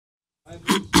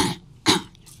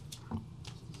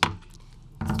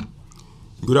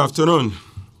Good afternoon.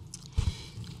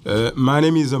 My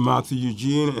name is Matthew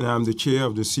Eugene, and I'm the chair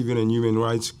of the Civil and Human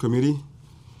Rights Committee.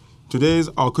 Today,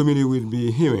 our committee will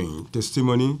be hearing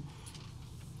testimony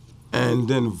and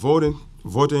then voting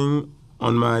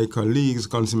on my colleagues,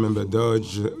 Councilmember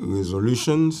Dodge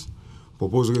resolutions.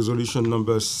 Proposed resolution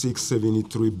number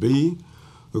 673B,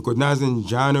 recognizing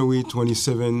January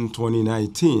 27,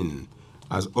 2019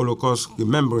 as Holocaust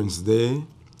Remembrance Day,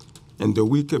 and the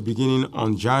week beginning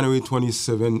on January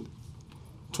 27,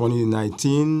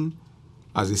 2019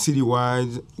 as a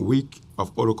citywide week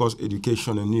of Holocaust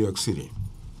education in New York City.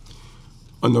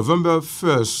 On November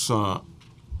 1st,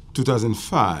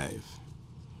 2005,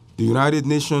 the United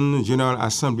Nations General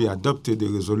Assembly adopted a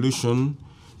resolution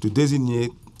to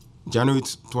designate January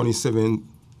 27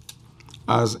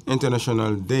 as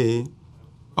International Day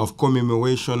of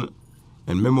Commemoration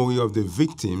and Memory of the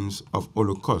Victims of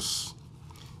Holocaust.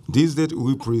 This date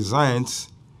represents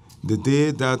the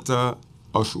day that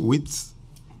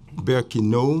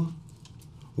Auschwitz-Birkenau,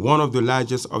 one of the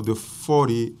largest of the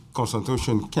 40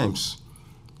 concentration camps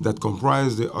that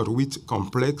comprise the Auschwitz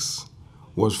complex,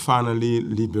 was finally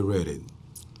liberated.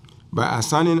 By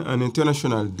assigning an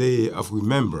International Day of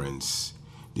Remembrance,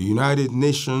 the United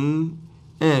Nations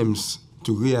aims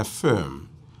to reaffirm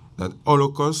that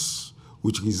Holocaust,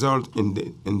 which resulted in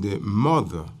the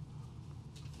murder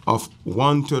of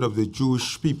 1/3 of the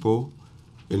Jewish people,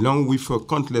 along with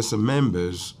countless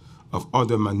members of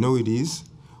other minorities,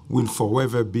 will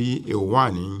forever be a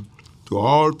warning to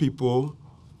all people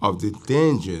of the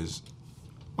dangers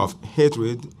of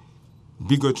hatred,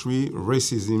 bigotry,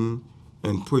 racism,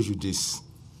 and prejudice.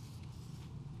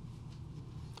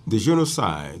 The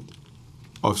genocide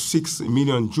of 6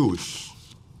 million Jews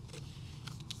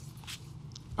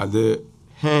at the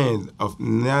hands of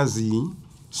Nazi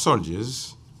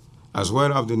soldiers, as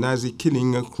well as the Nazi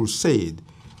killing crusade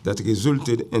that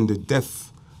resulted in the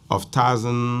death of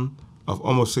thousands of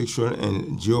homosexual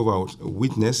and Jehovah's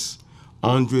Witnesses,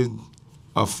 hundreds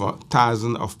of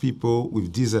thousands of people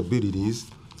with disabilities,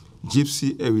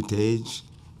 Gypsy heritage,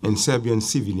 and Serbian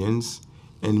civilians,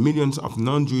 and millions of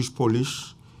non-Jewish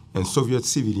Polish and Soviet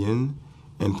civilians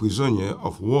and prisoners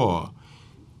of war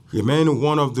remain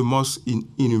one of the most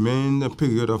inhumane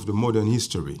periods of the modern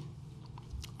history.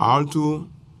 Although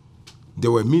there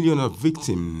were millions of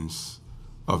victims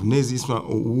of Nazism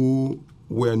who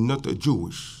were not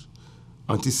Jewish,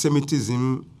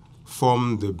 anti-Semitism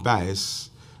formed the base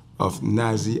of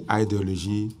Nazi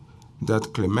ideology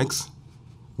that climaxed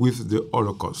with the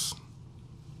Holocaust.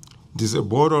 This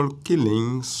brutal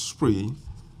killing spree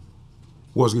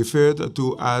was referred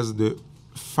to as the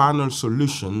final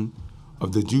solution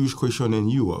of the Jewish question in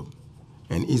Europe,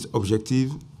 and its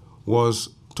objective was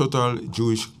total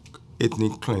Jewish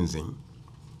ethnic cleansing.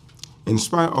 In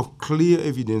spite of clear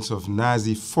evidence of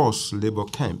Nazi forced labor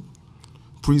camp,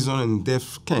 prison and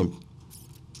death camp,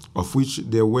 of which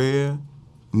there were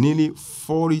nearly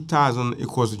 40,000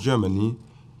 across Germany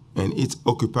and its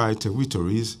occupied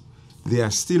territories, there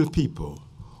are still people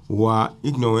who are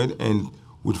ignorant and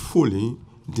would fully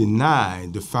deny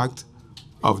the fact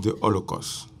of the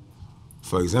Holocaust.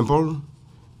 For example,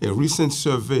 a recent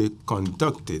survey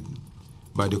conducted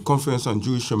by the Conference on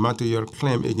Jewish Material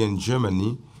Claim Against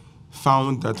Germany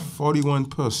found that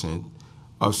 41%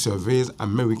 of surveyed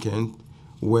Americans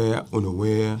were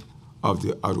unaware of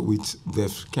the Auschwitz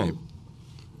death camp.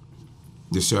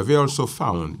 The survey also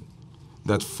found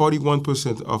that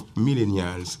 41% of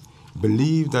millennials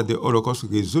believe that the Holocaust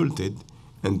resulted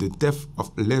in the death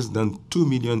of less than 2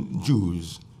 million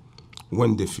Jews,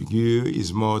 when the figure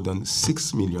is more than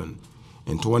 6 million,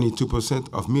 and 22%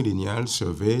 of millennials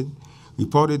surveyed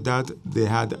reported that they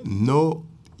had not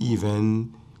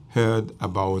even heard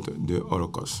about the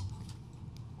Holocaust.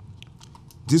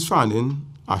 These findings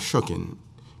are shocking,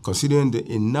 considering the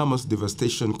enormous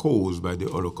devastation caused by the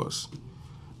Holocaust.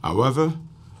 However,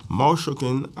 more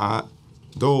shocking are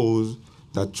those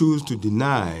that choose to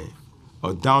deny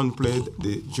or downplay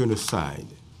the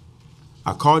genocide.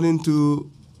 According to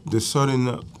the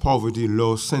Southern Poverty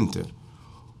Law Center,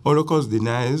 Holocaust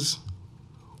deniers,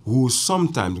 who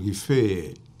sometimes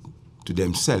refer to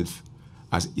themselves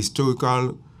as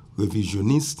historical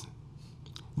revisionists,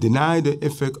 deny the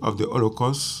effect of the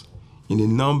Holocaust in a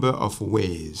number of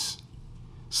ways.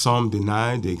 Some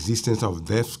deny the existence of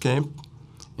death camps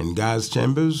and gas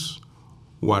chambers,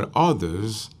 while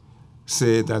others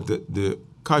say that the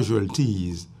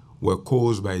casualties were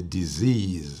caused by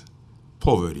disease,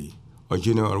 poverty, or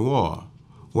general war,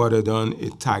 rather than a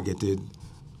targeted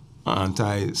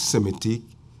anti-Semitic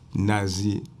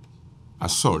Nazi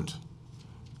assault.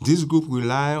 This group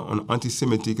rely on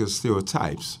anti-Semitic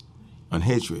stereotypes and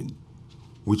hatred,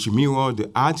 which mirror the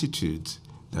attitudes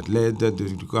that led the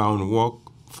groundwork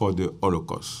for the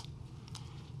Holocaust.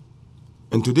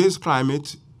 In today's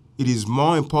climate, it is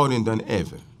more important than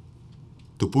ever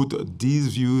to put these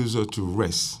views to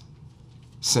rest.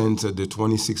 Since the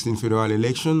 2016 federal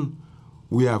election,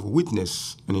 we have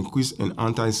witnessed an increase in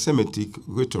anti-Semitic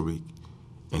rhetoric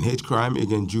and hate crime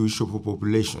against Jewish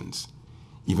populations,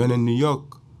 even in New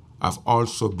York, have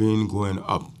also been going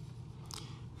up.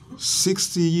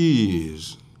 60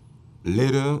 years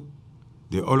later,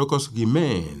 the Holocaust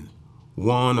remains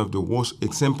one of the worst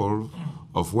examples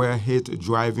of where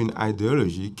hate-driving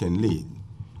ideology can lead.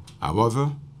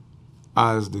 However,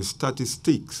 as the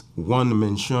statistics one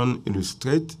mentioned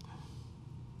illustrate,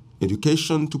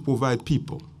 education to provide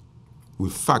people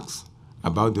with facts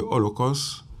about the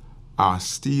Holocaust are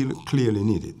still clearly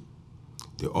needed.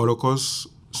 The Holocaust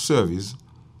serves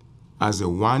as a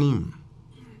warning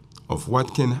of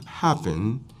what can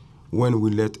happen when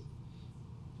we let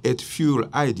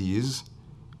hate-fueled ideas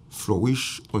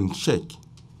flourish unchecked.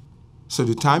 So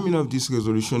the timing of this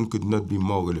resolution could not be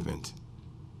more relevant.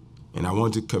 And I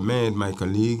want to commend my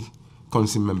colleague,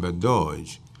 Councilmember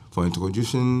Dodge, for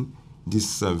introducing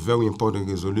this very important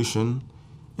resolution,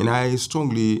 and I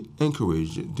strongly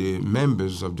encourage the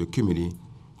members of the committee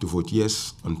to vote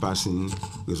yes on passing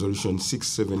Resolution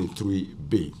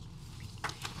 673B.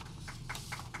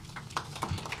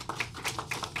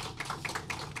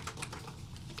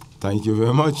 Thank you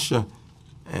very much.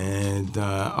 And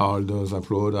all those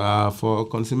applause are for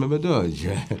Councilmember Dodge.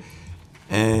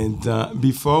 And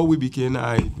before we begin,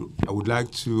 I would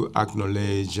like to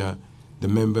acknowledge the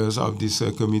members of this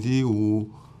committee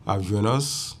who have joined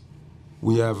us.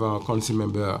 We have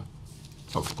Councilmember,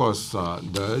 of course,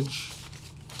 Dodge,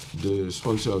 the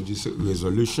sponsor of this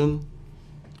resolution,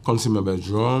 Councilmember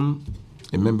Jerome,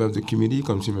 a member of the committee,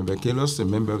 Councilmember Kalos, a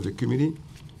member of the committee,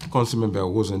 Councilmember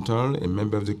Rosenthal, a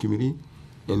member of the committee,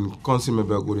 and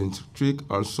Councilmember Golden Trick,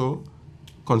 also,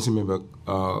 Councilmember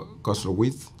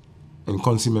Koslowitz, and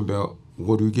Councilmember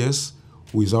Rodriguez,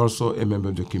 who is also a member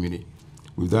of the committee.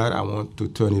 With that, I want to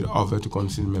turn it over to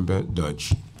Councilmember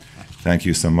Dodge. Thank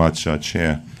you so much,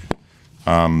 Chair.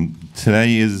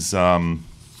 Today is a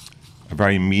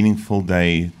very meaningful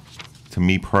day to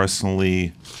me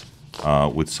personally,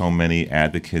 with so many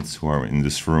advocates who are in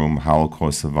this room,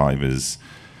 Holocaust survivors,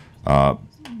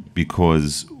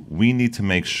 because we need to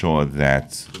make sure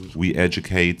that we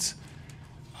educate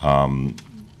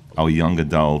our young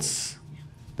adults,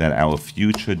 that our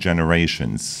future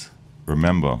generations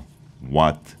remember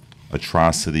what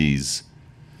atrocities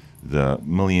the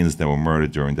millions that were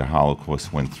murdered during the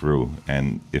Holocaust went through.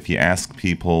 And if you ask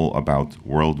people about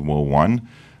World War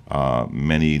I,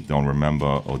 many don't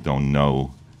remember or don't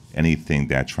know anything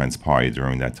that transpired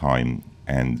during that time.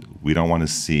 And we don't want to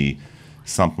see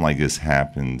something like this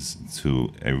happen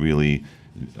to a really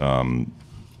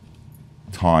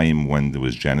time when there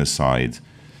was genocide,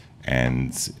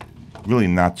 and really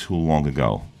not too long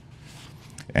ago.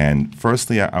 And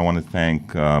firstly, I want to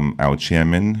thank our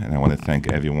chairman, and I want to thank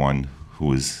everyone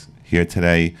who is here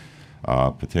today,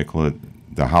 particularly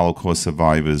the Holocaust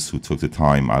survivors who took the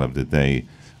time out of the day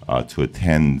to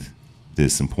attend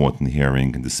this important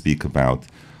hearing and to speak about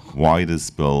why this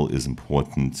bill is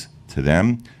important to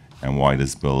them and why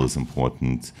this bill is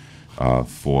important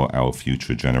for our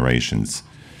future generations.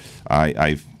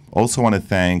 I also want to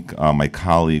thank my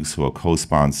colleagues who are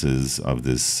co-sponsors of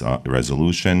this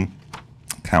resolution,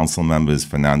 Council members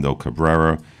Fernando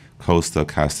Cabrera, Costa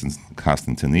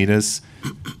Constantinidis,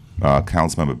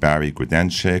 Councilmember Barry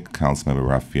Grudenchik, Councilmember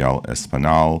Rafael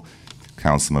Espinal,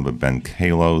 Councilmember Ben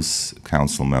Kalos,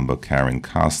 Councilmember Karen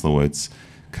Koslowitz,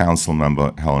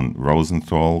 Councilmember Helen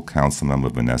Rosenthal,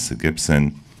 Councilmember Vanessa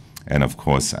Gibson, and of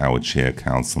course our chair,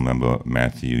 Councilmember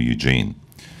Matthew Eugene.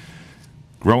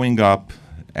 Growing up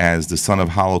as the son of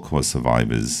Holocaust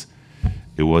survivors,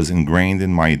 it was ingrained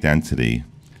in my identity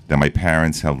that my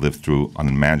parents have lived through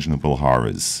unimaginable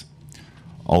horrors.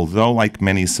 Although, like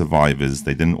many survivors,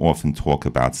 they didn't often talk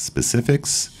about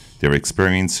specifics, their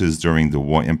experiences during the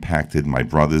war impacted my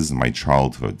brothers and my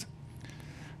childhood.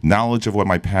 Knowledge of what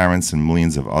my parents and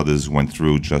millions of others went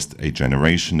through just a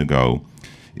generation ago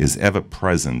is ever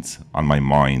present on my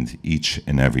mind each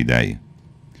and every day.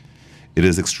 It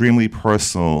is extremely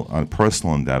personal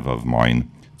endeavor of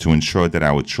mine to ensure that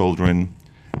our children,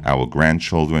 our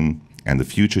grandchildren, and the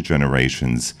future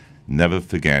generations never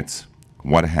forget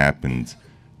what happened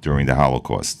during the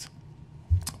Holocaust.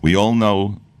 We all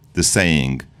know the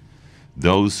saying,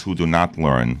 those who do not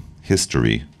learn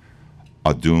history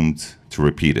are doomed to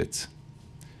repeat it.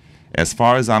 As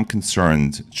far as I'm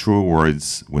concerned, true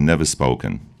words were never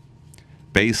spoken.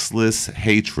 Baseless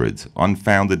hatred,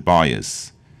 unfounded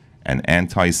bias, and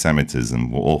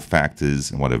anti-Semitism were all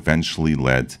factors in what eventually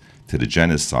led to the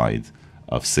genocide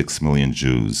of 6 million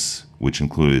Jews, which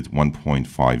included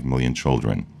 1.5 million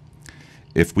children.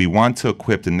 If we want to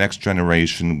equip the next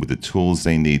generation with the tools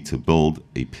they need to build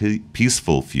a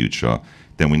peaceful future,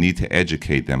 then we need to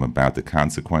educate them about the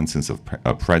consequences of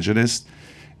prejudice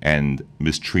and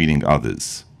mistreating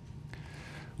others.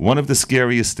 One of the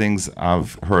scariest things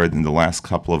I've heard in the last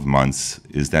couple of months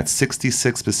is that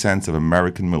 66% of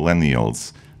American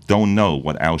millennials don't know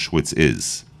what Auschwitz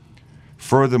is.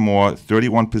 Furthermore,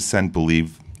 31%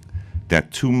 believe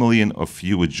that 2 million or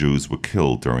fewer Jews were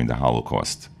killed during the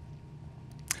Holocaust.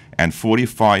 And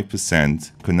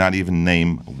 45% could not even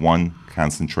name one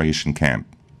concentration camp.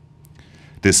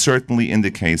 This certainly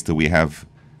indicates that we have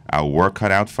our work cut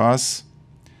out for us.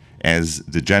 As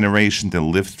the generation that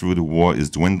lived through the war is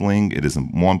dwindling, it is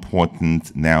more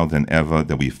important now than ever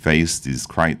that we face this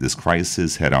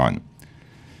crisis head on,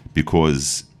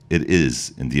 because it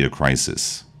is indeed a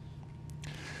crisis.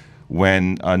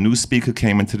 When a new speaker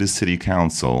came into the city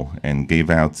council and gave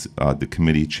out the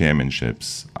committee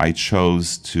chairmanships, I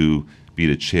chose to be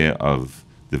the chair of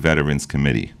the Veterans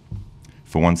Committee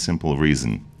for one simple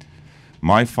reason.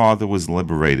 My father was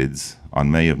liberated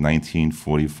on May of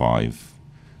 1945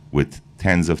 with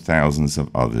tens of thousands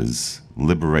of others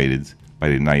liberated by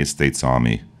the United States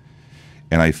Army.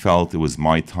 And I felt it was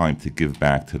my time to give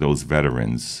back to those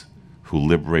veterans who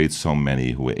liberated so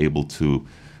many, who were able to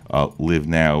live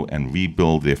now and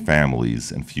rebuild their families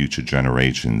and future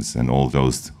generations, and all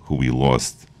those who we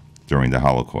lost during the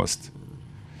Holocaust.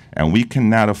 And we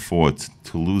cannot afford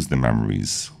to lose the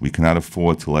memories. We cannot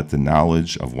afford to let the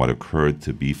knowledge of what occurred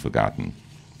to be forgotten.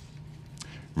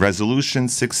 Resolution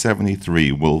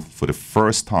 673 will, for the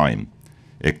first time,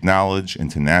 acknowledge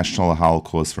International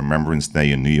Holocaust Remembrance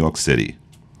Day in New York City.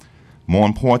 More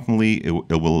importantly,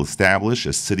 it will establish a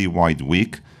citywide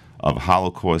week of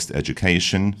Holocaust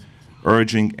education,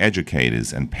 urging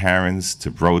educators and parents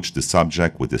to broach the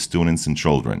subject with their students and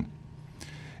children.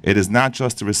 It is not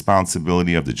just the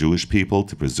responsibility of the Jewish people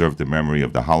to preserve the memory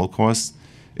of the Holocaust,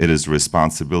 it is the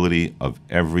responsibility of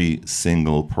every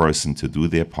single person to do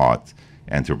their part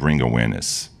and to bring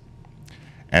awareness.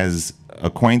 As an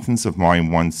acquaintance of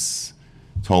mine once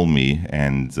told me,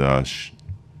 and a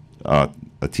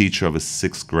teacher of a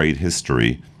 6th grade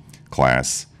history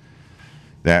class,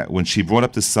 that when she brought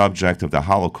up the subject of the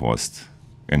Holocaust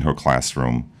in her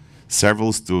classroom,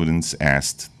 several students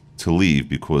asked to leave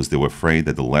because they were afraid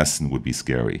that the lesson would be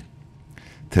scary.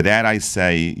 To that I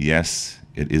say, yes,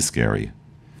 it is scary.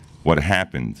 What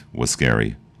happened was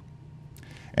scary.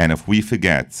 And if we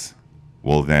forget,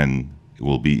 well, then it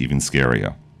will be even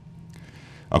scarier.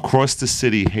 Across the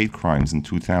city, hate crimes in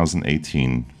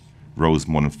 2018 rose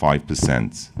more than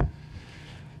 5%.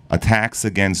 Attacks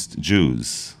against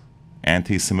Jews,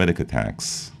 anti-Semitic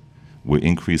attacks, were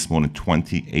increased more than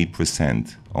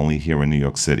 28% only here in New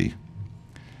York City.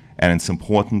 And it's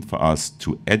important for us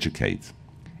to educate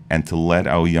and to let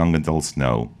our young adults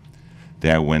know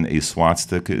that when a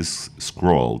swastika is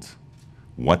scrawled,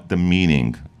 what the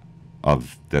meaning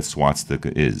of that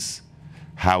swastika is,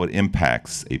 how it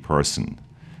impacts a person,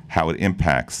 how it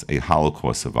impacts a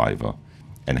Holocaust survivor,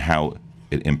 and how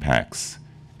it impacts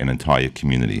an entire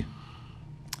community.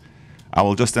 I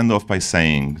will just end off by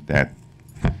saying that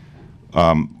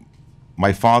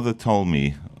my father told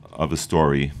me of a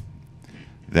story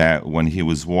that when he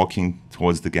was walking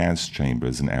towards the gas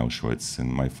chambers in Auschwitz,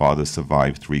 and my father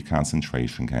survived 3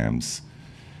 concentration camps,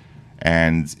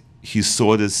 and he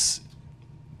saw this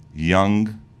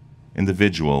young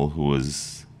individual who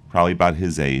was probably about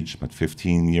his age, about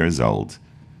 15 years old,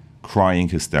 crying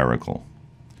hysterical.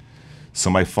 So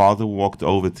my father walked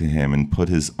over to him and put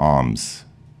his arms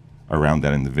around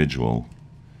that individual,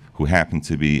 who happened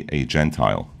to be a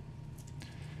Gentile.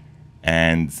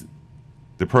 And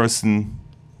the person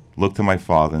looked at my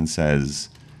father and says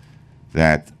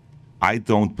that, I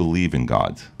don't believe in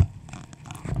God.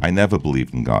 I never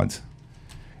believed in God.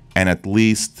 And at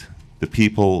least the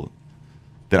people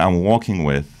that I'm walking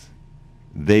with,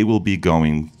 they will be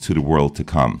going to the world to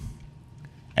come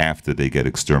after they get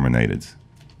exterminated.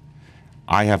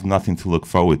 I have nothing to look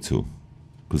forward to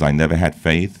because I never had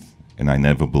faith and I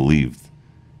never believed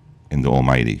in the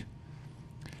Almighty.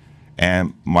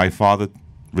 And my father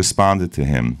responded to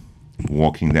him,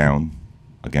 walking down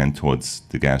again towards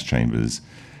the gas chambers,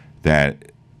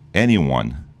 that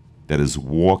anyone that is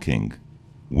walking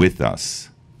with us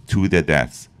to their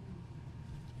death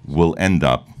will end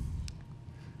up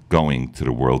going to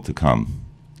the world to come,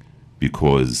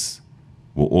 because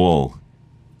we're all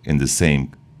in the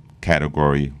same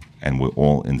category, and we're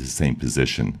all in the same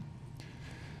position.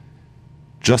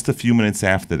 Just a few minutes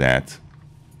after that,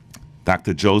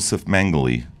 Dr. Joseph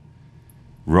Mengele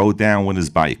rode down with his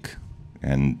bike,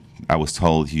 and I was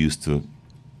told he used to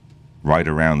ride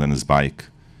around on his bike,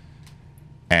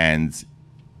 and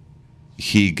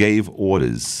he gave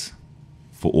orders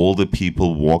for all the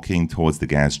people walking towards the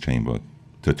gas chamber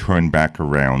to turn back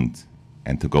around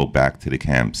and to go back to the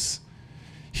camps.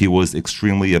 He was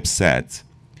extremely upset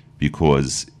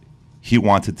because he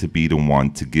wanted to be the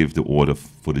one to give the order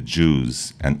for the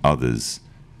Jews and others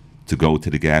to go to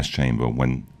the gas chamber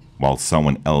while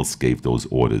someone else gave those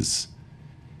orders.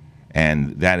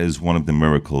 And that is one of the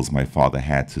miracles my father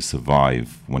had to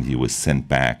survive when he was sent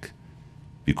back,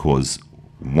 because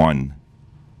one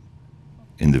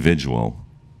individual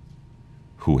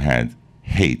who had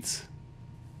hate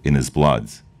in his blood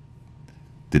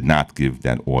did not give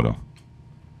that order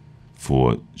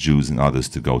for Jews and others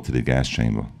to go to the gas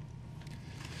chamber.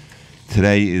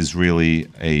 Today is really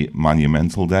a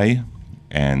monumental day,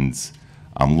 and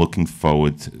I'm looking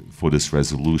forward for this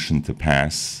resolution to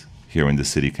pass here in the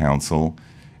City Council,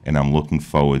 and I'm looking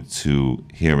forward to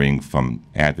hearing from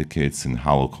advocates and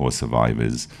Holocaust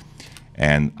survivors.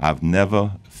 And I've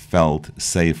never felt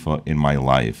safer in my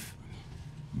life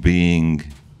being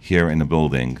here in the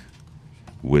building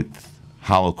with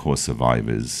Holocaust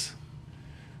survivors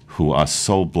who are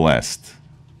so blessed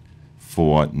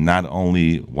for not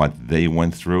only what they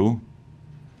went through,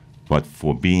 but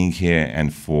for being here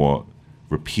and for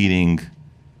repeating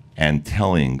and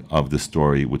telling of the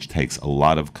story, which takes a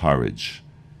lot of courage,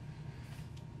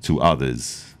 to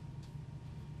others.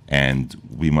 And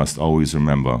we must always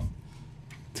remember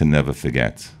to never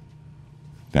forget.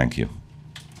 Thank you.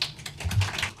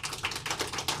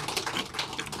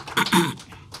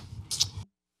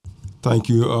 Thank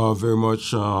you very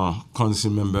much,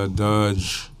 Councilmember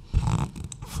Dodge,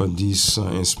 for this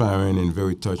inspiring and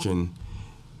very touching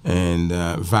and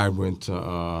vibrant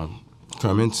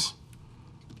comments.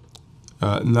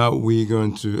 Now we're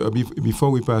going to,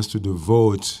 before we pass to the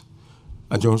vote,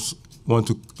 I just want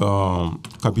to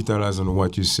capitalize on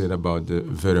what you said about the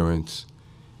veterans.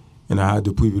 And I had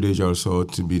the privilege also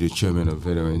to be the chairman of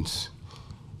veterans.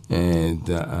 And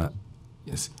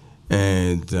yes,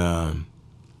 and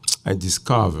I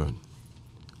discovered,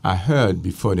 I heard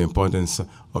before the importance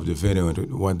of the veterans,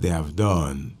 what they have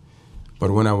done. But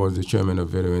when I was the chairman of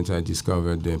veterans, I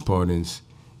discovered the importance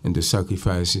and the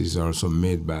sacrifices also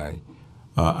made by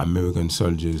American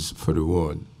soldiers for the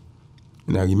world.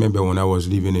 And I remember when I was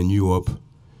living in Europe,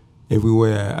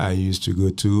 everywhere I used to go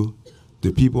to,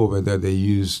 the people over there, they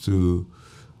used to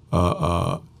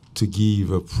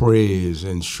give praise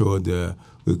and show they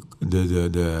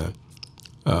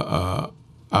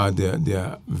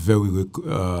are very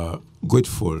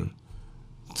grateful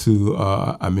to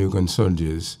American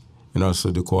soldiers and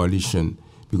also the coalition,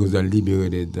 because they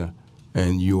liberated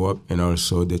in Europe, and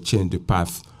also they changed the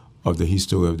path of the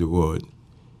history of the world.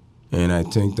 And I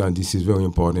think that this is very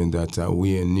important that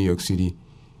we in New York City,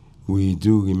 we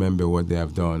do remember what they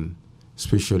have done,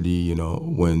 especially,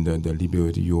 when they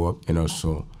liberated Europe and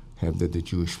also have the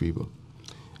Jewish people.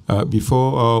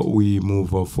 Before we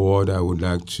move forward, I would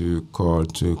like to call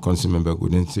to Councilmember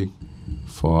Gudensic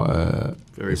for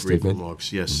very a brief statement.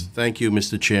 remarks. Yes, thank you,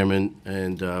 Mr. Chairman,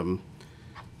 and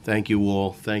thank you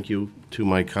all. Thank you to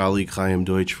my colleague Chaim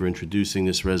Deutsch for introducing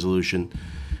this resolution,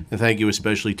 and thank you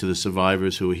especially to the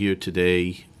survivors who are here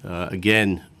today,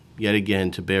 yet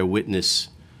again, to bear witness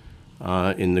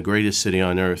in the greatest city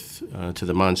on earth to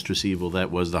the monstrous evil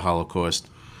that was the Holocaust.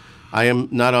 I am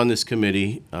not on this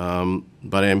committee,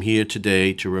 but I am here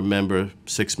today to remember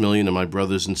 6 million of my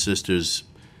brothers and sisters,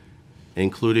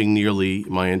 including nearly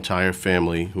my entire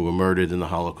family, who were murdered in the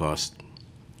Holocaust.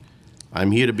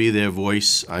 I'm here to be their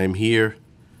voice. I am here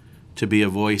to be a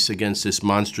voice against this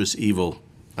monstrous evil.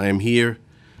 I am here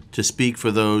to speak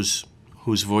for those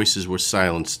whose voices were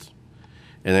silenced.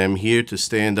 And I am here to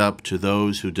stand up to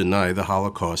those who deny the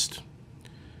Holocaust.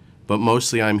 But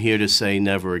mostly I'm here to say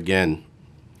never again.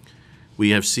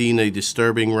 We have seen a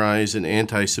disturbing rise in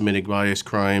anti-Semitic bias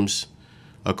crimes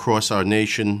across our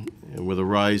nation, and with a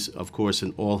rise, of course,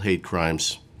 in all hate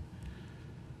crimes.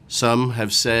 Some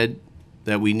have said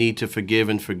that we need to forgive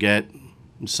and forget,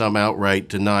 and some outright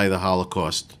deny the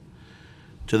Holocaust.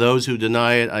 To those who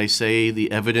deny it, I say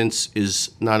the evidence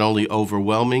is not only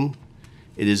overwhelming,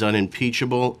 it is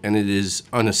unimpeachable, and it is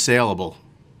unassailable.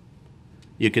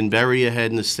 You can bury your head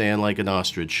in the sand like an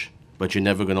ostrich, but you're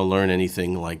never going to learn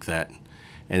anything like that.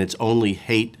 And it's only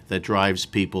hate that drives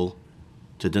people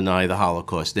to deny the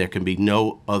Holocaust. There can be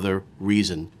no other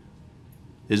reason.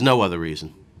 There's no other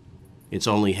reason. It's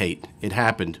only hate. It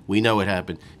happened. We know it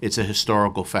happened. It's a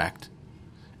historical fact.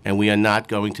 And we are not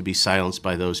going to be silenced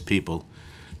by those people.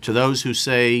 To those who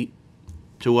say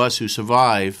to us who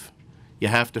survive, you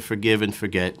have to forgive and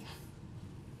forget.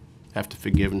 Have to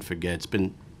forgive and forget. It's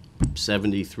been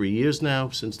 73 years now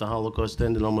since the Holocaust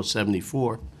ended, almost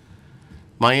 74.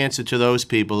 My answer to those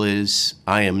people is,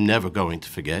 I am never going to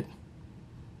forget.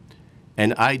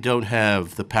 And I don't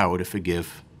have the power to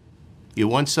forgive. You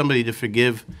want somebody to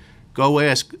forgive? Go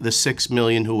ask the 6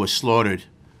 million who were slaughtered,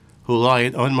 who lie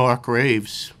in unmarked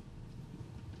graves,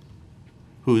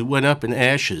 who went up in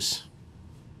ashes.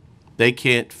 They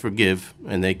can't forgive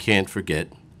and they can't forget.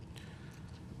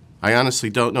 I honestly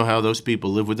don't know how those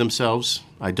people live with themselves.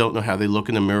 I don't know how they look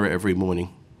in the mirror every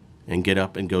morning and get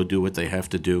up and go do what they have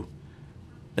to do.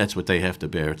 That's what they have to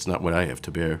bear. It's not what I have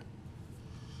to bear.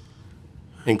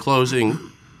 In closing,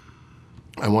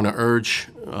 I want to urge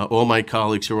all my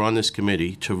colleagues who are on this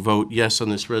committee to vote yes on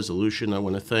this resolution. I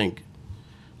want to thank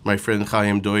my friend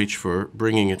Chaim Deutsch for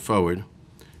bringing it forward.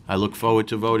 I look forward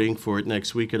to voting for it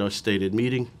next week at our stated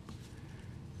meeting.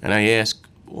 And I ask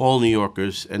all New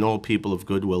Yorkers and all people of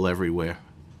goodwill everywhere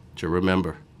to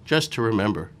remember, just to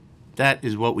remember, that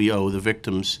is what we owe the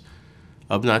victims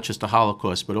of not just the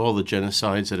Holocaust, but all the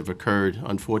genocides that have occurred,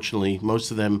 unfortunately,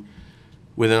 most of them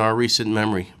within our recent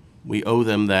memory. We owe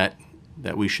them that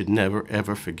we should never,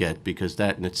 ever forget, because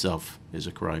that in itself is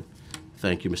a crime.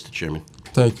 Thank you, Mr. Chairman.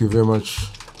 Thank you very much,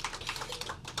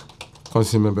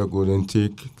 Councilmember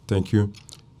Goldentik. Thank you.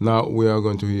 Now we are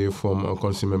going to hear from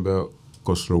Councilmember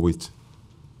Koslowitz.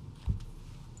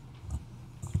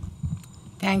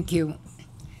 Thank you.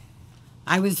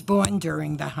 I was born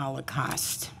during the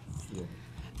Holocaust,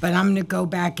 but I'm going to go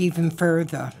back even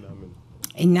further.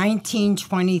 In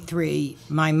 1923,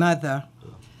 my mother,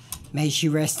 may she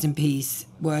rest in peace,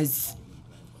 was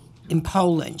in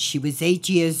Poland. She was 8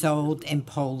 years old in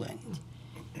Poland.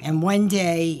 And one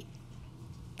day,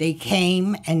 they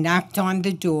came and knocked on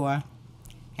the door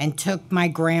and took my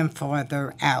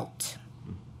grandfather out.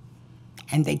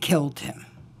 And they killed him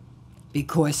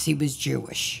because he was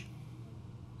Jewish.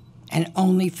 And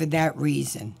only for that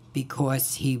reason,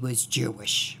 because he was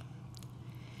Jewish.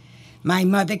 My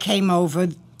mother came over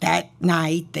that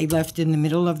night. They left in the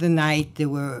middle of the night. There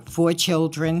were 4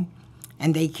 children,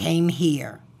 and they came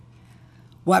here.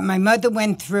 What my mother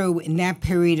went through in that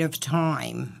period of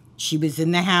time, she was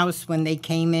in the house when they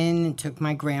came in and took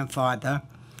my grandfather,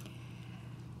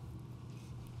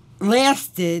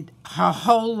 lasted her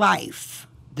whole life,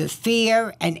 the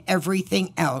fear and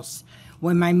everything else.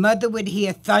 When my mother would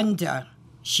hear thunder,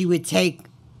 she would take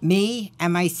me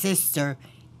and my sister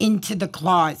into the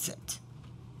closet,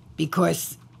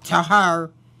 because to her,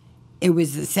 it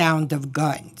was the sound of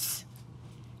guns.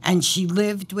 And she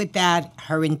lived with that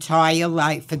her entire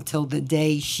life until the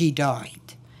day she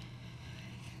died.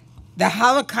 The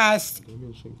Holocaust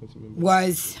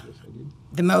was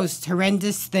the most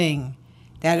horrendous thing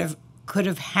that could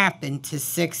have happened to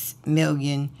 6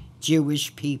 million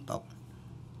Jewish people.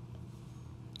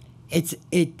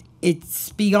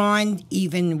 It's beyond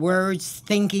even words,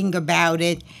 thinking about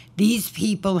it. These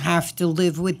people have to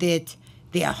live with it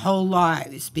their whole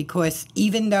lives, because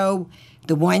even though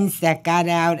the ones that got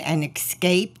out and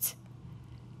escaped,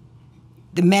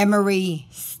 the memory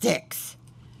sticks.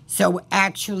 So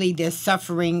actually they're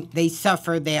suffering, they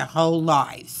suffer their whole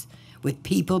lives with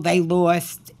people they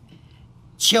lost,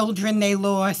 children they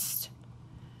lost,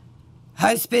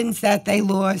 husbands that they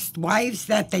lost, wives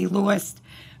that they lost.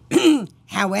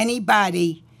 How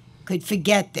anybody could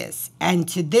forget this. And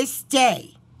to this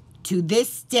day,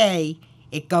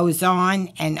 it goes on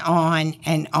and on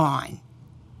and on.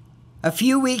 A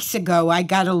few weeks ago, I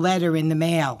got a letter in the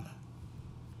mail.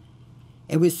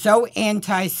 It was so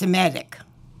anti-Semitic.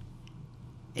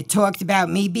 It talked about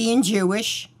me being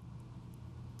Jewish,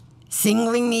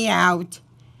 singling me out.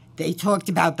 They talked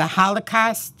about the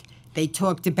Holocaust. They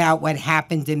talked about what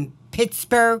happened in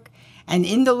Pittsburgh. And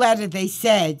in the letter, they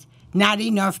said, not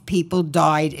enough people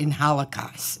died in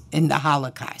the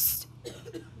Holocaust.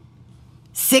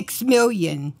 6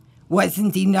 million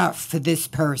wasn't enough for this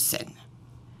person.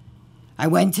 I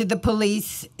went to the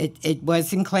police. It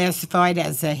wasn't classified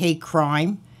as a hate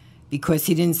crime because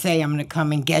he didn't say, I'm going to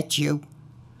come and get you.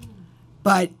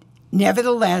 But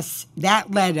nevertheless,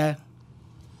 that letter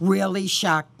really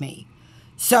shocked me.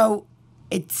 So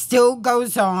it still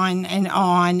goes on and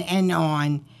on and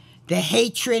on. The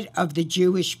hatred of the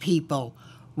Jewish people.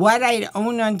 What I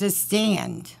don't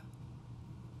understand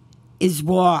is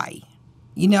why.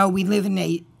 You know, we live in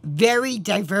a very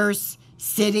diverse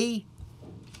city,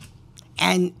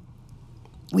 and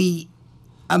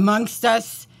amongst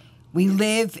us, we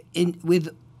live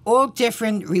with all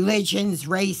different religions,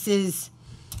 races,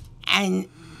 and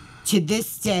to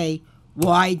this day,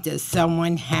 why does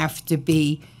someone have to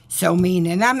be so mean?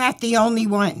 And I'm not the only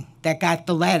one that got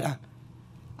the letter.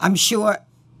 I'm sure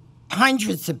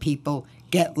hundreds of people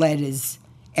get letters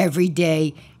every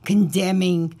day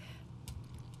condemning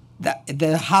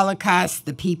the Holocaust,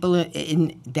 the people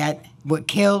that were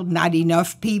killed, not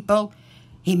enough people.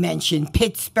 He mentioned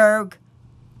Pittsburgh.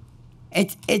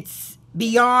 It's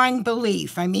beyond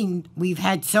belief. I mean, we've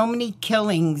had so many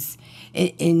killings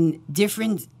in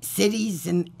different cities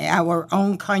in our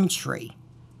own country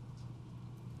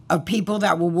of people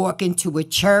that will walk into a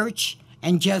church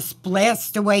and just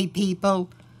blast away people.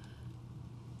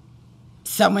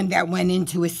 Someone that went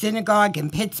into a synagogue in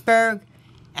Pittsburgh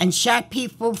and shot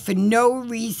people for no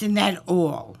reason at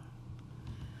all.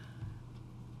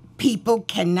 People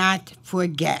cannot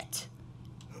forget.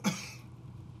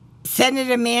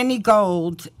 Senator Manny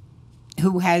Gold,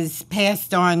 who has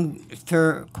passed on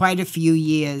for quite a few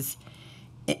years,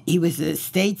 he was a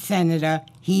state senator.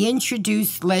 He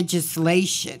introduced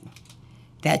legislation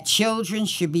that children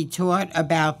should be taught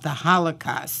about the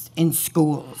Holocaust in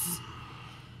schools.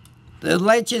 The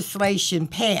legislation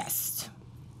passed,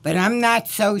 but I'm not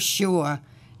so sure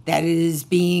that it is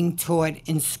being taught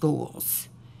in schools.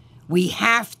 We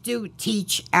have to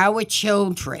teach our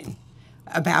children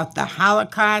about the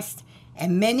Holocaust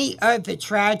and many other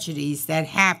tragedies that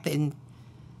happened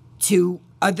to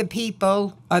other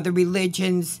people, other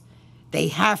religions. They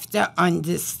have to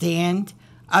understand.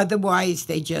 Otherwise,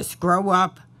 they just grow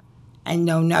up and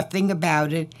know nothing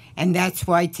about it. And that's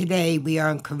why today we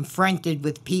are confronted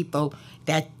with people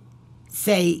that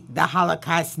say the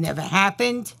Holocaust never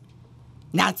happened.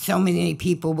 Not so many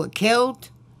people were killed.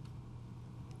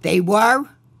 They were.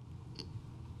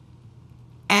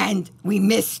 And we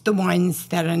miss the ones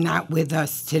that are not with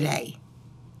us today.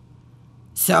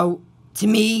 So, to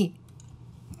me,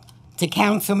 to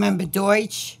Councilmember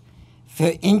Deutsch,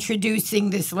 for introducing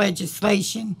this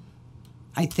legislation,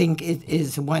 I think it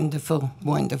is a wonderful,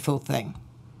 wonderful thing.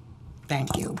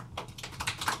 Thank you.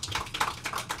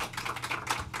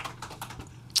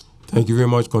 Thank you very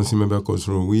much, Councilmember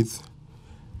Kosrow-With.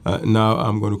 Now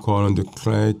I'm going to call on the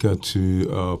clerk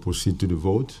to proceed to the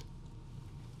vote.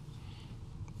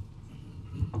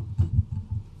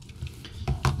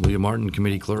 William Martin,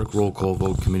 Committee Clerk. Roll call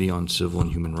vote, Committee on Civil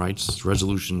and Human Rights.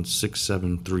 Resolution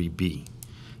 673B.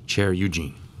 Chair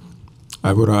Eugene.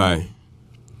 I vote aye.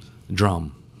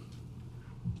 Drum.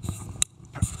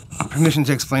 Permission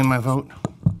to explain my vote?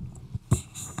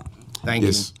 Thank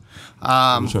Yes.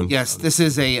 you. Yes, this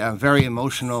is a very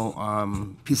emotional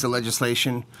piece of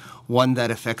legislation, one that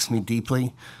affects me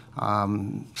deeply.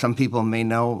 Some people may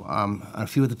know a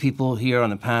few of the people here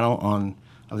on the panel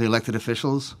of the elected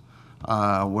officials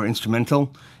were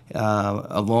instrumental,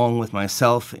 along with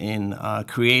myself, in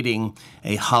creating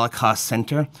a Holocaust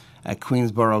Center at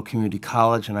Queensborough Community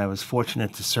College, and I was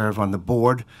fortunate to serve on the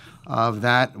board of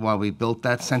that while we built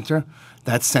that center.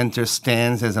 That center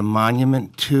stands as a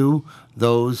monument to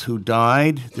those who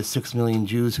died, the 6 million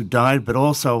Jews who died, but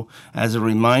also as a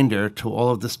reminder to all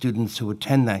of the students who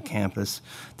attend that campus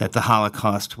that the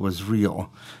Holocaust was real.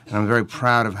 And I'm very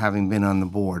proud of having been on the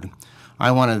board.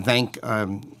 I want to thank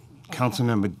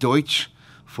Councilmember Deutsch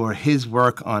for his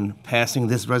work on passing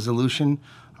this resolution.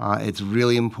 It's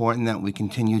really important that we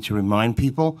continue to remind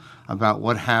people about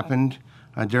what happened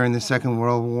during the Second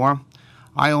World War.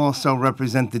 I also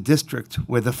represent the district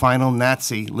where the final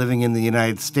Nazi living in the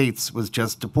United States was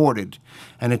just deported,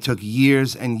 and it took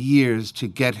years and years to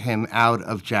get him out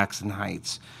of Jackson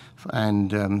Heights.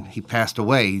 And he passed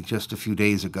away just a few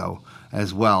days ago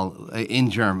as well in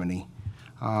Germany.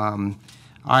 I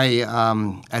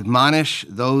admonish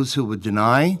those who would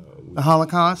deny the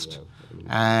Holocaust,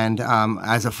 and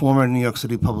as a former New York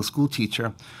City public school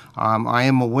teacher, I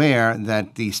am aware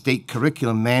that the state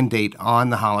curriculum mandate on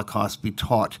the Holocaust be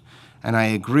taught, and I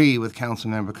agree with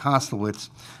Councilmember Koslowitz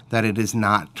that it is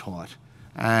not taught,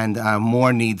 and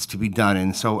more needs to be done.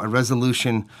 And so a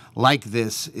resolution like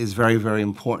this is very, very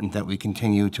important, that we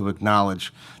continue to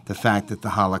acknowledge the fact that the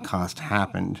Holocaust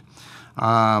happened.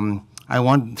 I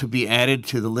want to be added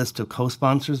to the list of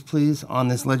co-sponsors, please, on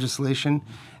this legislation,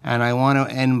 and I want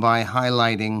to end by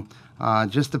highlighting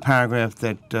just the paragraph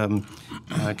that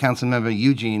Councilmember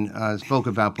Eugene spoke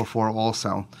about before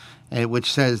also,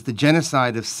 which says, the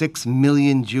genocide of 6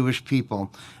 million Jewish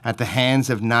people at the hands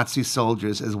of Nazi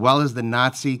soldiers, as well as the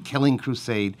Nazi killing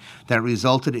crusade that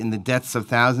resulted in the deaths of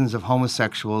thousands of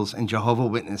homosexuals and Jehovah's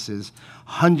Witnesses,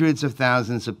 hundreds of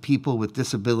thousands of people with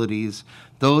disabilities,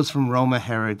 those from Roma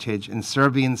heritage, and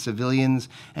Serbian civilians,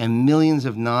 and millions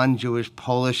of non-Jewish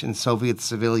Polish and Soviet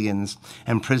civilians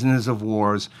and prisoners of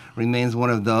wars remains one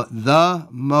of the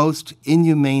most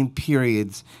inhumane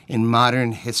periods in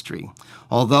modern history.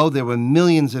 Although there were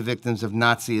millions of victims of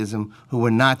Nazism who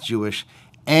were not Jewish,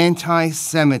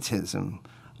 anti-Semitism,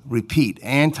 repeat,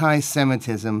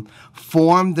 anti-Semitism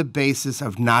formed the basis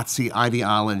of Nazi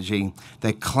ideology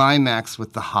that climaxed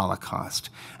with the Holocaust.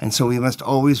 And so we must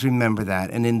always remember that.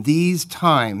 And in these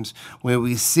times where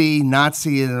we see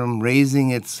Nazism raising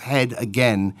its head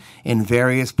again in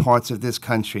various parts of this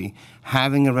country,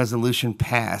 having a resolution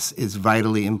pass is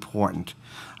vitally important.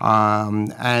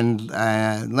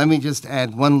 Let me just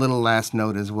add one little last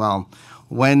note as well.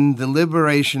 When the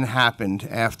liberation happened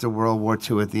after World War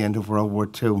II, at the end of World War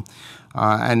II,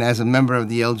 and as a member of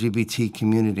the LGBT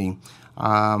community,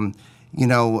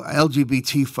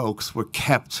 LGBT folks were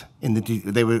kept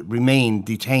remained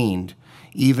detained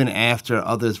even after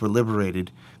others were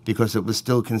liberated, because it was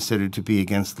still considered to be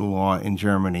against the law in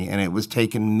Germany, and it was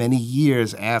taken many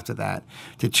years after that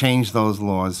to change those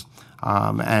laws.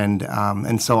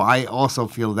 And so I also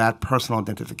feel that personal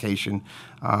identification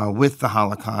with the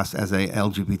Holocaust as a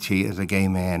LGBT, as a gay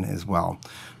man as well.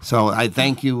 So I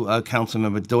thank you,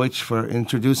 Councilmember Deutsch, for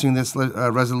introducing this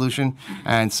resolution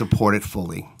and support it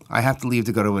fully. I have to leave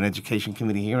to go to an Education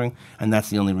Committee hearing, and that's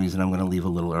the only reason I'm going to leave a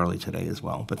little early today as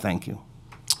well. But thank you.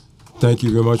 Thank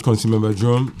you very much, Councilmember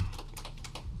Jerome.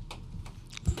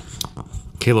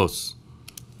 Kalos.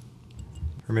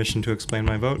 Permission to explain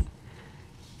my vote?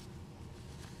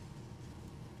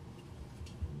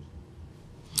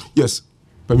 Yes,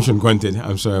 permission granted.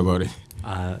 I'm sorry about it.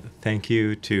 Thank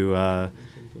you to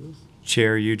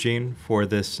Chair Eugene for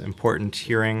this important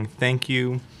hearing. Thank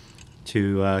you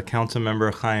to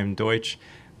Councilmember Chaim Deutsch,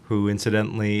 who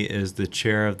incidentally is the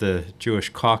chair of the Jewish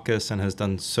Caucus and has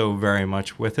done so very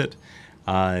much with it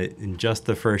in just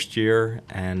the first year.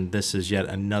 And this is yet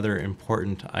another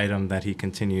important item that he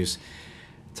continues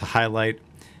to highlight.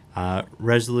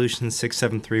 Resolution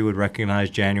 673 would recognize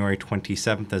January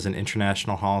 27th as an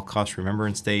International Holocaust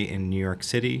Remembrance Day in New York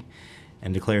City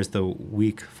and declares the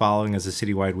week following as a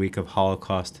citywide week of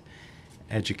Holocaust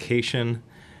education.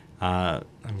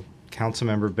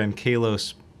 Councilmember Ben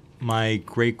Kalos, my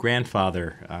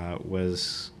great-grandfather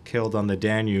was killed on the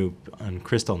Danube on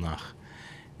Kristallnacht,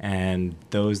 and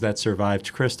those that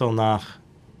survived Kristallnacht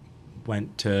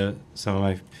went to some of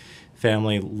my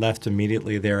family left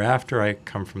immediately thereafter. I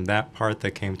come from that part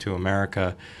that came to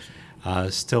America.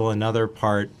 Still another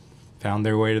part found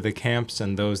their way to the camps,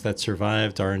 and those that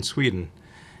survived are in Sweden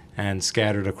and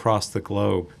scattered across the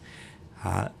globe.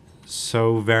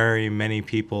 So very many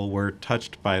people were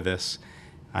touched by this.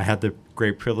 I had the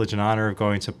great privilege and honor of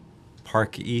going to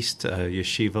Park East, a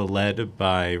yeshiva led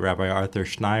by Rabbi Arthur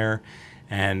Schneier,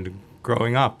 and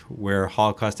growing up where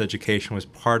Holocaust education was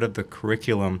part of the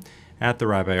curriculum at the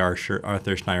Rabbi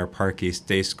Arthur Schneier Park East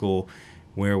Day School,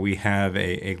 where we have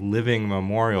a living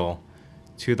memorial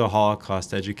to the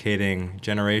Holocaust, educating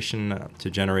generation to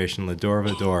generation, Lador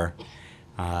Vador,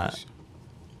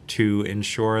 to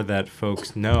ensure that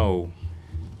folks know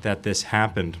that this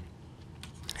happened.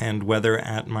 And whether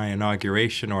at my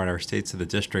inauguration or at our States of the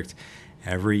District,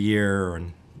 every year,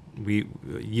 and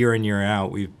year in, year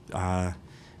out,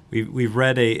 we've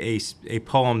read a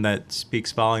poem that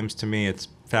speaks volumes to me. It's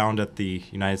found at the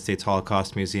United States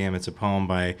Holocaust Museum. It's a poem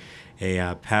by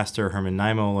a pastor, Herman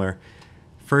Niemöller.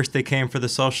 First they came for the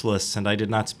socialists, and I did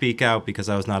not speak out because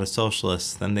I was not a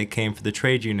socialist. Then they came for the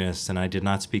trade unionists, and I did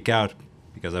not speak out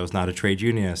because I was not a trade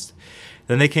unionist.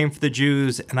 Then they came for the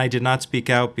Jews, and I did not speak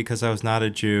out because I was not a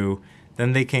Jew.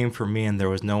 Then they came for me, and there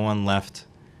was no one left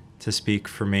to speak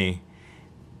for me.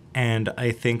 And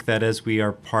I think that as we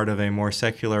are part of a more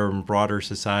secular and broader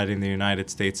society in the United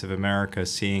States of America,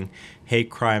 seeing hate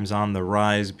crimes on the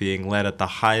rise being led at the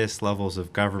highest levels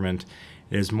of government,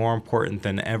 it is more important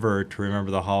than ever to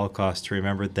remember the Holocaust, to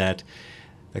remember that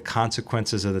the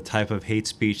consequences of the type of hate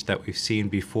speech that we've seen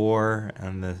before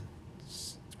and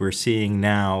we're seeing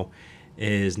now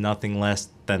is nothing less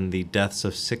than the deaths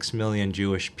of 6 million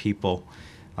Jewish people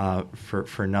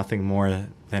for nothing more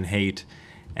than hate.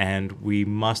 And we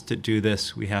must do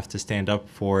this. We have to stand up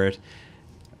for it.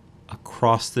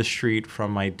 Across the street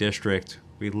from my district,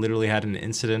 we literally had an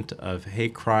incident of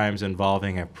hate crimes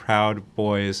involving a Proud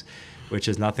Boys, which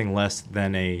is nothing less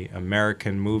than an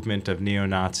American movement of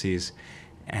neo-Nazis.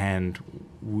 And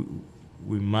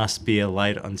we must be a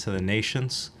light unto the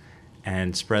nations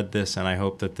and spread this. And I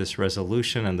hope that this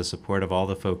resolution and the support of all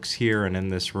the folks here and in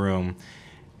this room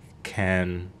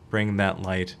can bring that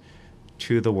light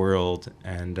to the world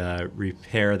and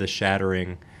repair the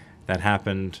shattering that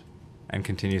happened and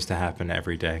continues to happen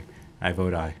every day. I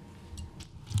vote aye.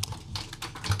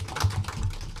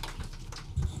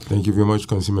 Thank you very much,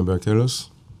 Councilmember Carlos.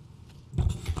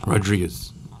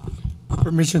 Rodriguez.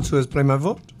 Permission to explain my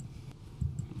vote?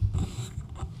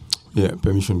 Yeah,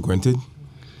 permission granted.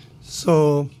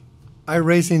 So, I'm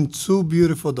raising two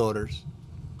beautiful daughters,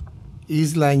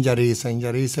 Isla and Yarisa. And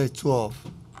Yarisa is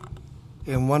 12.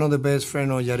 And one of the best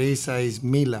friends of Yarisa is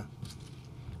Mila,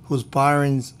 whose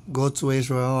parents go to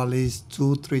Israel at least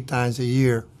 2-3 times a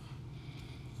year.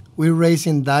 We're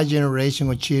raising that generation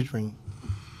of children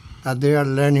that they are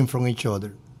learning from each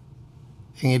other.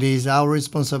 And it is our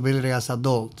responsibility as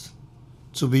adults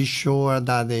to be sure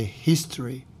that the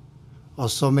history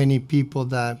of so many people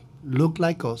that look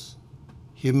like us,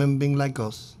 human beings like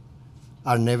us,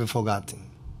 are never forgotten.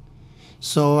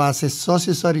 So as a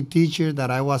social studies teacher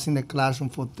that I was in the classroom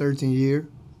for 13 years,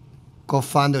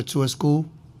 co-founder to a school,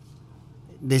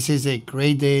 this is a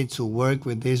great day to work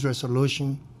with this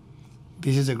resolution.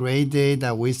 This is a great day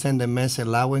that we send a message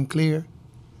loud and clear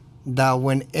that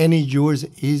when any Jewish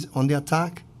is on the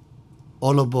attack,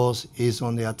 all of us is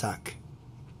on the attack.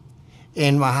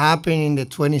 And what happened in the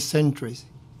 20th century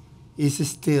is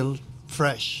still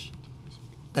fresh.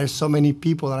 There's so many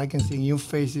people that I can see new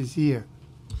faces here,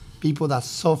 people that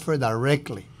suffer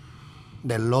directly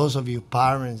the loss of your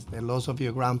parents, the loss of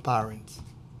your grandparents.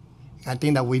 I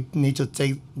think that we need to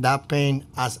take that pain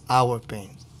as our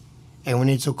pain, and we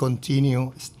need to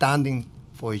continue standing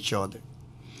for each other.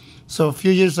 So a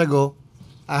few years ago,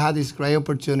 I had this great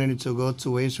opportunity to go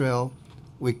to Israel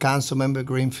with Councilmember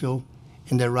Greenfield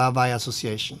and the Rabbi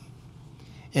Association.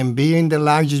 And being the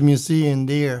largest museum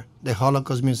there, the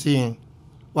Holocaust Museum,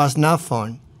 was not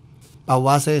fun, but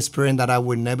was an experience that I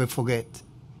will never forget,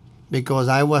 because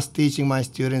I was teaching my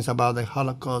students about the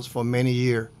Holocaust for many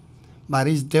years. But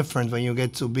it's different when you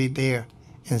get to be there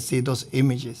and see those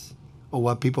images of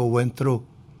what people went through.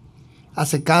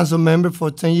 As a council member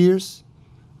for 10 years,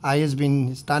 I have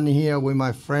been standing here with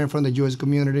my friend from the Jewish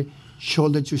community,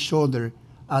 shoulder to shoulder,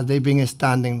 as they've been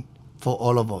standing for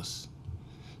all of us.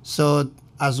 So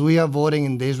as we are voting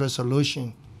in this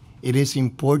resolution, it is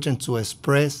important to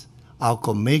express our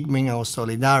commitment, our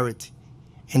solidarity.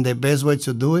 And the best way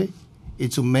to do it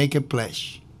is to make a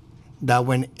pledge that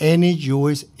when any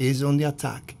Jewish is on the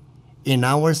attack in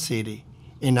our city,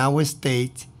 in our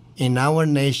state, in our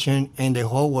nation, and the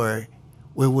whole world,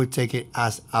 we will take it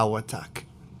as our attack.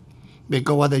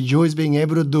 Because what the Jews being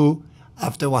able to do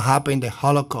after what happened in the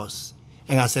Holocaust,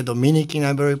 and as a Dominican,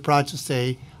 I'm very proud to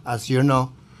say, as you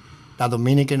know, that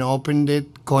Dominican opened the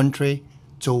country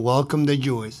to welcome the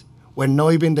Jews, when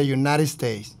not even the United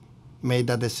States made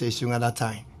that decision at that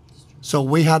time. So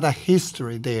we had a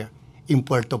history there in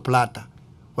Puerto Plata,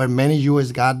 where many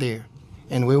Jews got there,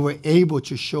 and we were able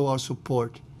to show our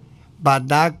support. But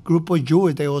that group of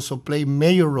Jews, they also play a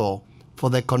major role for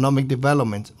the economic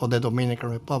development of the Dominican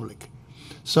Republic.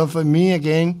 So for me,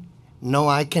 again, no,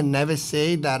 I can never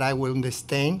say that I will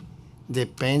understand the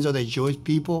pains of the Jewish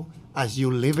people as you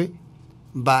live it,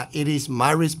 but it is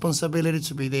my responsibility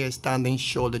to be there standing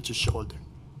shoulder to shoulder.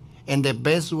 And the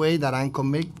best way that I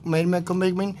made my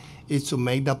commitment is to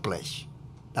make the pledge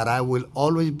that I will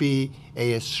always be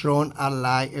a strong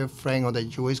ally and friend of the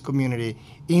Jewish community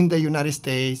in the United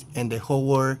States and the whole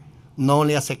world, not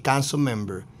only as a council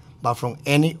member, but from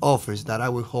any office that I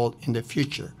will hold in the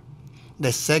future.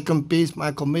 The second piece,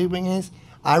 my commitment is,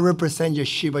 I represent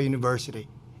Yeshiva University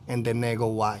and the Nego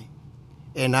Y.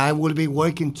 And I will be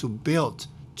working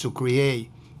to create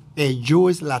a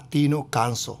Jewish Latino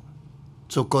Council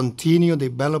to continue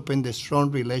developing the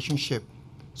strong relationship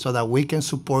so that we can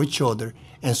support each other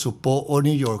and support all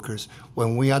New Yorkers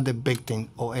when we are the victim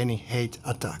of any hate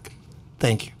attack.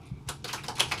 Thank you.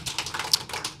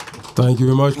 Thank you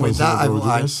very much, With that, I vote aye.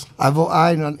 Rodriguez. I vote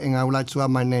aye, and I would like to add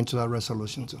my name to that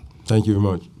resolution too. Thank you very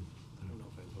much.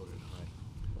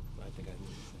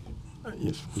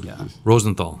 Yes, Yeah. please.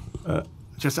 Rosenthal.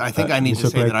 I think I need to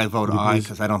Mr. say Clerk, that I vote would you aye, please?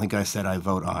 because I don't think I said I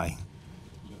vote aye.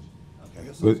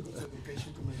 But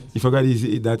you forgot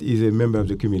that he's a member of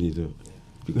the committee, too.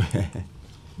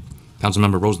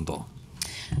 Councilmember Rosenthal.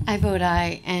 I vote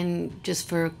aye, and just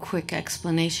for a quick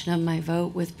explanation of my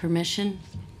vote, with permission.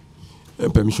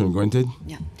 Permission granted.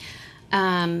 Yeah.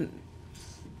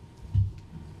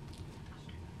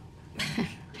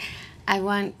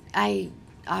 I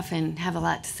often have a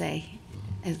lot to say,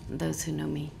 as those who know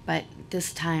me, but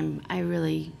this time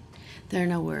there are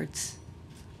no words.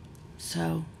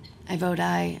 So I vote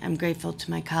aye. I'm grateful to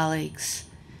my colleagues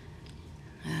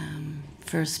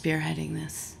for spearheading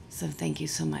this. So thank you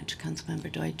so much,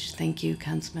 Councilmember Deutsch. Thank you,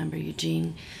 Councilmember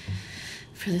Eugene,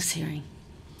 for this hearing.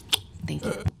 Thank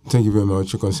you. Thank you very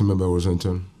much, Councilmember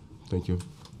Rosenthal. Thank you.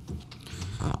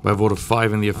 By a vote of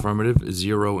 5 in the affirmative,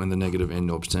 0 in the negative, and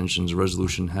no abstentions, the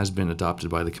resolution has been adopted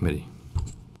by the committee.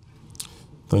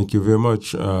 Thank you very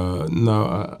much.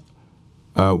 Now,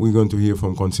 we're going to hear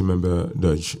from Councilmember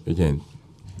Dodge again.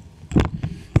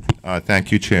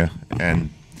 Thank you, Chair. And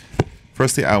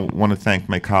firstly, I want to thank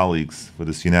my colleagues for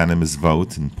this unanimous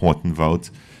vote, important vote.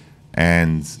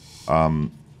 And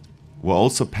we're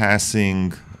also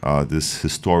passing this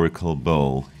historical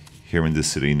bill here in the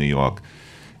city of New York.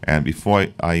 And before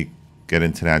I get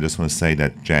into that, I just want to say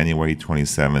that January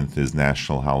 27th is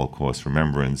National Holocaust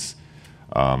Remembrance.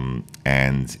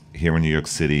 And here in New York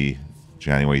City,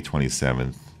 January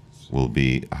 27th will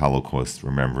be Holocaust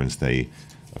Remembrance Day,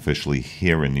 officially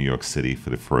here in New York City for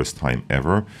the first time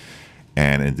ever.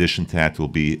 And in addition to that, will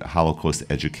be Holocaust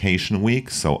Education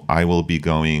Week. So I will be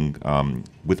going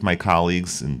with my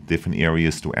colleagues in different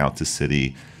areas throughout the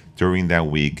city during that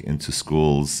week into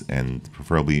schools, and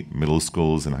preferably middle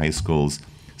schools and high schools,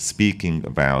 speaking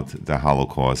about the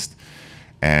Holocaust.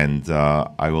 And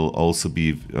I will also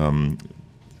be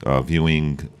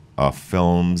viewing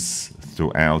films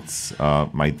throughout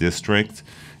my district.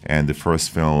 And the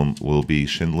first film will be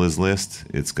Schindler's List.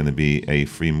 It's going to be a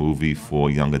free movie for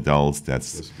young adults.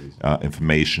 That's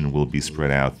information will be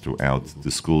spread out throughout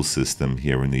the school system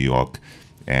here in New York.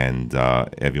 And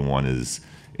everyone is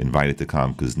invited to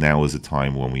come, because now is a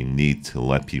time when we need to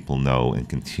let people know and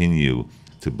continue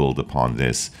to build upon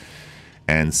this.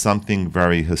 And something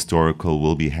very historical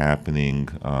will be happening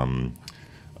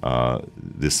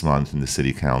this month in the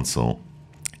City Council.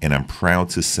 And I'm proud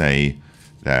to say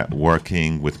that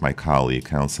working with my colleague,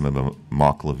 Councilmember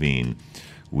Mark Levine,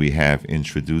 we have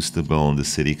introduced the bill in the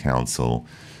City Council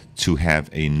to have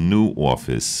a new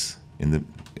office in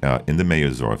the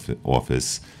mayor's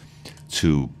office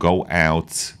to go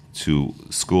out to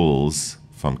schools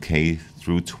from K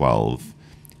through 12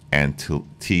 and to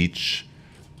teach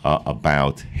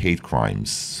about hate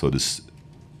crimes. So this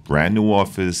brand new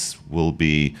office will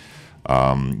be,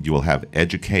 you will have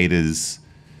educators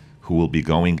who will be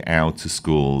going out to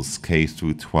schools K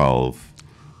through 12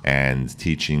 and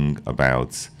teaching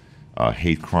about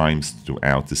hate crimes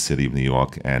throughout the city of New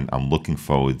York. And I'm looking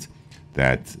forward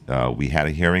that we had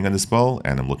a hearing on this bill,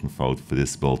 and I'm looking forward for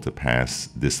this bill to pass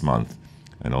this month.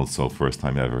 And also first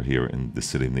time ever here in the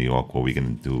city of New York where we're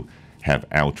going to have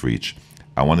outreach.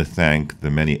 I want to thank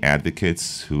the many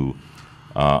advocates who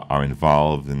are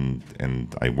involved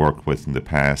and I worked with in the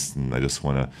past, and I just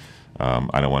want to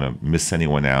I don't want to miss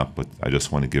anyone out, but I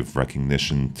just want to give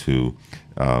recognition to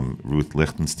Ruth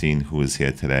Lichtenstein, who is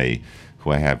here today,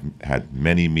 who I have had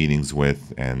many meetings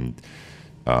with, and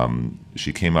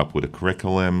she came up with a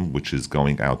curriculum which is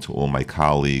going out to all my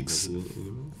colleagues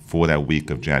for that week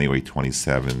of January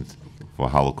 27th for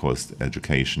Holocaust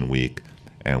Education Week,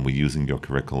 and we're using your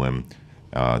curriculum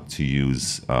to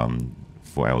use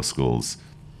for our schools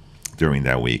during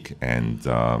that week. And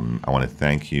I want to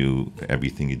thank you for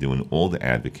everything you do and all the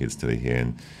advocates that are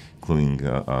here, including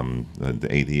the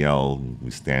ADL.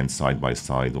 We stand side by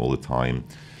side all the time.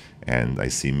 And I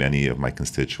see many of my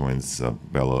constituents,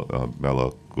 Bella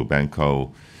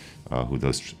Gubenko, who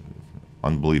does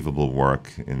unbelievable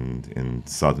work in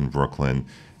southern Brooklyn,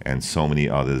 and so many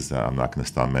others that I'm not going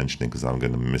to start mentioning because I'm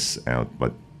going to miss out.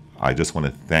 But I just want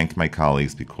to thank my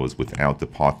colleagues, because without the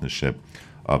partnership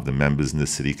of the members in the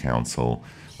City Council,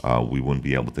 we wouldn't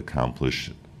be able to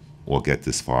accomplish or get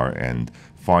this far. And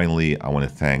finally, I want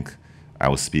to thank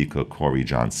our Speaker, Corey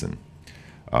Johnson.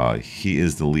 He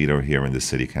is the leader here in the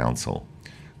City Council.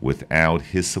 Without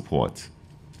his support,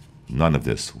 none of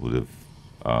this would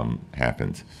have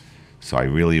happened. So I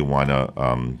really want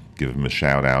to give him a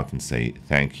shout out and say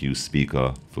thank you,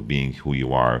 Speaker, for being who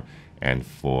you are and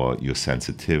for your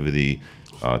sensitivity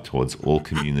towards all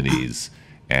communities.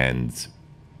 And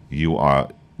you are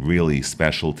really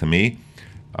special to me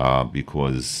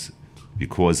because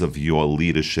of your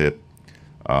leadership,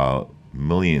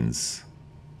 millions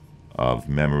of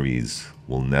memories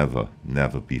will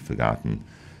never be forgotten.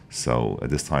 So at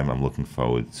this time, I'm looking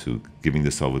forward to giving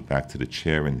this over back to the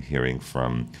chair and hearing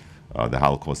from the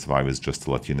Holocaust survivors. Just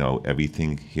to let you know,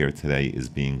 everything here today is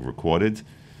being recorded,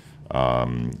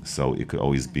 so it could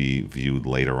always be viewed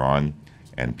later on.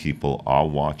 And people are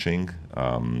watching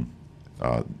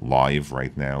live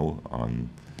right now on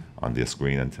their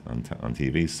screen on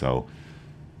TV. So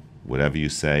whatever you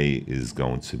say is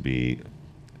going to be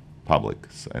public.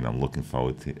 And I'm looking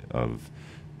forward of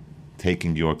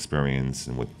taking your experience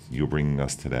and what you're bringing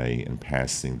us today and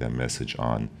passing that message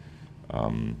on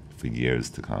for years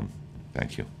to come.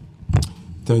 Thank you.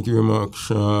 Thank you very much,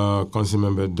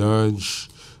 Councilmember Dodge.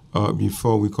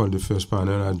 before we call the first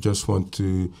panel, I just want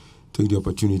to take the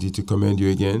opportunity to commend you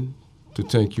again, to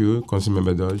thank you,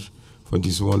 Councilmember Dodge, for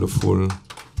this wonderful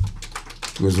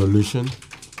resolution.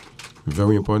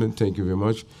 Very important. Thank you very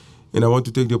much. And I want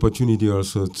to take the opportunity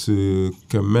also to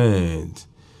commend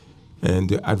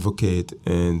and advocate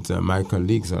and my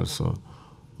colleagues also,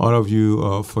 all of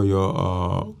you for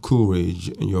your courage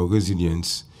and your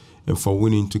resilience and for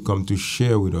willing to come to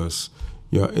share with us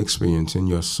your experience and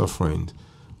your suffering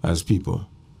as people.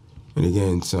 And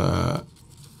again,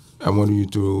 I want you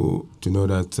to know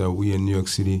that we in New York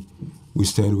City, we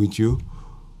stand with you.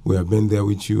 We have been there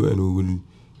with you, and we will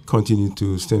continue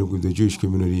to stand with the Jewish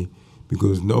community,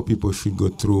 because no people should go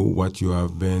through what you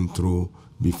have been through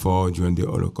before, during the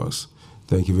Holocaust.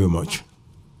 Thank you very much.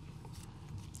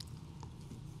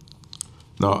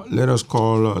 Now, let us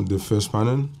call the first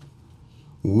panel.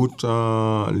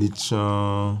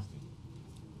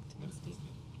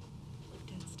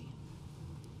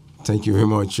 Thank you very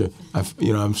much.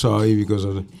 I'm sorry because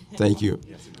of the, thank you.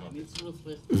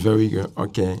 Very good.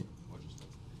 Okay.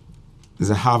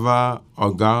 Zahava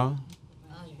Ogar.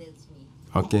 That's me.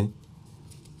 Okay.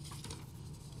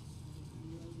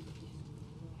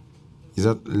 Is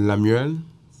that Lamuel?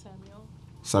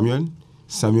 Samuel?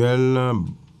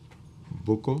 Samuel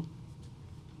Boko?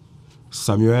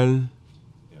 Samuel?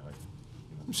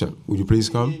 Sir, would you please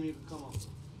come?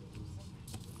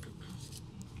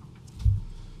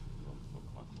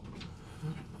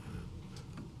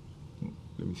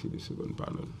 Let me see the second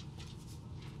panel.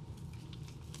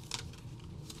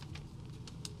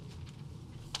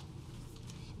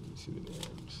 Let me see the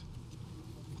names.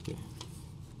 Okay.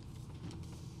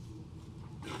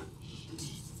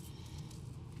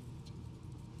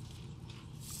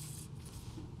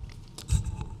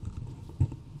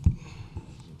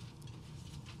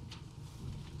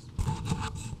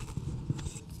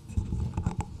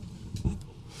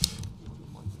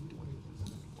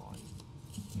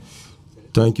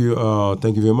 Thank you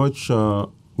very much.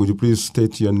 Would you please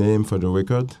state your name for the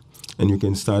record, and you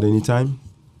can start anytime.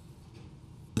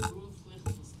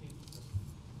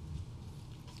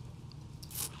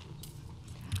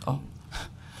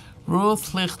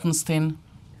 Ruth Lichtenstein.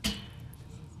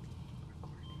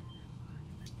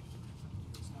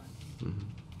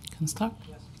 Can start?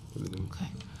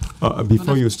 Okay.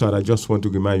 Before you start, I just want to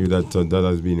remind you that that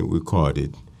has been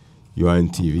recorded. You are on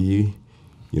TV.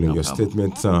 Your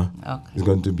statement is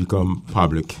going to become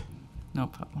public. No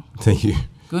problem. Thank you.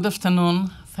 Good afternoon.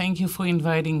 Thank you for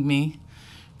inviting me.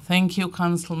 Thank you,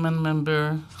 Councilman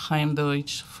Member Chaim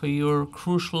Deutsch, for your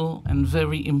crucial and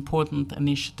very important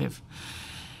initiative.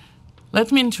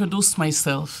 Let me introduce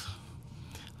myself.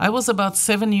 I was about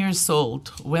 7 years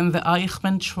old when the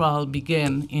Eichmann trial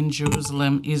began in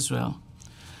Jerusalem, Israel.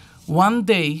 One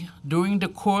day, during the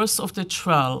course of the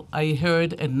trial, I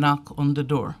heard a knock on the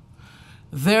door.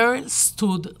 There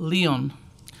stood Leon.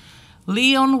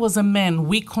 Leon was a man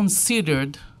we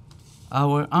considered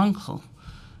our uncle,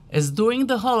 as during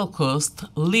the Holocaust,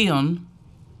 Leon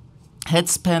had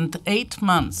spent 8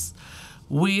 months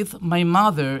with my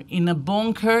mother in a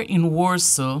bunker in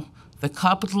Warsaw, the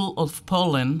capital of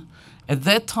Poland, at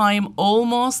that time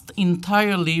almost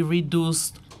entirely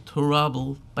reduced to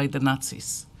rubble by the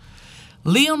Nazis.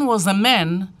 Leon was a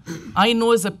man I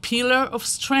knew as a pillar of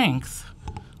strength,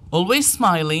 always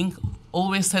smiling,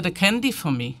 always had a candy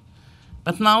for me.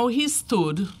 But now he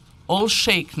stood, all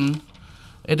shaken,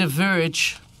 at the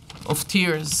verge of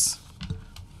tears.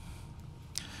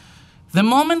 The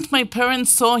moment my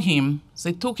parents saw him,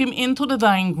 they took him into the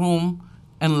dining room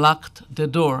and locked the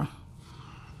door.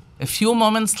 A few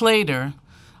moments later,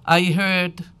 I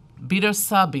heard bitter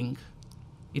sobbing.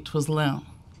 It was Leon.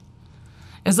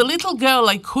 As a little girl,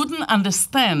 I couldn't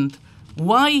understand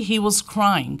why he was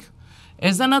crying.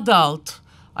 As an adult,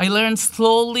 I learned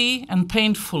slowly and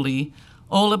painfully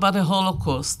all about the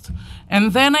Holocaust.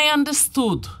 And then I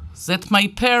understood that my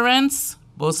parents,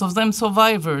 both of them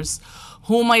survivors,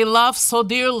 whom I loved so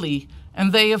dearly,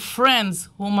 and they have friends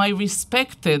whom I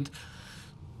respected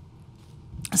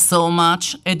so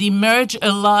much, had emerged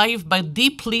alive but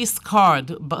deeply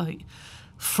scarred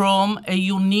from a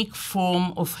unique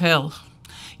form of hell.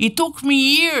 It took me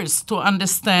years to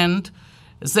understand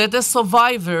that the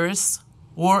survivors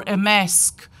wore a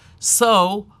mask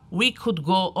so we could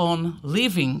go on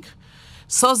living,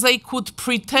 so they could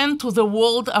pretend to the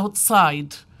world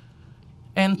outside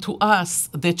and to us,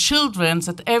 the children,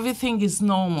 that everything is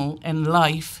normal and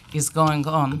life is going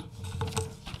on.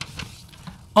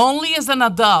 Only as an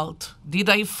adult did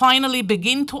I finally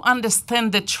begin to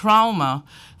understand the trauma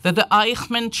that the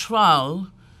Eichmann trial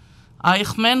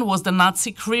Eichmann was the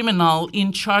Nazi criminal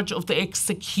in charge of the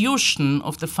execution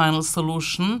of the final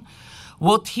solution.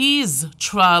 What his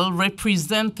trial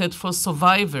represented for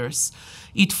survivors,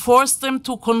 it forced them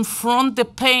to confront the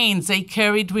pains they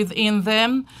carried within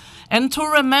them and to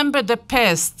remember the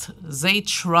past they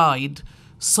tried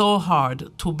so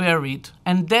hard to bury it.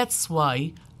 And that's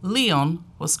why Leon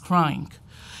was crying.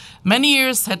 Many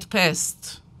years had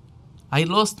passed. I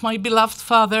lost my beloved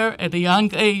father at a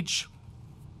young age.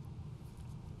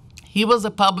 He was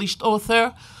a published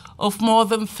author of more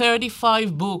than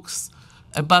 35 books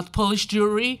about Polish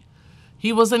Jewry.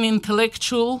 He was an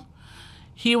intellectual.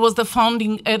 He was the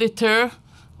founding editor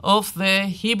of the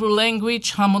Hebrew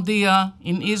language Hamodia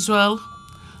in Israel.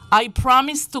 I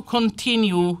promised to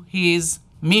continue his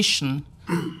mission.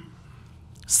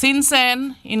 Since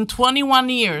then, in 21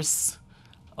 years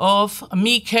of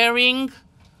me carrying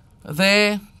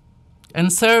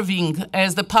and serving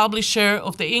as the publisher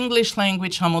of the English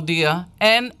language Hamodia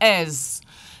and as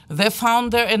the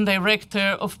founder and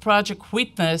director of Project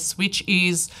Witness, which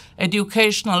is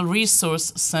educational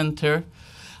resource center,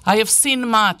 I have seen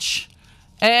much.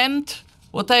 And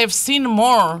what I have seen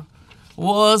more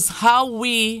was how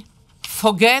we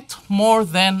forget more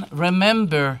than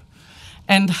remember,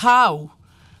 and how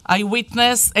I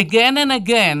witness again and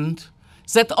again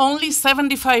that only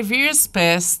 75 years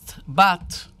passed,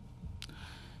 but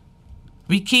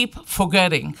we keep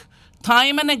forgetting.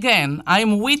 Time and again,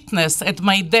 I'm witness at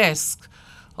my desk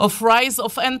of rise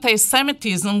of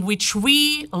anti-Semitism, which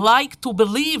we like to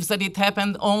believe that it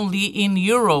happened only in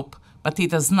Europe, but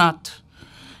it does not.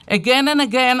 Again and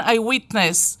again, I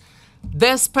witness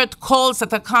desperate calls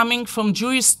that are coming from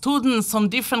Jewish students on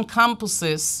different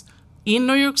campuses in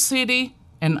New York City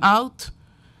and out.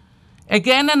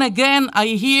 Again and again, I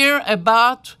hear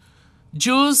about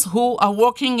Jews who are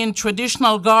walking in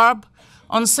traditional garb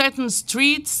on certain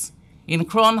streets in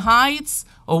Crown Heights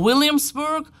or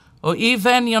Williamsburg or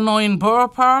even, in Borough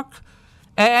Park,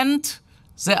 and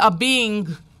they are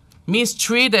being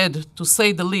mistreated, to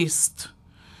say the least.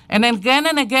 And again,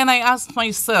 I ask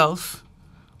myself,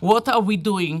 what are we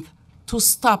doing to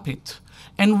stop it?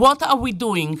 And what are we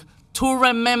doing to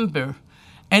remember?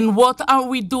 And what are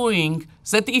we doing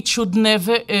that it should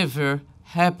never, ever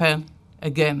happen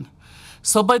again?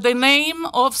 So by the name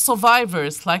of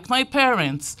survivors, like my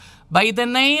parents, by the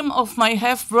name of my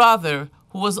half-brother,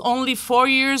 who was only 4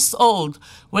 years old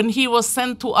when he was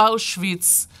sent to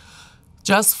Auschwitz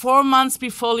just 4 months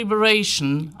before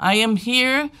liberation, I am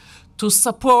here to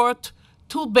support,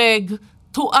 to beg,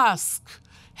 to ask.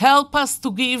 Help us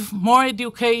to give more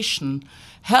education.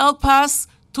 Help us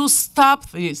to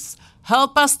stop this.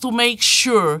 Help us to make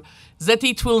sure that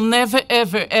it will never,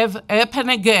 ever happen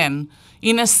again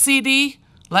in a city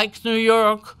like New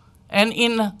York and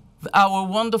in our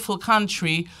wonderful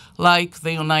country like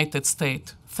the United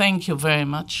States. Thank you very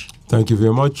much. Thank you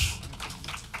very much.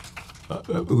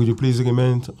 Would you please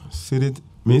remain seated?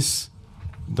 Miss,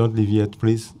 don't leave yet,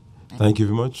 please. Thank you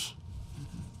very much.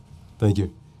 Thank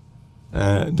you.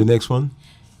 The next one.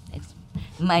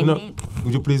 Name.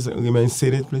 Would you please remain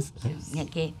seated, please?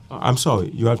 Okay. I'm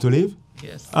sorry. You have to leave?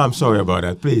 Yes. I'm sorry about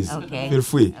that. Please, Okay. feel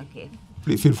free. Okay.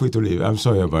 Please feel free to leave. I'm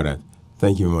sorry about that.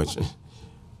 Thank you very much.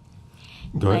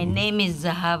 Go My ahead. name is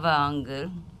Zahava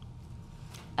Unger.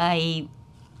 I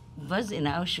was in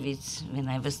Auschwitz when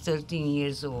I was 13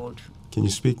 years old. Can you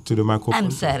speak to the microphone?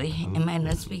 I'm sorry. Am I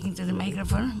not speaking to the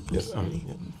microphone? Yes. Sorry.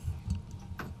 Yeah.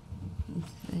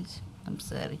 I'm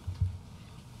sorry.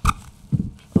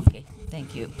 Okay,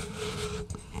 thank you.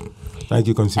 Thank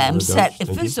you, Consigliere. I'm sorry.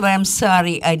 Thank First you. of all, I'm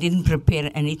sorry I didn't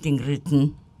prepare anything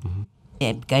written.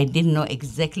 I didn't know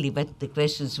exactly what the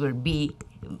questions will be,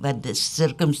 what the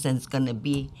circumstance gonna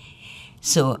be.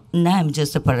 So now I'm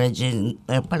just apologizing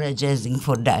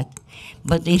for that.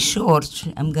 But in short,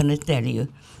 I'm gonna tell you,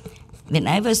 when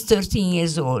I was 13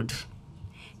 years old,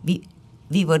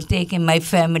 we were taking, my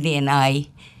family and I,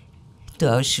 to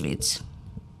Auschwitz.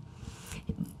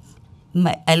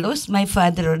 I lost my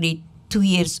father only 2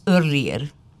 years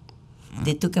earlier.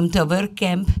 They took him to a work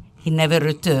camp. He never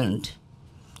returned.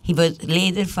 He was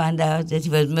later found out that he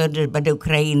was murdered by the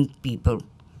Ukrainian people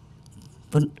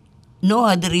for no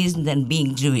other reason than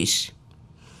being Jewish.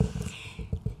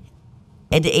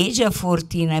 At the age of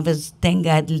 14, I was, thank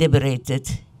God,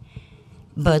 liberated.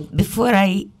 But before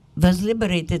I was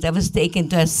liberated, I was taken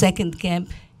to a second camp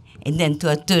and then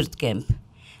to a third camp.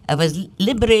 I was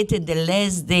liberated the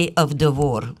last day of the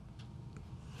war.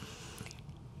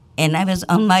 And I was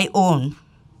on my own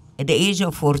at the age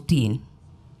of 14.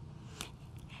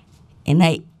 And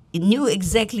I knew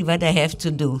exactly what I have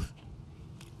to do,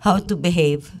 how to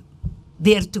behave,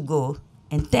 where to go.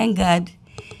 And thank God,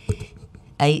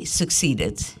 I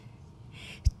succeeded.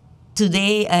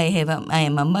 Today I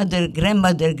am a mother,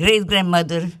 grandmother,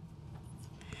 great-grandmother,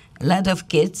 a lot of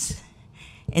kids,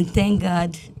 and thank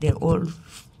God they're all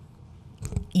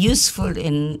useful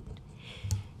and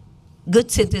good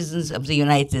citizens of the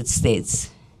United States.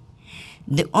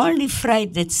 The only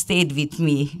fright that stayed with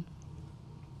me,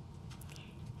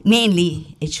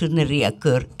 mainly it shouldn't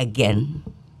reoccur again.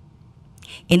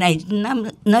 And I'm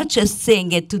not just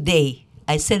saying it today.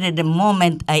 I said it the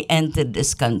moment I entered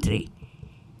this country.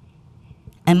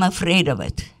 I'm afraid of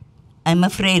it. I'm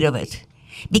afraid of it.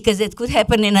 Because it could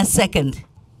happen in a second.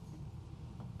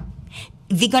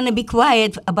 We're going to be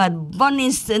quiet about one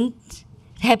instant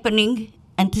happening,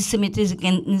 anti-Semitism,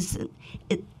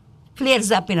 it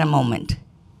flares up in a moment.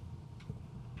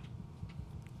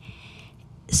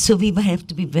 So we have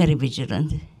to be very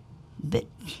vigilant.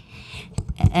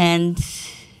 And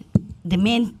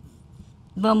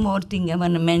one more thing I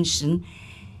want to mention,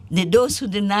 that those who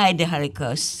deny the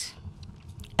Holocaust,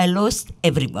 I lost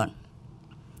everyone.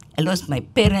 I lost my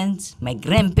parents, my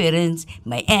grandparents,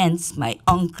 my aunts, my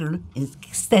uncle,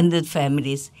 extended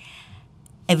families,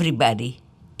 everybody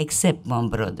except one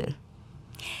brother.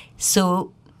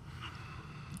 So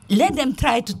let them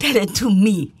try to tell it to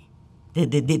me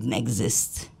that they didn't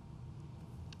exist.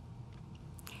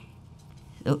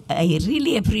 So I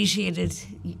really appreciate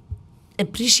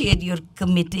your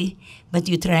committee, what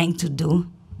you're trying to do,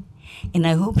 and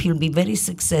I hope you'll be very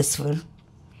successful,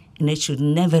 and it should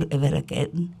never, ever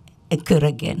again occur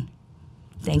again.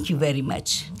 Thank you very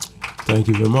much. Thank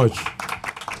you very much.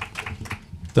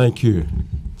 Thank you.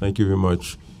 Thank you very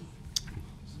much.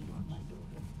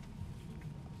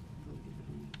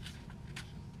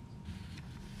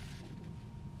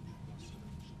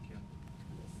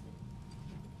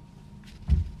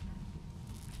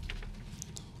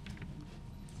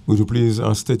 Would you please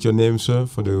state your name, sir,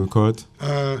 for the record?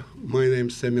 My name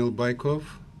is Samuel Baikov.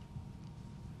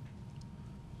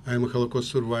 I'm a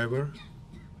Holocaust survivor,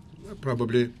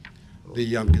 probably the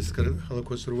youngest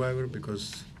Holocaust survivor,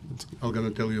 because I'm going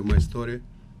to tell you my story.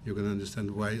 You're going to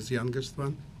understand why it's the youngest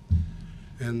one.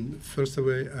 And first of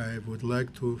all, I would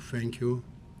like to thank you,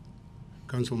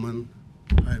 Councilman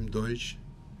Chaim Deutsch,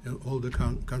 and all the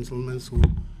councilmen who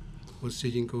were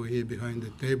sitting over here behind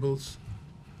the tables,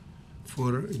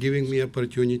 for giving me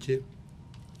opportunity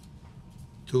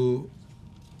to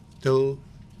tell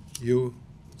you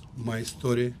my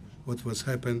story, what was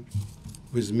happened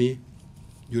with me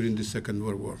during the Second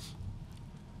World War.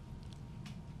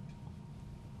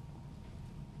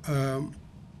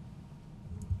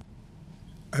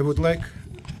 I would like,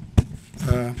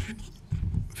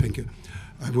 thank you.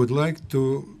 I would like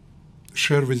to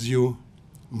share with you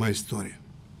my story.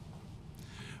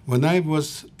 When I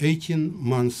was 18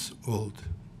 months old,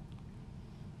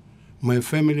 my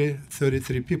family,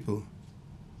 33 people,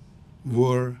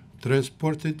 were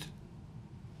transported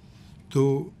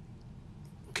to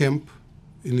camp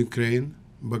in Ukraine,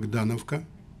 Bogdanovka.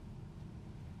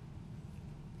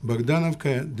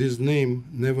 Bogdanovka, this name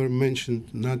never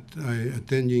mentioned, not I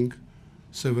attending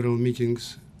several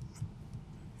meetings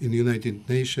in the United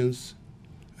Nations,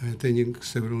 attending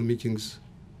several meetings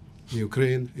in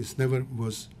Ukraine. It never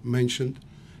was mentioned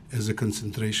as a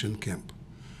concentration camp,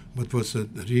 but was a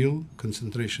real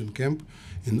concentration camp.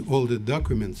 In all the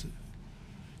documents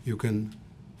you can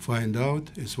find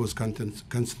out it was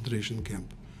concentration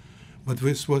camp. But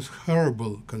this was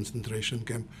horrible concentration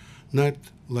camp, not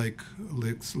like,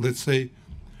 let's say,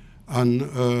 on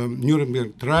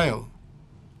Nuremberg trial,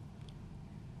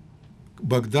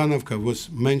 Bogdanovka was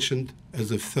mentioned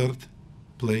as a third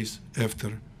place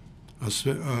after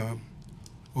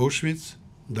Auschwitz,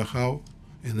 Dachau,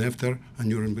 and after a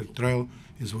Nuremberg trial,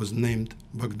 it was named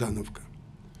Bogdanovka.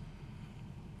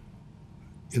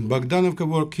 In Bogdanovka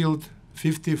were killed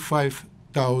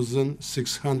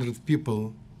 55,600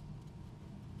 people.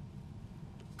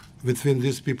 Between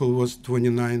these people was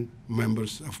 29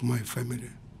 members of my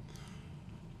family.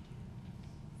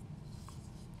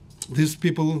 These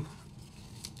people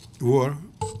were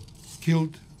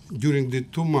killed during the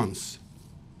 2 months,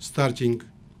 starting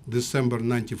December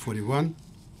 1941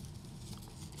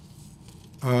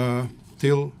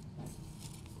 till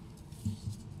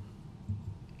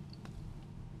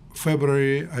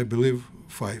February, I believe,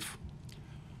 5.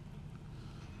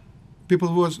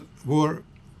 People were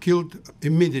killed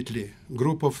immediately.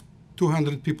 Group of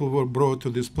 200 people were brought to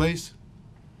this place.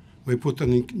 We put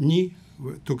on a knee,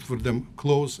 we took for them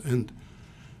clothes and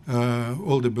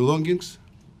all the belongings,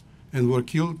 and were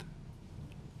killed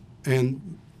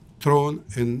and thrown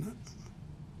in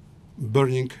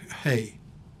burning hay.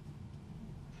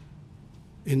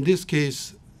 In this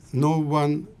case, no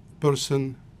one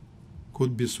person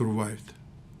could be survived.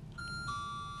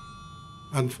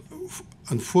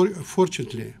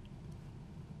 Unfortunately,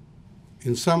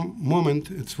 in some moment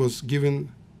it was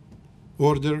given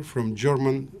order from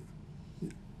German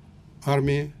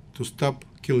army to stop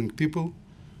killing people,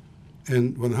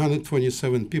 and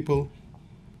 127 people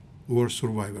were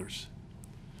survivors.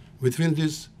 Between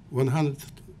these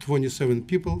 127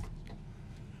 people,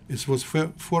 it was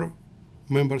 4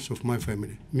 members of my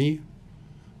family: me,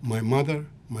 my mother,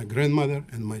 my grandmother,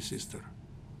 and my sister.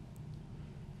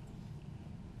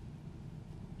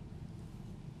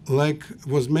 Like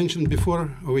was mentioned before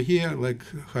over here, like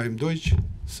Chaim Deutsch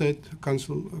said,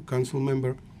 council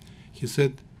member, he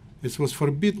said it was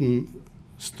forbidden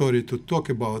story to talk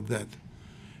about that.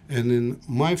 And in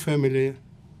my family,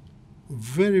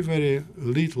 very, very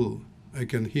little I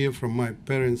can hear from my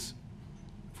parents,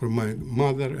 from my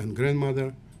mother and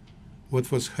grandmother,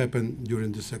 what was happened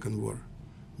during the Second War.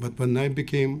 But when I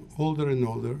became older and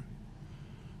older,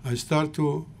 I start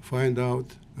to find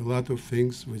out a lot of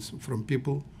things from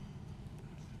people,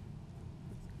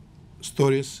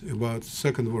 stories about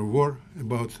Second World War,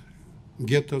 about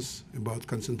ghettos, about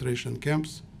concentration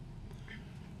camps.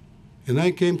 And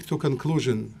I came to a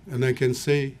conclusion, and I can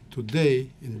say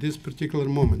today, in this particular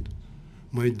moment,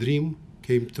 my dream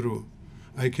came true.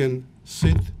 I can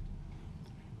sit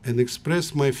and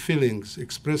express my feelings,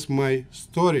 express my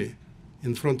story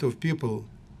in front of people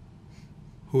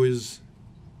who is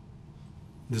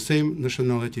the same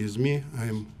nationality as me. I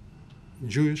am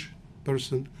Jewish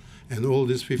person, and all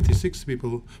these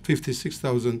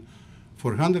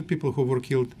 56,400 people who were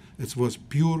killed, it was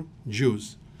pure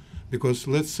Jews. Because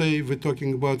let's say we're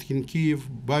talking about in Kiev,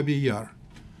 Babi Yar.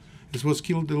 It was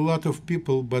killed a lot of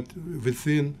people, but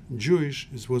within Jewish,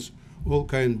 it was all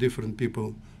kind of different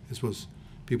people. It was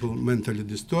people mentally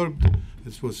disturbed.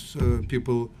 It was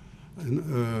people,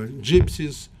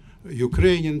 gypsies,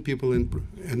 Ukrainian people,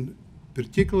 and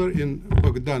particular in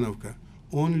Bogdanovka,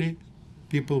 only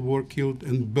people were killed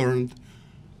and burned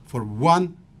for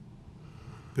one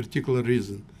particular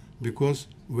reason, because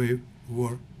we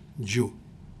were Jew.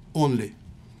 Only.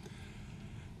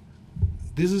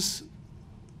 This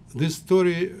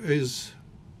story is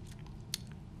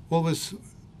always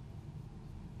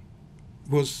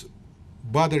was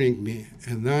bothering me,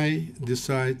 and I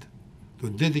decide to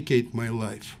dedicate my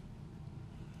life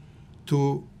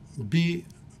to be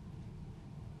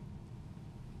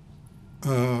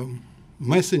a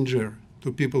messenger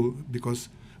to people, because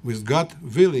with God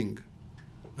willing,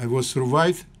 I was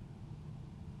survived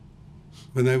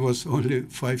when I was only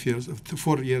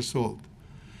 4 years old.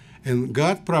 And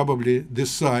God probably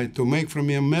decided to make from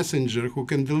me a messenger who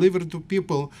can deliver to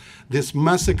people this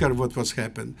massacre, what was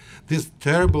happened, these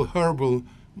terrible, horrible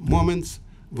moments,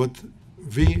 what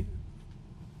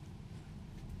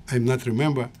I'm not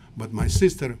remember, but my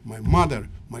sister, my mother,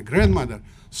 my grandmother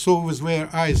saw with their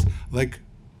eyes, like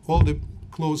all the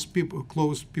close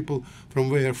people from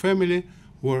their family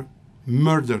were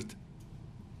murdered.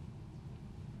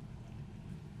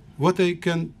 What I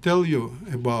can tell you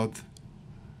about,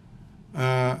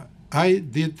 I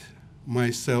did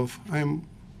myself. I'm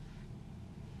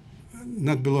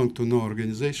not belong to no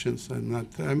organizations.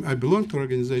 I belong to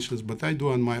organizations, but I do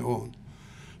on my own.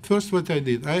 First, what I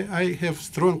did, I have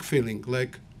strong feeling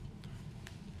like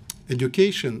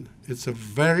education. It's a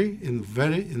very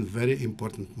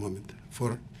important moment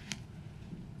for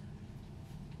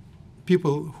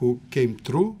people who came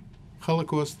through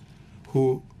Holocaust,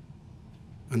 who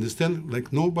understand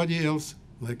like nobody else,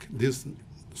 like this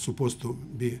supposed to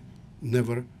be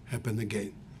never happen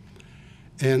again.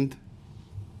 And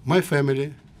my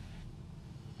family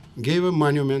gave a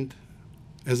monument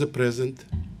as a present,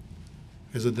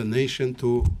 as a donation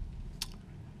to,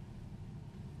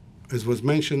 as was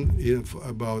mentioned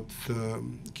about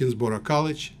Kingsborough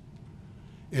College,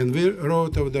 and we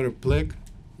wrote over there a plaque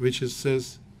which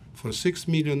says, for 6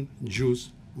 million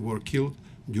Jews were killed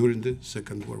during the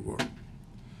Second World War.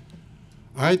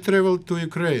 I traveled to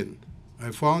Ukraine.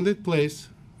 I found that place.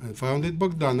 I found it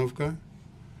Bogdanovka.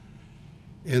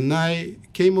 And I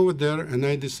came over there, and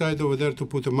I decided over there to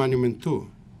put a monument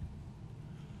too.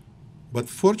 But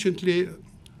fortunately,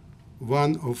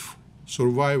 one of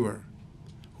survivor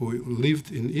who lived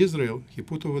in Israel, he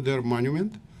put over there a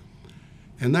monument.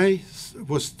 And I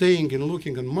was staying and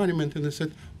looking at the monument, and I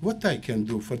said, what I can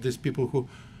do for these people who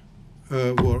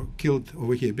were killed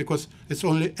over here, because it's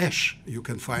only ash you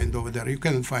can find over there. You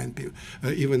cannot find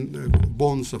even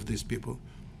bones of these people.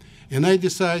 And I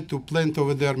decided to plant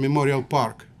over there memorial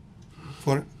park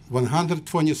for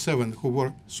 127 who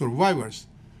were survivors,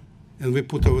 and we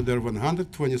put over there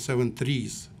 127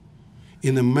 trees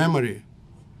in a memory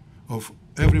of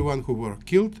everyone who were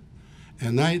killed.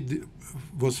 And I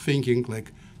was thinking,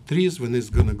 like, trees, when it's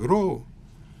going to grow,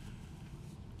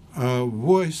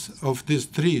 voice of these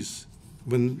trees,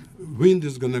 when wind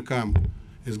is going to come,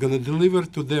 is going to deliver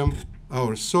to them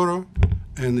our sorrow,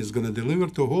 and is going to deliver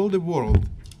to all the world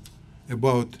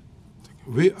about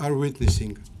we are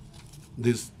witnessing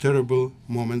these terrible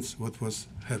moments, what was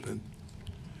happened.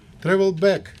 Travel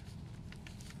back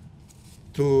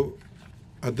to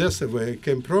Odessa, where I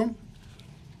came from.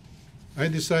 I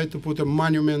decided to put a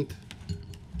monument,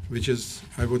 which is,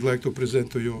 I would like to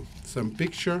present to you some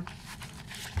picture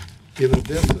in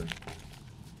Odessa.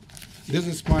 This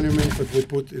is monument that we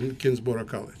put in Kingsborough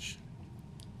College.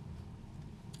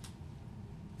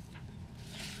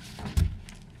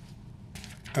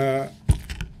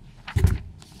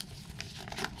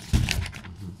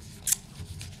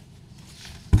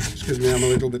 Excuse me, I'm a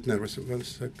little bit nervous. 1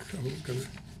 sec.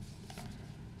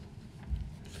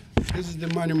 This is the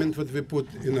monument that we put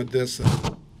in Odessa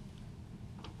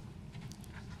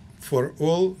for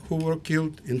all who were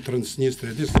killed in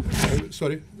Transnistria. This,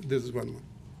 sorry, this is one more.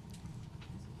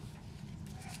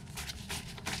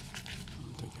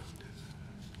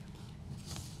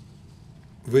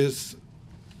 With,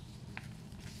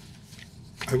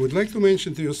 I would like to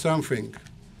mention to you something.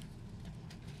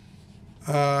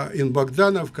 In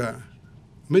Bogdanovka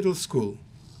Middle School,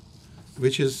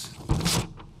 which is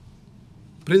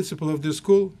principal of the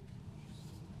school,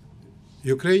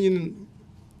 Ukrainian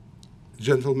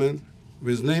gentleman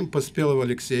with name Pospelov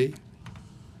Alexei.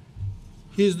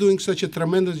 He is doing such a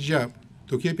tremendous job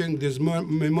to keeping this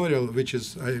memorial, which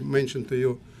is, I mentioned to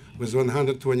you, with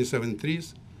 127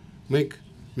 trees, make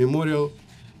memorial,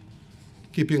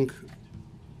 keeping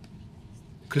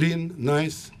clean,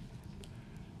 nice.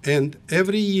 And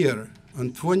every year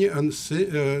on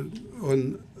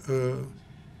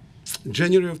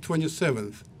January of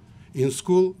 27th, in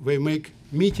school we make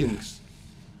meetings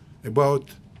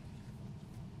about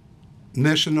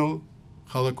National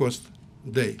Holocaust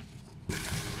Day,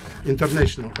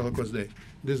 International Holocaust Day.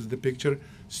 This is the picture,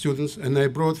 students, and I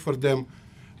brought for them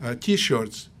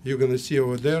T-shirts. You're going to see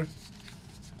over there,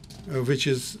 which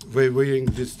is we're wearing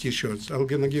these T-shirts. I'm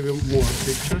going to give you more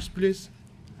pictures, please.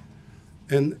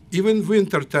 And even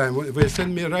winter time, they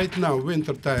send me right now,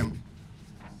 winter time,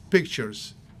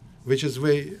 pictures, which is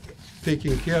we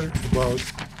taking care about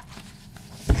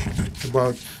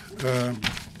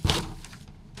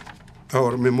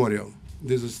our memorial.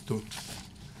 This is two.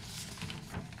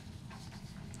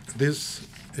 This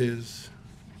is,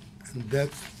 and that.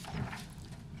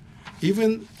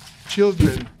 Even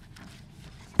children,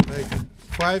 like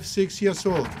 5, 6 years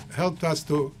old, helped us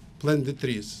to plant the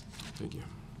trees. Thank you.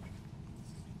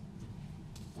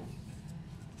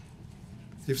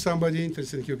 If somebody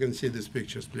interested, you can see these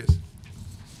pictures, please.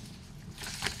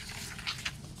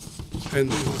 And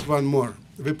this is one more.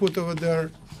 We put over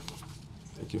there.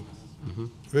 Thank you. Mm-hmm.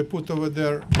 We put over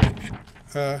there.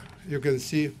 You can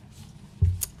see.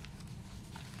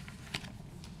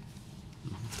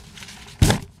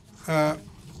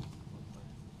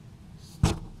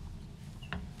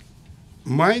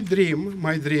 My dream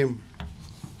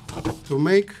to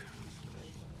make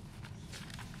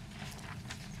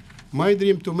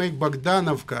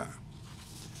Bogdanovka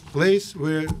place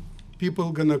where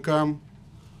people gonna come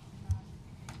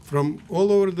from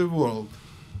all over the world.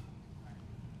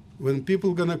 When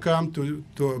people gonna come to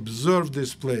observe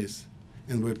this place,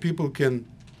 and where people can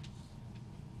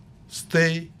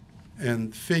stay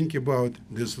and think about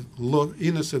these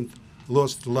innocent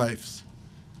lost lives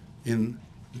in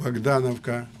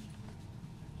Bogdanovka.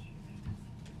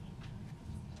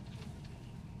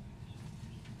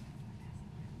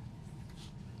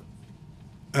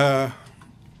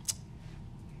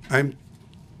 I'm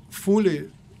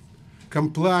fully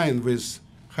complying with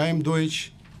Chaim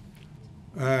Deutsch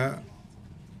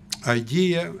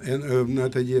idea and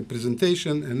not idea,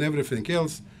 presentation and everything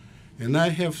else, and I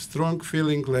have strong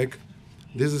feeling like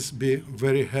this is be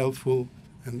very helpful.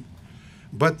 And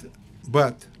but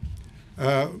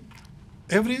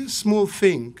every small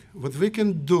thing what we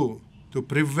can do to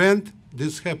prevent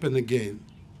this happen again.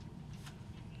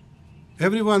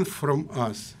 Everyone from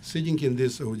us sitting in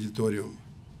this auditorium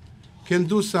can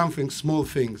do something, small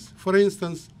things. For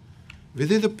instance, we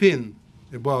did a pin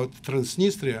about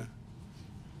Transnistria,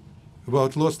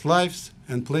 about lost lives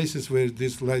and places where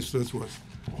this life loss was.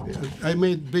 I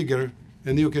made bigger,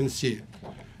 and you can see.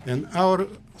 And our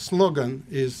slogan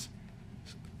is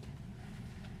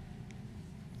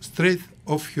strength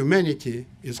of humanity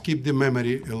is keep the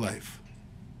memory alive.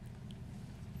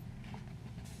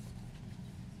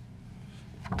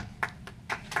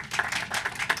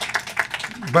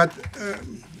 But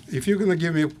if you're gonna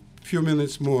give me a few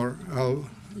minutes more, I'll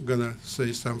gonna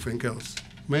say something else.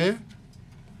 May I?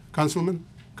 Councilman?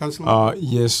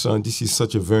 Yes, this is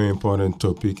such a very important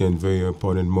topic and very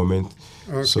important moment.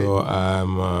 Okay. So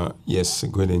yes,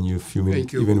 go ahead and you a few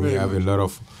minutes. Thank you Even we very have much. a lot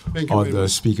of Thank you very other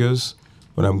much. speakers,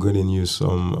 but I'm going to use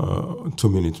some 2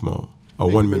 minutes more, or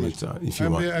Thank 1 you very minute much. if you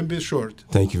I'll want. I'll be short.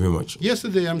 Thank you very much.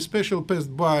 Yesterday, I'm special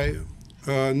passed by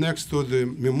next to the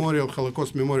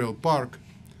Holocaust Memorial Park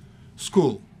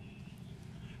school,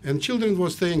 and children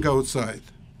were staying outside.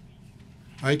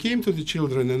 I came to the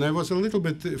children, and I was a little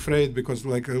bit afraid because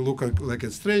I look like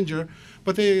a stranger,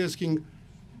 but I asking,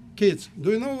 kids, do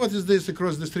you know what is this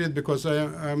across the street? Because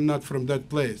I'm not from that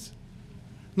place.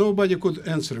 Nobody could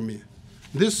answer me.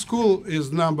 This school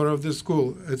is number of the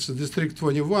school. It's District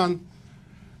 21.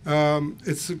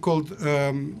 It's called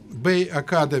Bay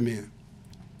Academy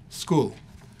School.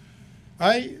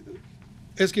 I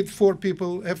asked 4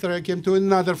 people. After I came to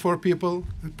another 4 people,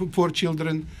 4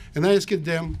 children, and I asked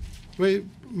them, we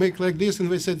make like this, and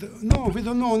they said, no, we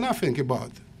don't know nothing about.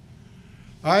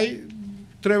 I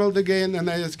traveled again, and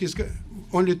I asked,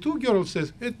 only 2 girls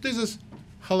says, this is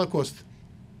Holocaust.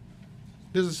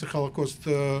 This is a Holocaust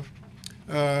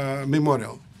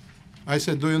memorial. I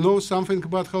said, do you know something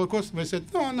about Holocaust? They said,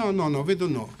 no, we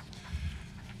don't know.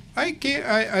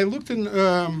 I looked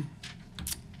in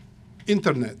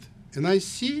internet, and I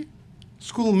see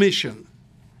school mission.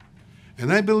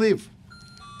 And I believe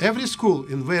every school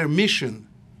in their mission,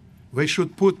 they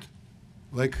should put,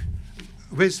 like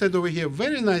they said over here,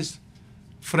 very nice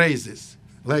phrases,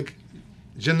 like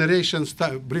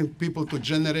bring people to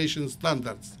generation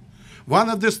standards.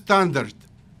 One of the standard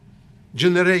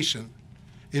generation,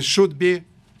 it should be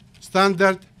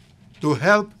standard to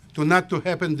help to not to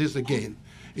happen this again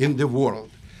in the world.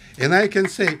 And I can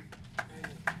say,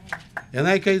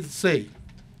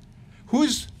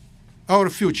 who's our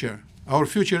future? Our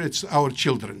future, it's our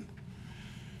children.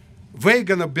 We're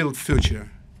gonna build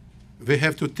future. We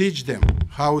have to teach them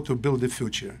how to build the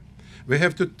future. We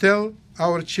have to tell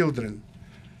our children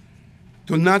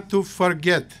to not to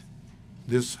forget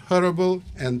these horrible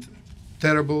and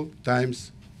terrible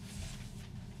times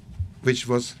which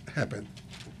was happened.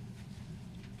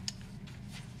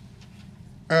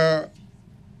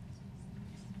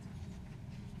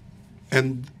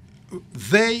 And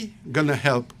they gonna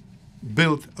help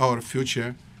build our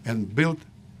future and build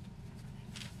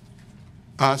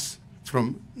us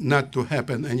from not to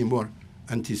happen anymore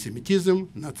anti-Semitism,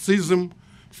 Nazism,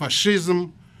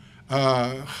 fascism,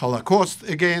 Holocaust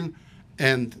again,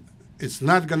 and it's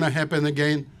not gonna happen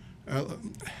again.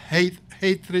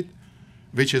 Hatred,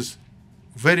 which is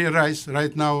very rise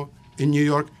right now in New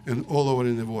York and all over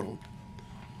in the world.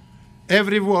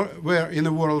 Everywhere in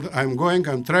the world I'm going,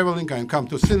 I'm traveling, I come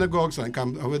to synagogues, I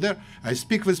come over there, I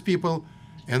speak with people,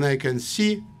 and I can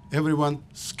see everyone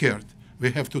scared.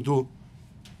 We have to do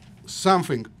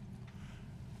something.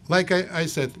 Like I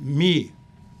said, me.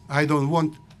 I don't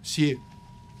want to see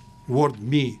word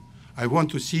me. I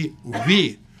want to see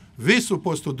we. We're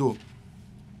supposed to do.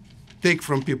 Take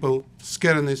from people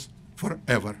scaredness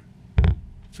forever.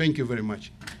 Thank you very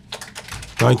much.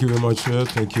 Thank you very much, sir.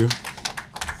 Thank you.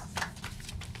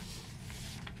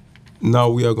 Now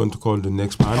we are going to call the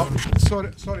next panel.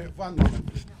 Sorry, 1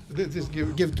 moment. This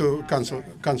give to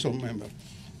council member.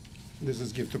 This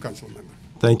is give to council member.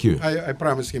 Thank you. I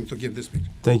promise him to give this speech.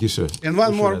 Thank you, sir. And one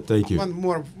Appreciate more. that. Thank you. One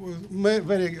more.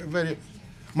 Very.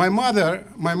 My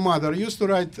mother used to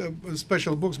write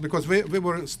special books because we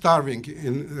were starving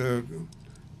in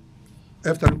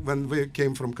after when we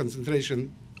came from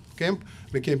concentration camp.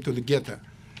 We came to the ghetto.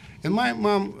 And my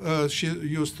mom, she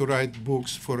used to write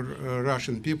books for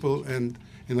Russian people and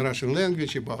in Russian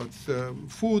language about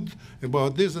food,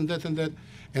 about this and that and that.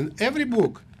 And every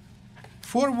book,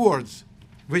 4 words,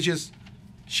 which is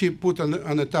she put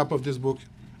on the top of this book,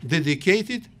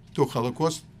 dedicated to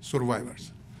Holocaust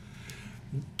survivors.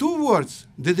 2 words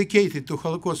dedicated to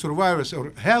Holocaust survivors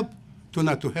or help to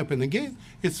not to happen again,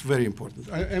 it's very important.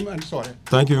 I'm sorry.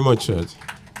 Thank you very much, sir.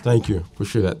 Thank you.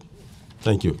 Appreciate that.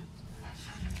 Thank you.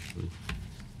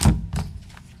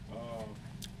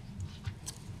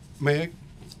 May I?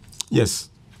 Yes,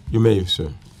 you may,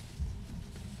 sir.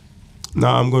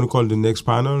 Now I'm going to call the next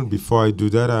panel. Before I do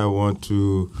that, I want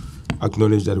to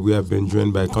acknowledge that we have been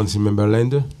joined by Councilmember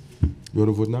Lander. You want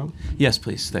to vote now? Yes,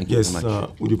 please. Thank you yes, very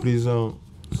much. Would you please...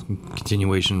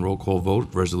 Continuation roll call vote,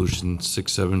 Resolution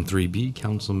 673B,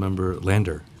 Councilmember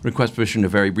Lander. Request permission to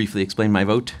very briefly explain my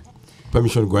vote.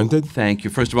 Permission granted. Thank you.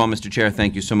 First of all, Mr. Chair,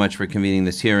 thank you so much for convening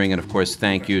this hearing, and of course,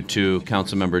 thank you to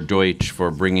Councilmember Deutsch for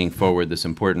bringing forward this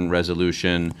important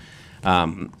resolution.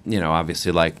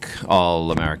 Obviously, like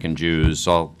all American Jews,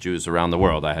 all Jews around the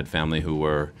world, I had family who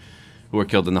were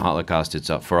killed in the Holocaust. It's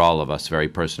for all of us very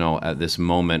personal at this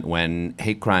moment when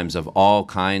hate crimes of all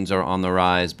kinds are on the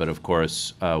rise, but of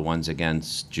course, ones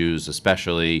against Jews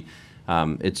especially.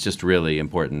 It's just really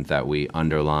important that we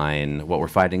underline what we're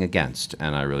fighting against,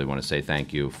 and I really want to say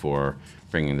thank you for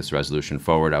bringing this resolution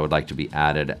forward. I would like to be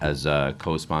added as a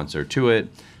co-sponsor to it,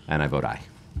 and I vote aye.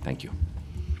 Thank you.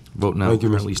 Vote now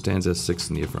currently stands as 6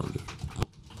 in the affirmative.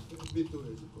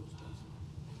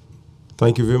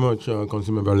 Thank you very much,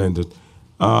 Councilmember Landon.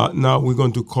 Now we're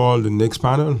going to call the next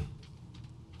panel.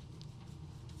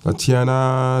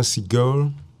 Tatiana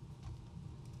Siegel,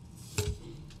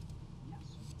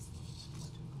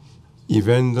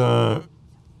 Evander,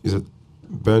 is it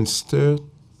Bernstein?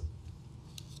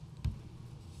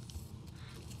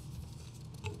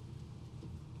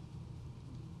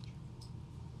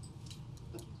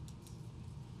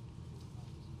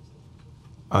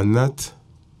 Annette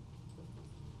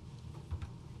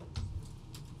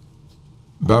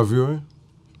Bavure,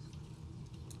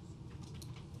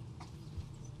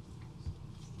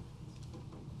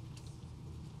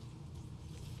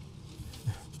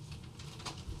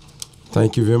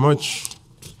 thank you very much.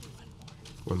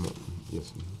 One more.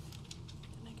 Yes.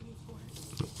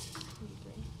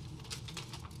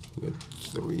 We got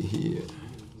 3 here.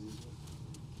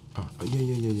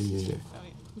 Yeah.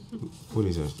 What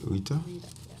is that? Rita?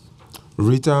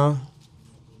 Rita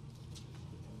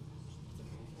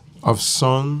of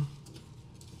Son.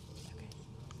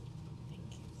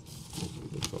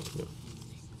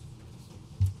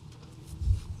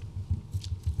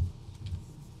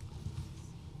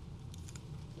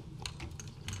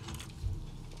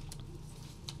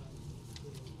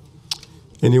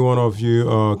 Any one of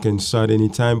you can start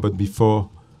anytime, but before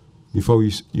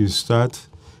you start,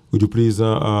 would you please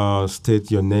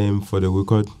state your name for the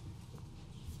record?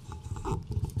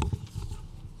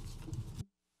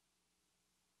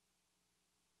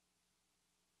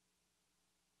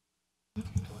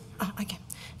 Okay.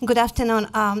 Good afternoon,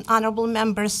 honorable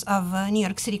members of New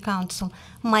York City Council.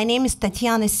 My name is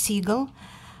Tatiana Siegel.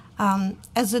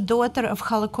 As a daughter of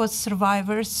Holocaust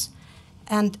survivors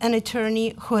and an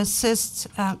attorney who assists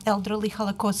elderly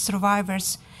Holocaust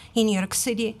survivors in New York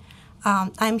City,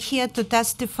 I'm here to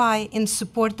testify in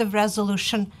support of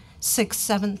Resolution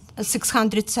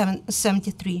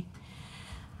 673.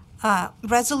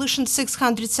 Resolution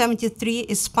 673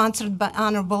 is sponsored by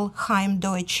Honorable Chaim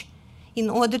Deutsch in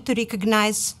order to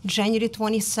recognize January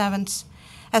 27th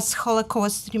as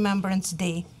Holocaust Remembrance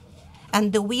Day,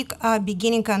 and the week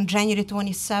beginning on January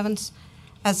 27th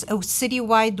as a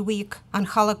citywide week on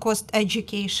Holocaust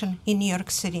education in New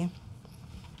York City.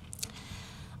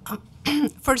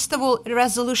 First of all,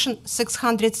 Resolution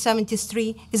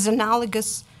 673 is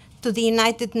analogous to the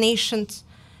United Nations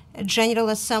General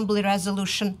Assembly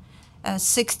Resolution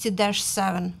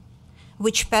 60-7,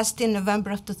 which passed in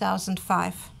November of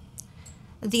 2005.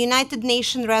 The United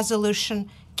Nations resolution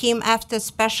came after a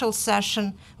special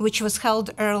session which was held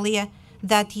earlier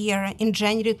that year in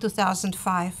January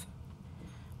 2005,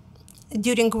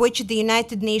 during which the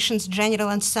United Nations General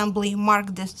Assembly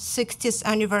marked the 60th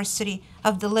anniversary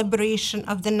of the liberation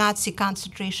of the Nazi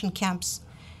concentration camps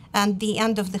and the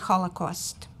end of the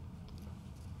Holocaust.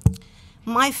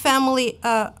 My family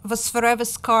was forever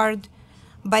scarred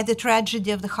by the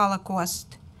tragedy of the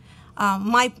Holocaust.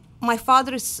 My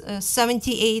father is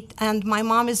 78 and my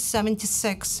mom is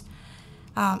 76,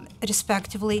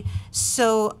 respectively.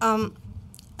 So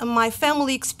my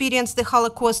family experienced the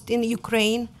Holocaust in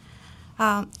Ukraine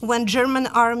when German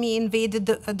army invaded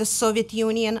the Soviet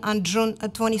Union on June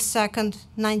 22nd,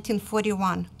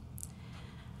 1941.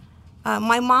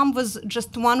 My mom was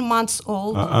just 1 month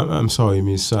old. I'm sorry,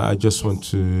 Miss. I'm going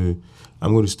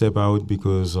to step out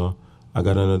because I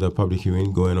got another public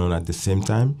hearing going on at the same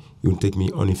time. It will take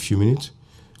me only a few minutes.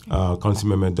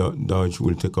 Councilmember Dodge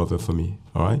will take over for me.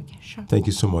 All right? Okay, sure. Thank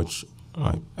you so much. All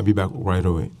right. I'll be back right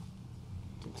away.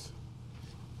 Thanks.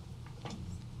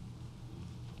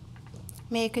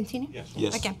 May I continue?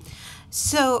 Yes. Okay.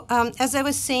 So as I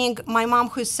was saying, my mom,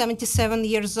 who is 77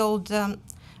 years old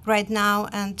right now,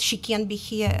 and she can't be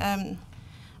here.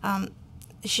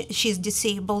 She's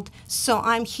disabled, so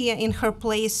I'm here in her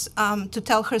place to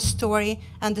tell her story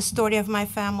and the story of my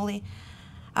family.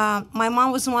 My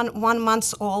mom was one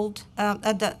month old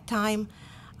at that time.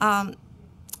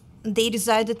 They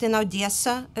resided in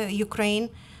Odessa, Ukraine.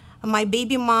 My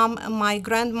baby mom, my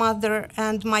grandmother,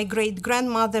 and my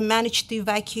great-grandmother managed to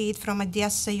evacuate from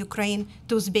Odessa, Ukraine,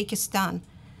 to Uzbekistan.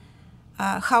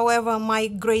 However, my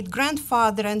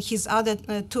great-grandfather and his other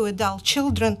 2 adult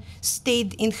children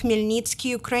stayed in Khmelnytsky,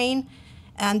 Ukraine,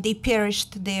 and they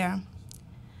perished there.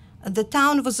 The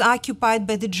town was occupied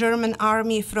by the German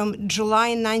army from July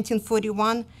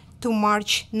 1941 to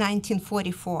March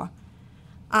 1944.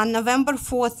 On November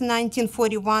 4th,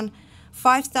 1941,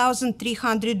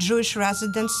 5,300 Jewish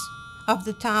residents of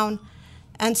the town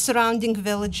and surrounding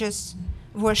villages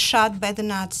were shot by the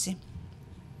Nazi.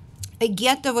 A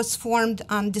ghetto was formed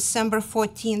on December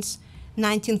 14th,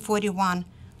 1941,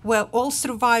 where all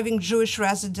surviving Jewish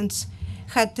residents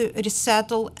had to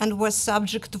resettle and were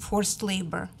subject to forced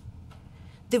labor.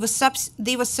 They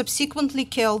were subsequently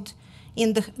killed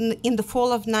in the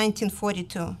fall of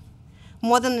 1942.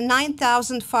 More than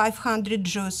 9,500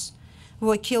 Jews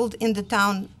were killed in the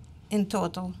town in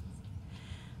total.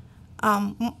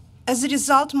 As a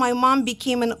result, my mom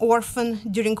became an orphan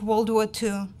during World War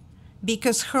II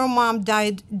because her mom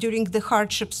died during the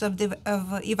hardships of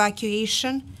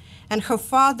evacuation, and her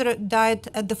father died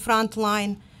at the front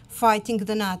line fighting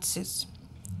the Nazis.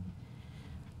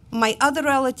 My other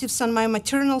relatives on my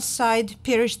maternal side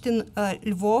perished in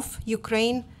Lvov,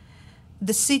 Ukraine,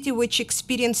 the city which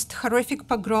experienced horrific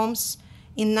pogroms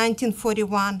in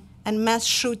 1941 and mass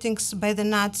shootings by the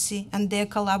Nazi and their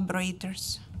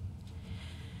collaborators.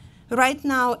 Right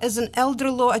now, as an elder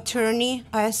law attorney,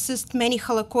 I assist many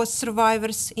Holocaust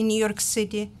survivors in New York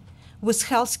City with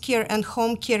healthcare and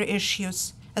home care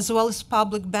issues, as well as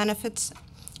public benefits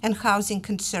and housing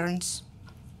concerns.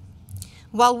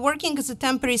 While working as a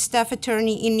temporary staff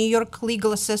attorney in New York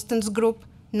Legal Assistance Group,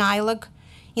 NYLAG,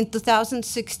 in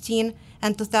 2016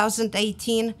 and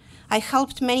 2018, I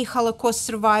helped many Holocaust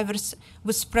survivors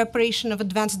with preparation of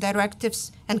advance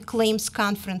directives and claims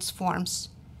conference forms.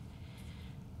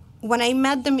 When I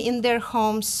met them in their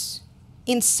homes,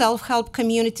 in self-help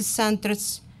community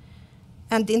centers,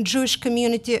 and in Jewish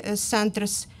community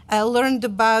centers, I learned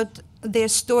about their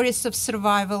stories of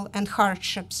survival and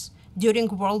hardships during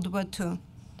World War II.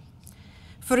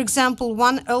 For example,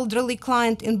 one elderly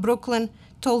client in Brooklyn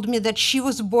told me that she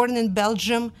was born in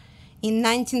Belgium in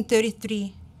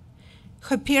 1933.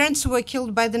 Her parents were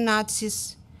killed by the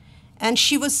Nazis, and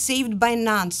she was saved by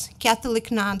nuns,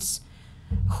 Catholic nuns,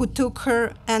 who took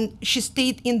her, and she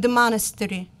stayed in the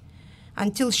monastery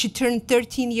until she turned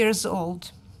 13 years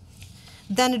old.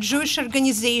 Then a Jewish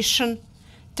organization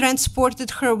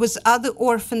transported her with other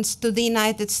orphans to the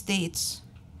United States.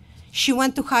 She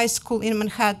went to high school in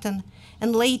Manhattan,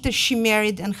 and later she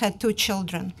married and had 2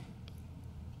 children.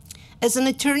 As an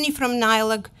attorney from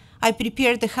NYLAG, I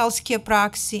prepared a healthcare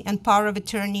proxy and power of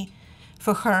attorney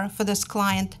for her, for this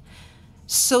client,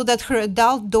 so that her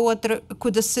adult daughter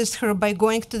could assist her by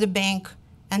going to the bank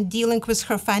and dealing with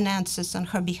her finances on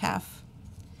her behalf.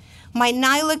 My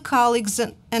NYLAG colleagues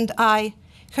and I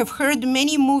have heard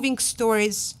many moving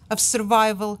stories of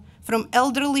survival from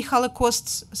elderly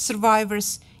Holocaust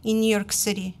survivors in New York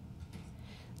City.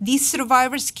 These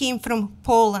survivors came from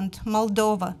Poland,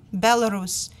 Moldova,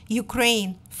 Belarus,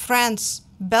 Ukraine, France,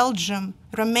 Belgium,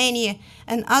 Romania,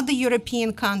 and other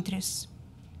European countries.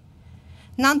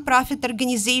 Nonprofit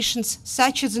organizations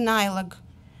such as NYLAG,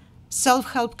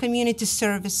 Self-Help Community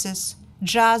Services,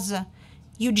 JAZA,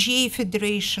 UGA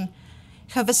Federation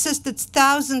have assisted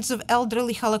thousands of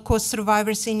elderly Holocaust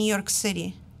survivors in New York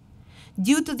City.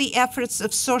 Due to the efforts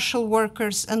of social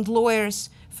workers and lawyers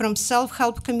from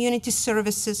Self-Help Community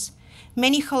Services,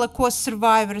 many Holocaust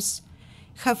survivors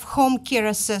have home care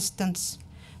assistance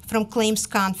from Claims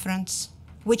Conference,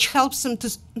 which helps them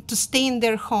to stay in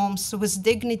their homes with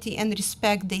dignity and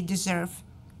respect they deserve.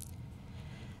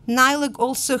 NYLAG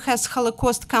also has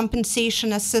Holocaust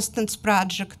Compensation Assistance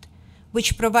Project,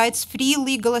 which provides free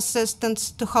legal assistance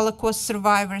to Holocaust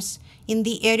survivors in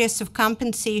the areas of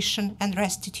compensation and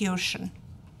restitution.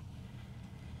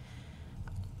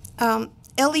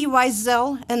 Elie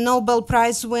Wiesel, a Nobel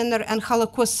Prize winner and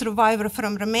Holocaust survivor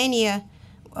from Romania,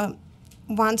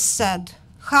 once said,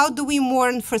 "How do we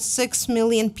mourn for 6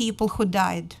 million people who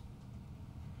died?"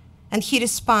 And he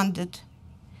responded,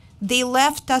 "They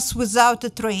left us without a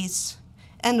trace,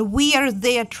 and we are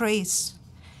their trace.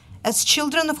 As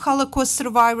children of Holocaust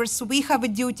survivors, we have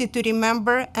a duty to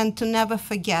remember and to never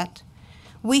forget.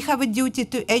 We have a duty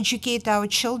to educate our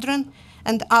children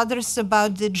and others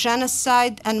about the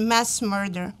genocide and mass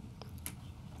murder.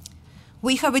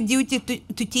 We have a duty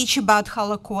to teach about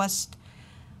Holocaust,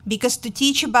 because to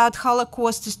teach about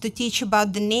Holocaust is to teach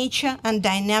about the nature and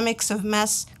dynamics of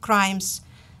mass crimes,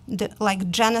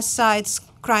 like genocides,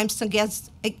 crimes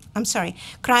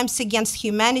against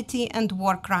humanity, and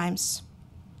war crimes."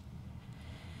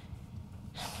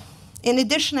 In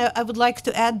addition, I would like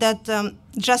to add that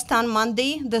just on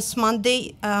this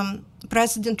Monday,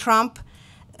 President Trump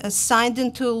signed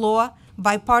into law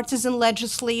bipartisan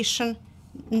legislation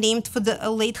named for the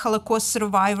late Holocaust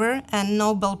survivor and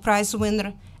Nobel Prize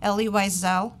winner Elie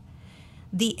Wiesel.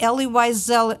 The Elie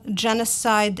Wiesel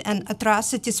Genocide and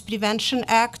Atrocities Prevention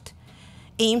Act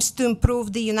aims to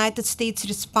improve the United States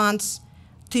response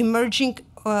to emerging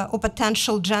or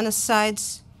potential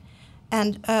genocides.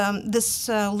 And this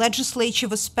legislation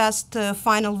was passed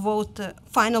final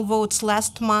votes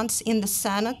last month in the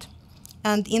Senate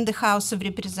and in the House of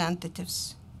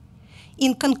Representatives.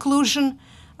 In conclusion,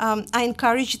 I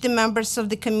encourage the members of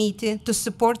the committee to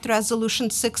support Resolution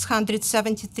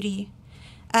 673.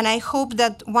 And I hope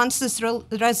that once this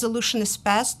resolution is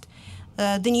passed,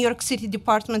 the New York City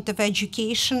Department of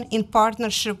Education, in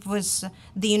partnership with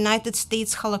the United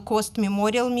States Holocaust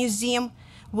Memorial Museum,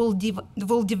 will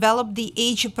develop the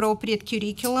age-appropriate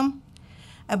curriculum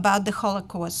about the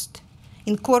Holocaust,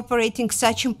 incorporating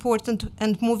such important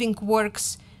and moving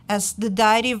works as The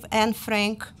Diary of Anne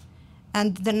Frank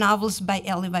and the novels by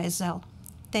Elie Wiesel.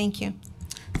 Thank you.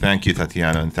 Thank you,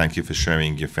 Tatiana, and thank you for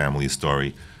sharing your family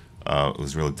story. It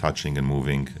was really touching and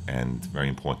moving and very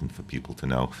important for people to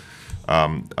know.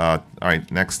 All right,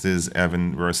 next is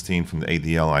Evan Verstein from the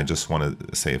ADL. I just want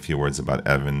to say a few words about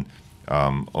Evan.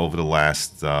 Over the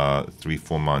last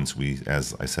 3-4 months,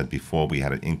 as I said before, we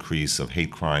had an increase of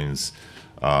hate crimes,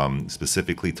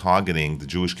 specifically targeting the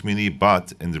Jewish community,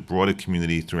 but in the broader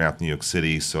community throughout New York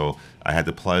City. So I had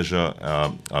the pleasure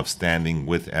of standing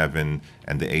with Evan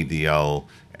and the ADL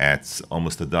at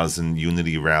almost a dozen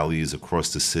unity rallies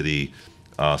across the city,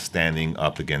 standing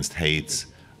up against hate,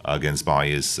 against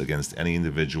bias, against any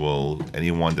individual,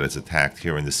 anyone that is attacked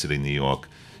here in the city of New York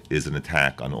is an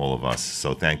attack on all of us.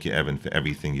 So thank you, Evan, for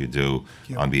everything you do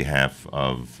on behalf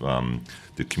of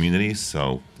the community.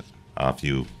 So if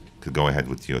you could go ahead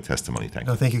with your testimony. Thank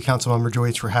you. No, thank you, Councilmember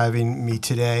Deutsch, for having me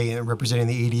today and representing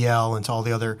the ADL and to all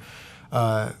the other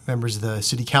members of the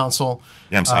City Council.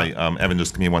 Yeah, I'm sorry, Evan,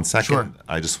 just give me 1 second. Sure.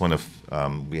 I just want to,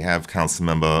 we have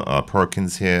Councilmember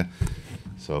Perkins here.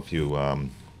 So if you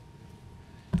want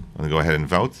to go ahead and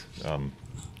vote.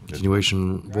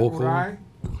 Continuation roll call.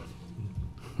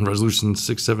 Resolution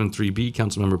 673B,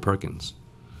 Councilmember Perkins.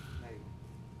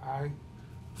 Aye.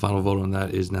 Final vote on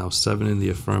that is now 7 in the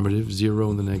affirmative, 0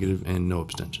 in the negative, and no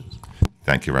abstentions.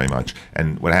 Thank you very much.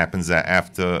 And what happens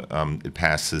after it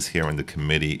passes here in the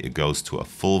committee, it goes to a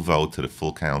full vote to the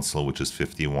full council, which is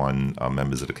 51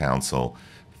 members of the council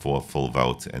for a full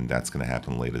vote, and that's going to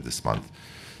happen later this month.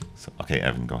 So, okay,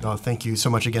 Evan, go ahead. Oh, thank you so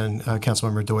much again,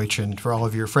 Councilmember Deutsch, and for all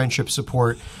of your friendship,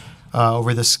 support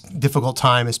over this difficult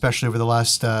time, especially over the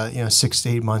last 6 to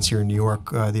 8 months here in New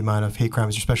York. The amount of hate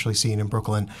crimes, especially seen in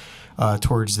Brooklyn,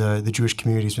 towards the Jewish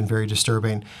community has been very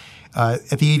disturbing. At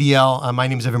the ADL, my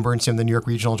name is Evan Bernstein. I'm the New York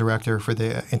Regional Director for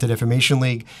the Anti-Defamation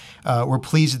League. We're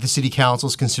pleased that the City Council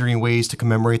is considering ways to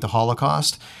commemorate the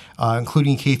Holocaust,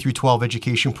 including K-12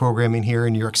 education programming here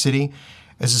in New York City,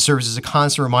 as it serves as a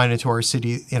constant reminder to our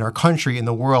city and our country and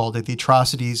the world that the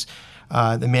atrocities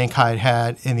that mankind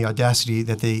had and the audacity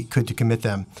that they could to commit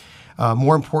them.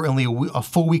 More importantly, a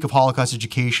full week of Holocaust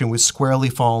education would squarely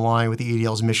fall in line with the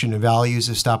ADL's mission and values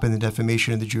of stopping the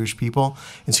defamation of the Jewish people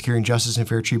and securing justice and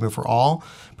fair treatment for all,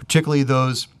 particularly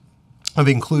those of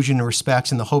inclusion and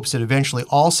respect, in the hopes that eventually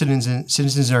all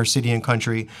citizens in our city and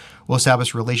country will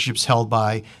establish relationships held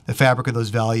by the fabric of those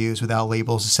values without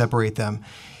labels to separate them.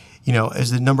 You know, as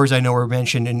the numbers I know were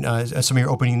mentioned in some of your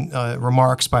opening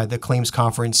remarks by the Claims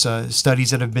Conference,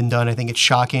 studies that have been done, I think it's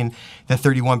shocking that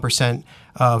 31%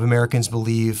 of Americans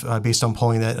believe, based on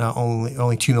polling, that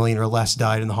only 2 million or less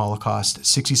died in the Holocaust.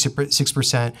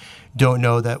 66% don't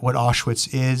know that what Auschwitz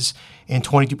is, and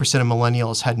 22% of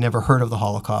millennials had never heard of the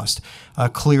Holocaust.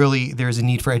 Clearly, there is a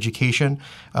need for education.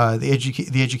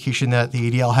 The education that the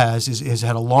ADL has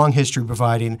had a long history of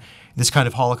providing this kind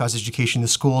of Holocaust education to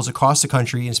schools across the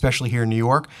country, and especially here in New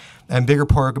York, and bigger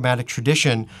programmatic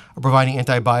tradition of providing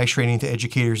anti-bias training to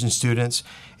educators and students.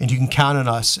 And you can count on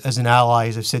us as an ally,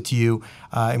 as I've said to you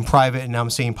in private, and now I'm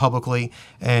saying publicly.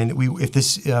 And if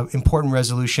this important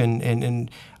resolution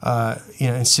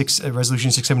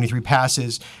Resolution 673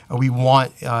 passes, we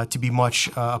want to be much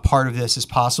a part of this as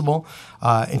possible.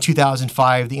 In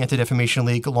 2005, the Anti-Defamation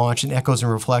League launched an Echoes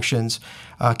and Reflections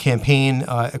campaign,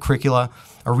 a curricula,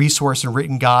 a resource and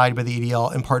written guide by the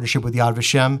ADL in partnership with Yad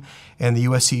Vashem and the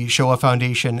USC Shoah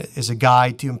Foundation is a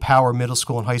guide to empower middle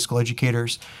school and high school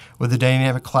educators with the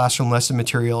dynamic classroom lesson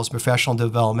materials, professional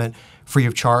development free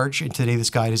of charge. And today this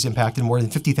guide has impacted more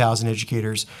than 50,000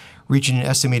 educators reaching an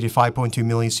estimated 5.2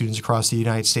 million students across the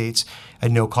United States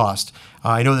at no cost.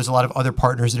 I know there's a lot of other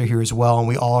partners that are here as well, and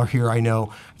we all are here, I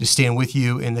know, to stand with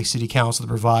you in the City Council to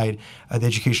provide the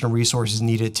educational resources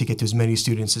needed to get to as many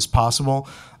students as possible.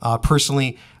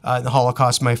 Personally, in the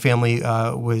Holocaust, my family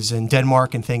was in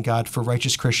Denmark, and thank God for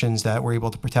righteous Christians that were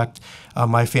able to protect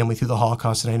my family through the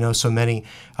Holocaust, and I know so many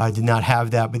did not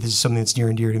have that, but this is something that's near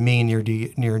and dear to me, near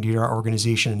and dear to our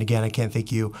organization, and again, I can't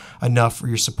thank you enough for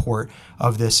your support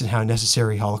of this and how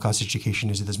necessary Holocaust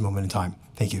education is at this moment in time.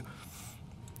 Thank you.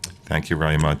 Thank you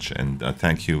very much, and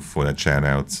thank you for that shout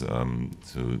out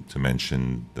to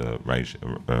mention the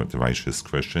righteous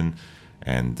Christian.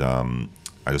 And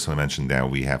I just want to mention that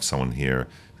we have someone here,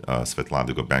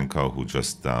 Svetlana Gobenko, who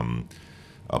just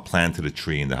planted a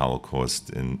tree in the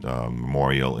Holocaust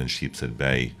memorial in Sheepshead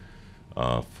Bay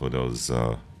for those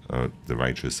the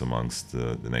righteous amongst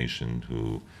the nation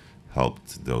who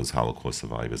helped those Holocaust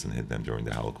survivors and hid them during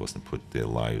the Holocaust and put their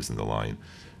lives in the line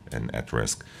and at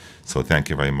risk. So thank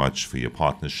you very much for your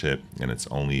partnership, and it's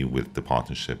only with the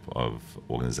partnership of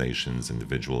organizations,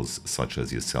 individuals such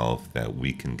as yourself, that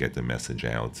we can get the message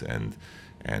out and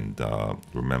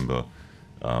remember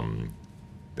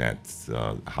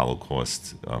that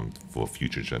Holocaust for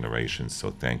future generations. So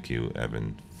thank you,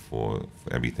 Evan, for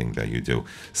everything that you do.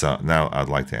 So now I'd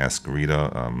like to ask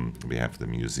Rita, on behalf of the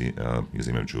Museum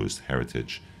of Jewish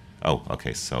Heritage. Oh,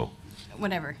 okay, so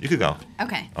whatever. you could go.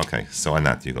 Okay. Okay, so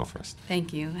Anat, you go first.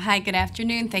 Thank you. Hi, good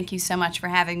afternoon. Thank you so much for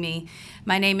having me.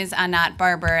 My name is Anat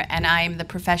Barber, and I am the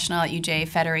professional at UJA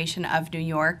Federation of New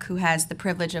York who has the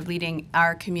privilege of leading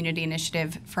our community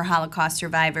initiative for Holocaust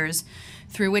survivors,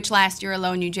 through which last year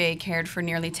alone UJA cared for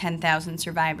nearly 10,000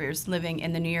 survivors living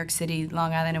in the New York City,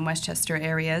 Long Island, and Westchester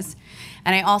areas.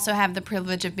 And I also have the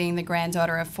privilege of being the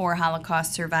granddaughter of 4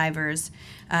 Holocaust survivors,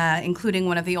 including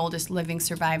one of the oldest living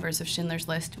survivors of Schindler's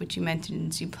List, which you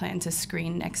mentioned you plan to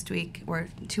screen next week or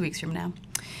 2 weeks from now.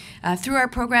 Through our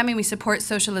programming, we support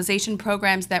socialization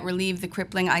programs that relieve the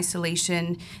crippling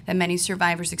isolation that many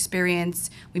survivors experience.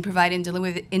 We provide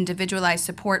individualized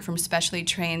support from specially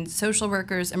trained social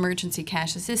workers, emergency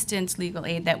cash assistance, legal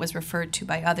aid that was referred to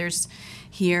by others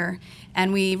here.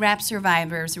 And we wrap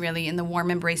survivors really in the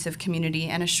warm embrace of community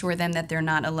and assure them that they're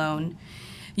not alone.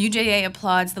 UJA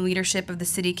applauds the leadership of the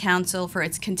City Council for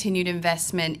its continued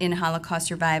investment in Holocaust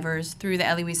survivors through the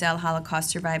Elie Wiesel Holocaust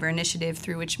Survivor Initiative,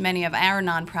 through which many of our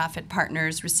nonprofit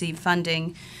partners receive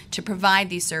funding to provide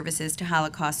these services to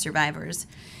Holocaust survivors.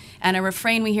 And a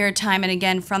refrain we hear time and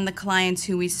again from the clients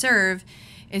who we serve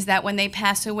is that when they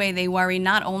pass away, they worry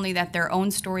not only that their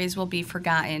own stories will be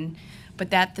forgotten, but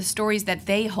that the stories that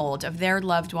they hold of their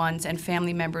loved ones and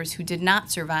family members who did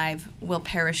not survive will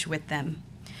perish with them.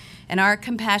 And our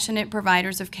compassionate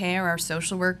providers of care, our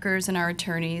social workers and our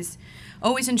attorneys,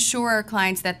 always ensure our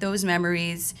clients that those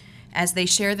memories, as they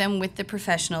share them with the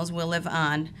professionals, will live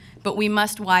on. But we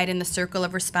must widen the circle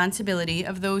of responsibility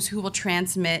of those who will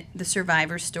transmit the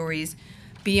survivor stories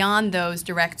beyond those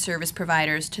direct service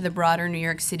providers to the broader New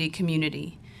York City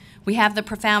community. We have the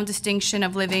profound distinction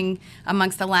of living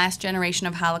amongst the last generation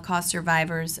of Holocaust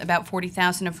survivors, about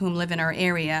 40,000 of whom live in our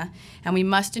area, and we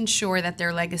must ensure that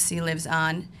their legacy lives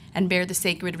on and bear the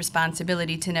sacred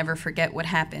responsibility to never forget what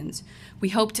happens. We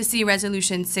hope to see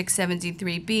Resolution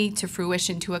 673B to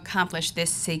fruition to accomplish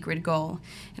this sacred goal.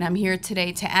 And I'm here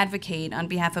today to advocate on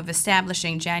behalf of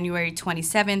establishing January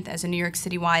 27th as a New York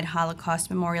City-wide Holocaust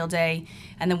Memorial Day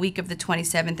and the week of the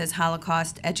 27th as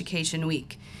Holocaust Education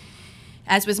Week.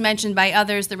 As was mentioned by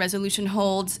others, the resolution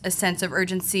holds a sense of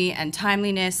urgency and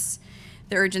timeliness.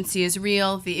 The urgency is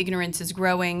real, the ignorance is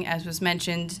growing, as was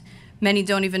mentioned. Many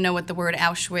don't even know what the word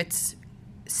Auschwitz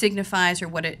signifies or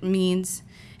what it means,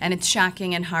 and it's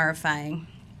shocking and horrifying.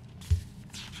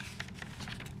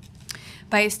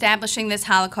 By establishing this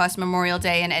Holocaust Memorial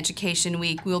Day and Education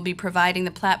Week, we will be providing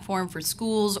the platform for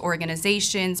schools,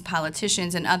 organizations,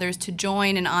 politicians, and others to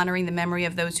join in honoring the memory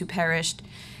of those who perished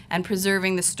and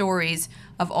preserving the stories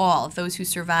of all, those who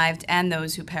survived and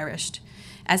those who perished.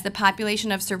 As the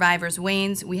population of survivors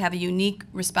wanes, we have a unique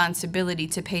responsibility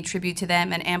to pay tribute to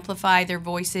them and amplify their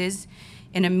voices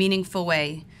in a meaningful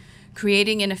way.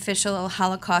 Creating an official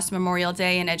Holocaust Memorial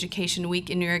Day and Education Week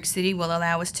in New York City will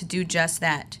allow us to do just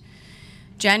that.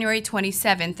 January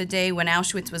 27th, the day when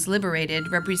Auschwitz was liberated,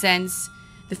 represents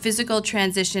the physical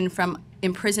transition from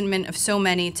imprisonment of so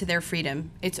many to their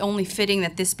freedom. It's only fitting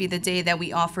that this be the day that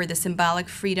we offer the symbolic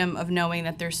freedom of knowing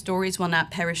that their stories will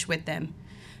not perish with them.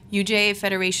 UJA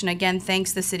Federation again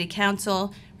thanks the City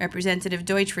Council, Representative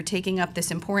Deutsch, for taking up this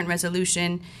important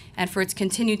resolution and for its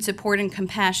continued support and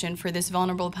compassion for this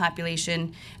vulnerable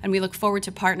population, and we look forward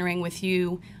to partnering with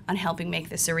you on helping make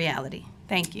this a reality.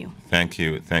 Thank you. Thank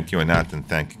you, Anat, and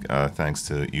thanks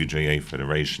to UJA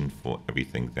Federation for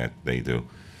everything that they do.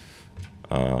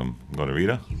 Go to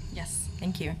Rita. Yes,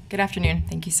 thank you. Good afternoon.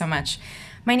 Thank you so much.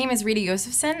 My name is Rita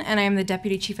Yosefson, and I am the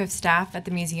Deputy Chief of Staff at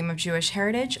the Museum of Jewish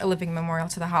Heritage, a living memorial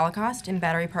to the Holocaust in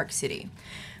Battery Park City.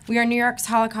 We are New York's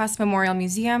Holocaust Memorial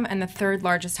Museum and the third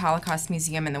largest Holocaust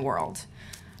museum in the world.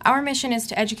 Our mission is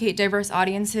to educate diverse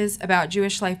audiences about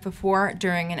Jewish life before,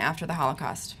 during, and after the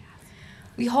Holocaust.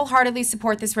 We wholeheartedly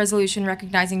support this resolution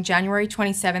recognizing January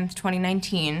 27th,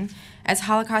 2019 as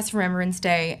Holocaust Remembrance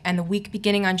Day and the week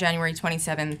beginning on January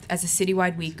 27th as a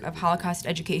citywide week of Holocaust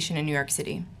education in New York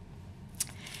City.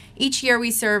 Each year we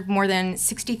serve more than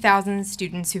 60,000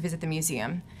 students who visit the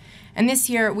museum. And this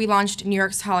year we launched New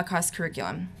York's Holocaust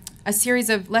Curriculum, a series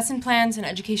of lesson plans and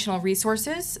educational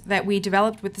resources that we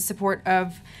developed with the support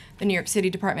of the New York City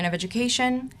Department of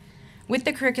Education. With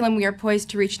the curriculum, we are poised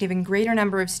to reach an even greater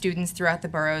number of students throughout the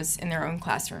boroughs in their own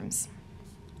classrooms.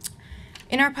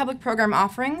 In our public program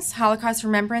offerings, Holocaust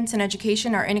remembrance and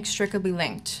education are inextricably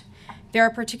linked. There are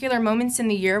particular moments in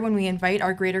the year when we invite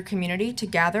our greater community to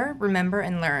gather, remember,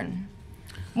 and learn.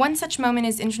 One such moment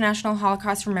is International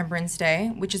Holocaust Remembrance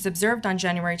Day, which is observed on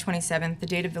January 27th, the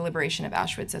date of the liberation of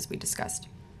Auschwitz, as we discussed.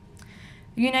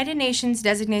 The United Nations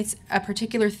designates a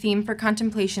particular theme for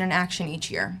contemplation and action each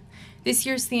year. This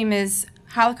year's theme is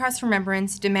Holocaust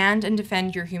Remembrance, Demand and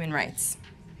Defend Your Human Rights.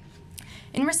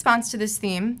 In response to this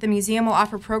theme, the museum will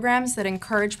offer programs that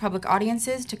encourage public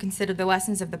audiences to consider the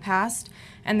lessons of the past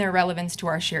and their relevance to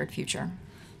our shared future.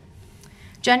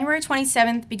 January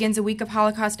 27th begins a week of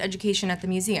Holocaust education at the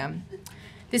museum.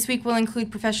 This week will include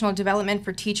professional development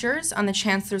for teachers on the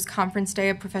Chancellor's Conference Day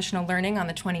of Professional Learning on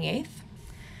the 28th,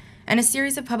 and a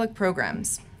series of public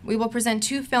programs. We will present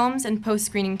 2 films and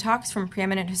post-screening talks from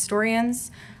preeminent historians,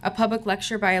 a public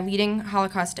lecture by a leading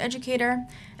Holocaust educator,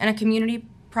 and a community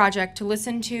project to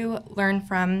listen to, learn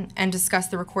from, and discuss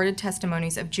the recorded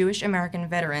testimonies of Jewish American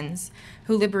veterans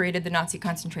who liberated the Nazi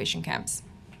concentration camps.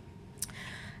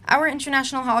 Our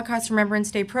International Holocaust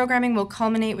Remembrance Day programming will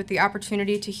culminate with the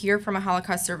opportunity to hear from a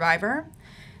Holocaust survivor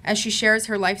as she shares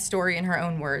her life story in her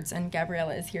own words, and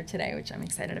Gabriella is here today, which I'm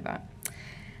excited about.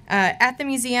 At the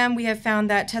museum, we have found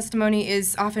that testimony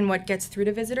is often what gets through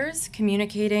to visitors,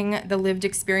 communicating the lived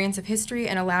experience of history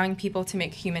and allowing people to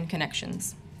make human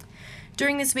connections.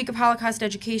 During this week of Holocaust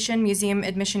education, museum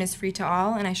admission is free to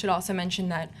all, and I should also mention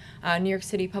that New York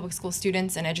City public school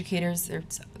students and educators,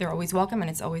 they're always welcome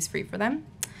and it's always free for them.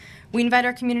 We invite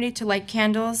our community to light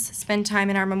candles, spend time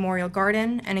in our memorial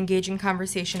garden, and engage in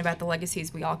conversation about the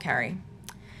legacies we all carry.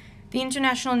 The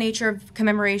international nature of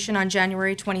commemoration on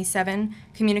January 27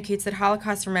 communicates that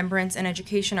Holocaust remembrance and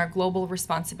education are global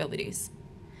responsibilities.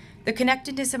 The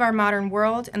connectedness of our modern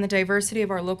world and the diversity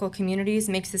of our local communities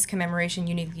makes this commemoration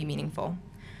uniquely meaningful.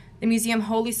 The museum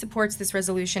wholly supports this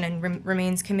resolution and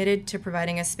remains committed to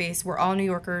providing a space where all New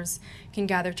Yorkers can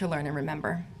gather to learn and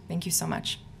remember. Thank you so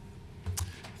much.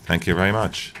 Thank you very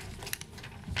much.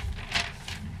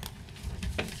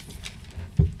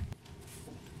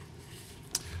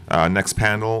 Next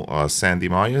panel, Sandy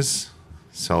Myers,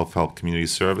 Self-Help Community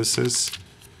Services,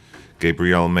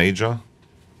 Gabrielle Major,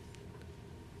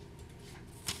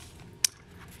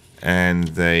 and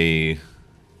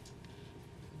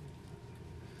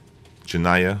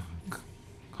Janaya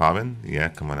Carvin. Yeah,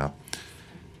 come on up.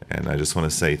 And I just want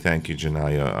to say thank you,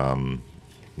 Janaya.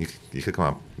 You could come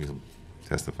up, you can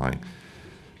testify.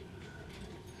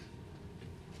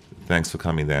 Thanks for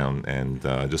coming down, and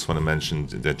I just want to mention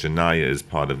that Janaya is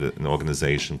part of an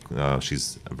organization.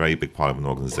 She's a very big part of an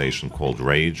organization called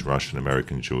RAGE, Russian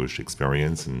American Jewish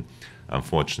Experience, and I'm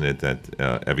fortunate that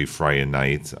every Friday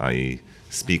night I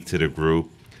speak to the group,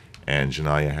 and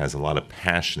Janaya has a lot of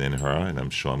passion in her, and I'm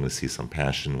sure I'm going to see some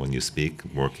passion when you speak,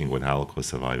 working with Holocaust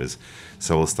survivors.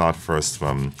 So we'll start first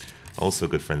from also a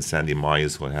good friend Sandy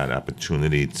Myers, who had the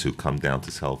opportunity to come down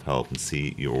to Self-Help and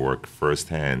see your work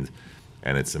firsthand.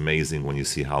 And it's amazing when you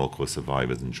see Holocaust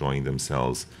survivors enjoying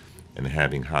themselves and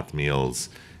having hot meals,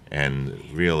 and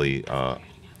really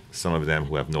some of them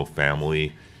who have no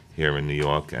family here in New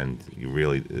York, and you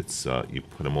really, it's you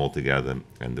put them all together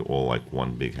and they're all like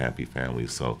one big happy family.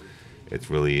 So it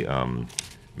really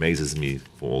amazes me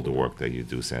for all the work that you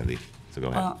do, Sandy. So go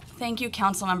ahead. Well, thank you,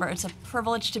 council member. It's a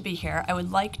privilege to be here. I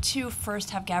would like to first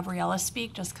have Gabriella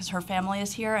speak, just because her family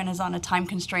is here and is on a time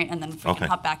constraint, and then if we can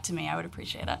hop back to me, I would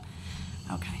appreciate it.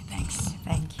 Okay, thanks.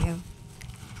 Thank you.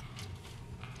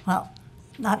 Well,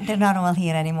 they're not all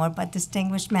here anymore, but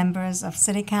distinguished members of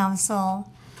City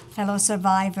Council, fellow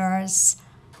survivors,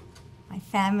 my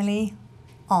family,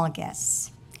 all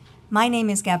guests. My name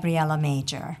is Gabriella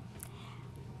Major.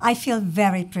 I feel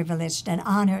very privileged and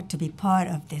honored to be part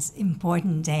of this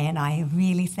important day, and I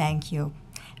really thank you,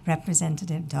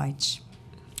 Representative Deutsch.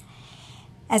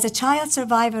 As a child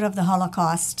survivor of the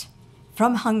Holocaust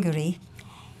from Hungary,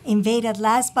 invaded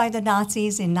last by the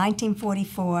Nazis in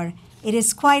 1944, it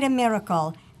is quite a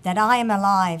miracle that I am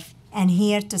alive and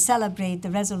here to celebrate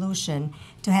the resolution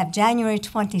to have January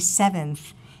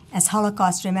 27th as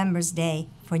Holocaust Remembers Day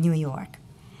for New York.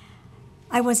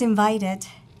 I was invited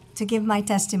to give my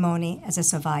testimony as a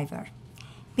survivor.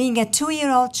 Being a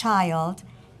 2-year-old child,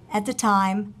 at the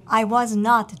time, I was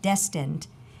not destined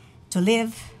to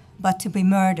live but to be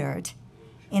murdered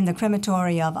in the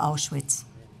crematory of Auschwitz.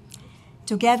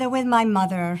 Together with my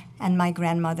mother and my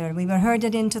grandmother, we were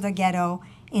herded into the ghetto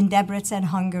in Debrecen,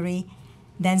 Hungary,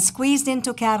 then squeezed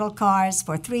into cattle cars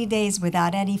for 3 days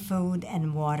without any food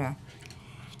and water.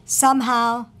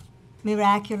 Somehow,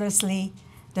 miraculously,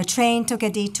 the train took a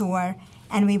detour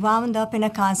and we wound up in a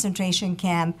concentration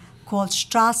camp called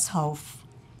Strasshof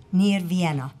near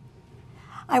Vienna.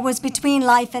 I was between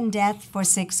life and death for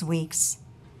 6 weeks.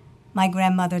 My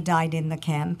grandmother died in the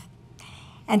camp,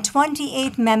 and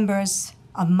 28 members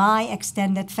of my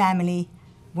extended family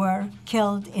were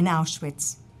killed in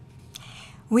Auschwitz.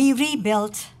 We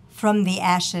rebuilt from the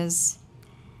ashes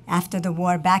after the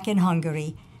war back in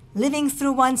Hungary, living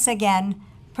through once again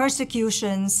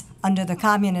persecutions under the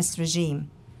communist regime.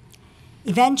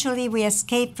 Eventually, we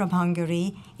escaped from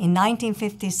Hungary in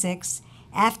 1956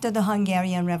 after the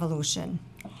Hungarian Revolution.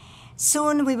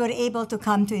 Soon, we were able to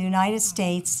come to the United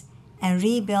States and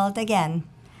rebuild again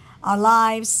our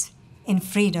lives in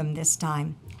freedom this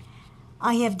time.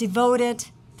 I have devoted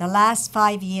the last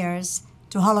 5 years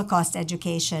to Holocaust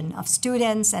education of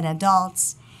students and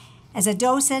adults as a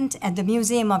docent at the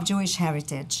Museum of Jewish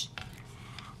Heritage.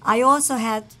 I also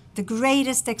had the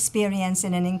greatest experience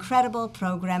in an incredible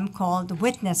program called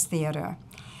Witness Theater,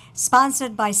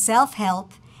 sponsored by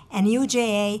Self-Help and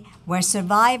UJA, where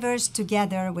survivors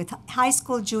together with high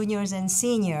school juniors and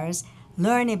seniors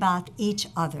learn about each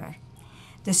other.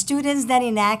 The students then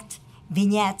enact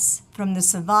vignettes from the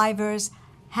survivors'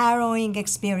 harrowing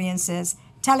experiences,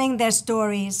 telling their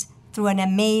stories through an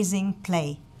amazing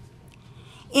play.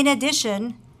 In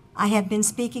addition, I have been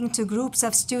speaking to groups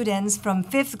of students from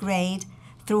 5th grade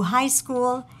through high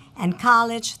school and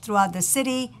college throughout the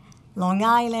city, Long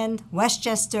Island,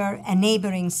 Westchester, and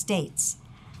neighboring states.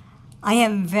 I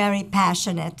am very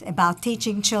passionate about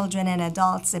teaching children and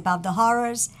adults about the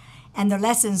horrors and the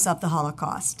lessons of the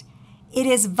Holocaust. It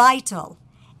is vital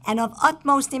and of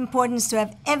utmost importance to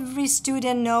have every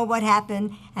student know what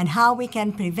happened and how we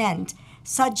can prevent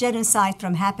such genocide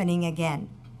from happening again.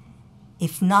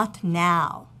 If not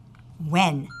now,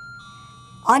 when?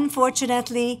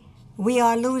 Unfortunately, we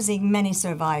are losing many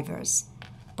survivors,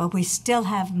 but we still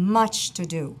have much to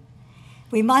do.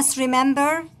 We must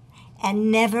remember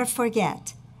and never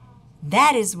forget.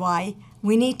 That is why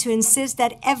we need to insist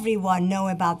that everyone know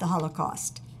about the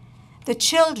Holocaust. The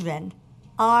children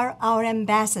are our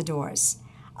ambassadors,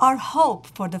 our hope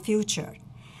for the future.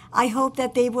 I hope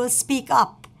that they will speak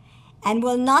up and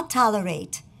will not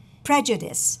tolerate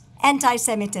prejudice,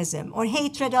 anti-Semitism, or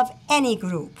hatred of any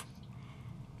group.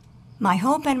 My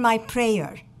hope and my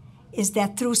prayer is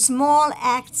that through small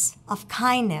acts of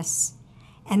kindness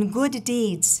and good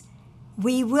deeds,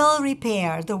 we will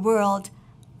repair the world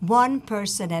one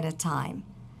person at a time.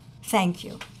 Thank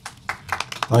you.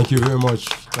 Thank you very much.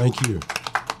 Thank you.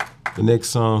 The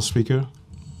next speaker.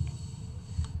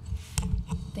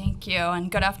 Thank you,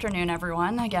 and good afternoon,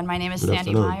 everyone. Again, my name is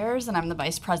Sandy Myers, and I'm the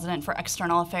Vice President for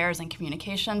External Affairs and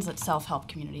Communications at Self-Help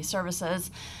Community Services.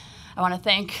 I want to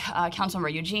thank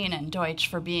Councilmember Eugene and Deutsch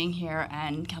for being here,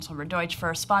 and Councilmember Deutsch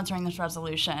for sponsoring this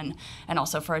resolution, and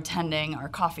also for attending our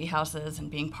coffee houses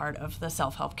and being part of the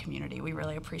Self-Help community. We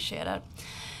really appreciate it.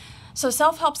 So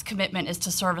Self-Help's commitment is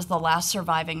to serve as the last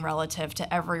surviving relative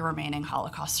to every remaining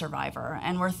Holocaust survivor,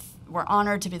 and we're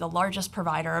honored to be the largest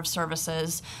provider of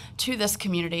services to this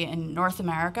community in North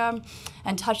America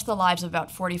and touch the lives of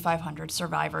about 4,500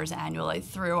 survivors annually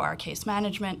through our case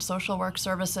management, social work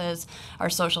services, our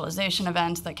socialization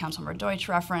events that Councilmember Deutsch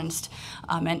referenced,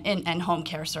 and home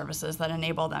care services that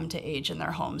enable them to age in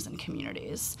their homes and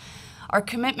communities. Our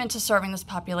commitment to serving this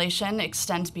population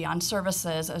extends beyond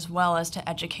services as well as to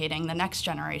educating the next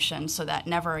generation so that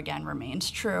never again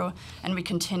remains true, and we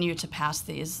continue to pass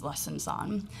these lessons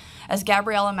on. As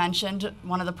Gabriella mentioned,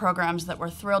 one of the programs that we're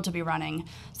thrilled to be running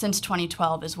since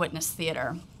 2012 is Witness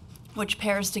Theater. which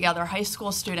pairs together high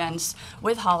school students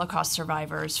with Holocaust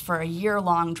survivors for a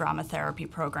year-long drama therapy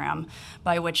program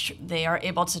by which they are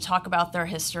able to talk about their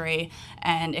history,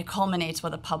 and it culminates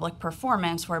with a public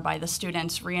performance whereby the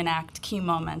students reenact key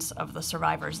moments of the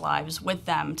survivors' lives with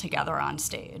them together on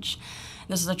stage.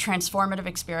 This is a transformative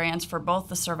experience for both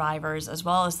the survivors as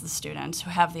well as the students who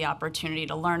have the opportunity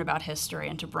to learn about history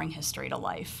and to bring history to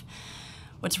life.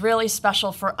 What's really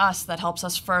special for us that helps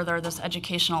us further this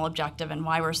educational objective and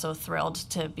why we're so thrilled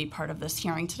to be part of this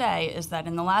hearing today is that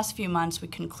in the last few months we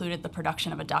concluded the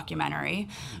production of a documentary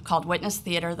called Witness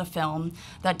Theater, the Film,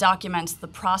 that documents the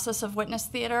process of witness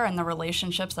theater and the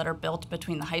relationships that are built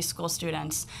between the high school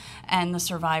students and the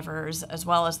survivors, as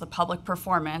well as the public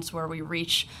performance where we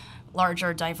reach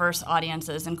larger, diverse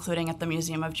audiences, including at the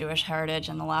Museum of Jewish Heritage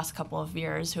in the last couple of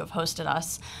years who have hosted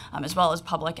us, as well as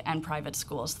public and private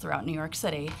schools throughout New York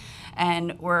City.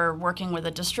 And we're working with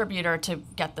a distributor to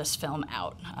get this film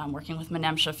out, working with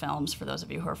Menemsha Films, for those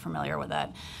of you who are familiar with it.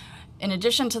 In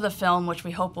addition to the film, which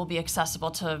we hope will be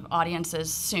accessible to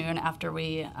audiences soon after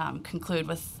we conclude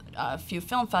with a few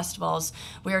film festivals,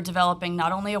 we are developing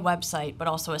not only a website, but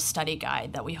also a study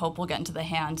guide that we hope will get into the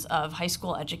hands of high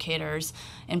school educators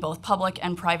in both public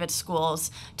and private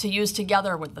schools to use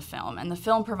together with the film. And the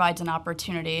film provides an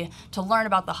opportunity to learn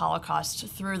about the Holocaust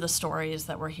through the stories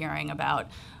that we're hearing about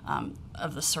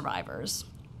of the survivors.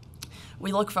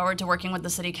 We look forward to working with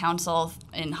the City Council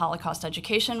in Holocaust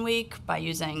Education Week by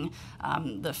using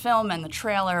the film and the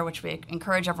trailer, which we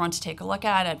encourage everyone to take a look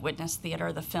at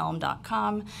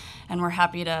witnesstheaterthefilm.com. And we're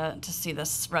happy to see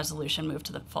this resolution move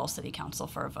to the full City Council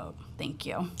for a vote. Thank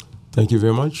you. Thank you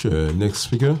very much. Next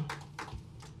speaker.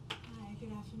 Hi,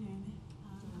 good afternoon.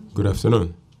 Good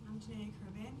afternoon. I'm Janae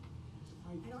Kervin.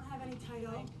 I don't have any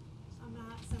title. I'm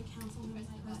not some councilman's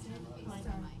person.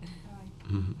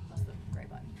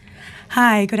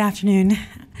 Hi, good afternoon.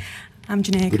 I'm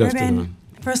Janae Good Kervin. afternoon.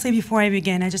 Firstly, before I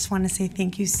begin, I just want to say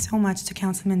thank you so much to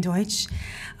Councilman Deutsch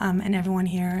and everyone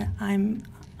here. I'm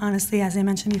honestly, as I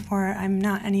mentioned before, I'm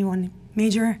not anyone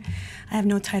major. I have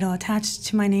no title attached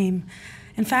to my name.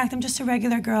 In fact, I'm just a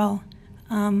regular girl.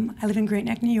 I live in Great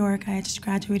Neck, New York. I just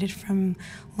graduated from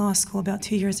law school about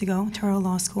 2 years ago, Touro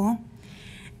Law School.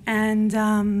 And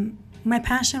my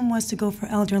passion was to go for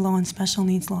elder law and special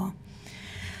needs law.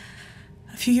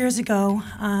 A few years ago,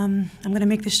 I'm going to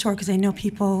make this short because I know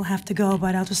people have to go,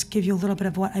 but I'll just give you a little bit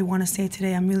of what I want to say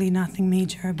today. I'm really nothing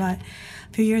major, but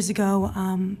a few years ago,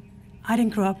 I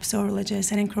didn't grow up so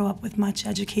religious. I didn't grow up with much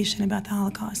education about the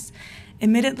Holocaust.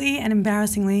 Admittedly and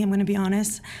embarrassingly, I'm going to be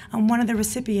honest, I'm one of the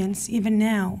recipients, even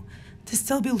now, to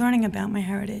still be learning about my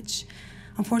heritage.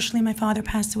 Unfortunately, my father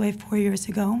passed away 4 years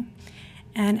ago,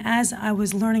 and as I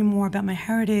was learning more about my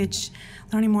heritage,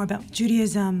 learning more about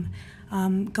Judaism,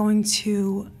 going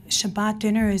to Shabbat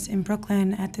dinners in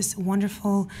Brooklyn at this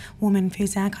wonderful woman, Faye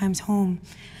Zackheim's home,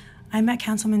 I met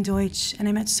Councilman Deutsch, and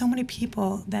I met so many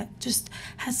people that just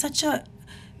had such a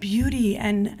beauty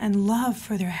and love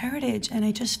for their heritage, and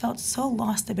I just felt so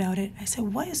lost about it. I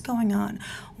said, what is going on?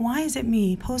 Why is it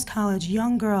me, post-college,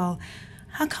 young girl?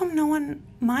 How come no one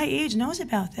my age knows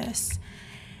about this?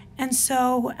 And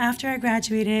so after I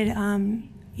graduated,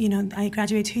 I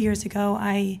graduated 2 years ago,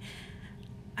 I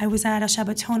was at a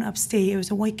Shabbaton upstate. It was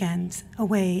a weekend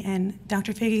away, and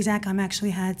Dr. Faye Zackheim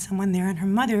actually had someone there, and her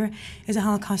mother is a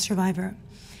Holocaust survivor.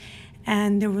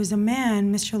 And there was a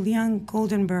man, Mr. Leon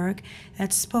Goldenberg,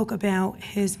 that spoke about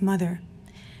his mother.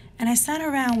 And I sat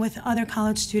around with other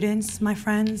college students, my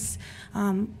friends,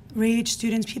 rage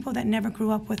students, people that never grew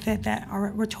up with it, that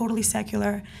were totally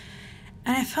secular.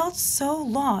 And I felt so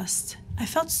lost. I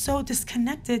felt so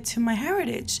disconnected to my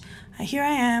heritage. Here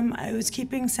I am, I was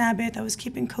keeping Sabbath, I was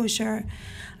keeping kosher.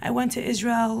 I went to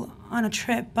Israel on a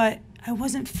trip, but I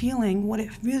wasn't feeling what it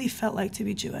really felt like to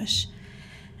be Jewish.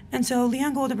 And so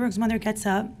Leon Goldenberg's mother gets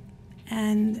up,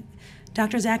 and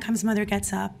Dr. Zackheim's mother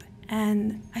gets up,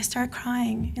 and I start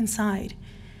crying inside.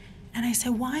 And I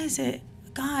said, why is it,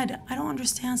 God, I don't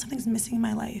understand, something's missing in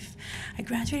my life. I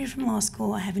graduated from law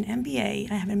school, I have an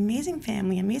MBA, I have an amazing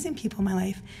family, amazing people in my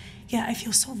life, yet I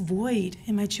feel so void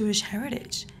in my Jewish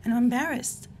heritage, and I'm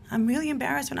embarrassed. I'm really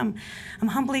embarrassed, and I'm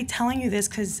humbly telling you this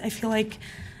because I feel like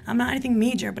I'm not anything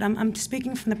major, but I'm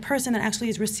speaking from the person that actually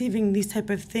is receiving these type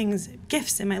of things,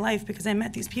 gifts in my life, because I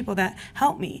met these people that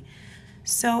helped me.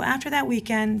 So after that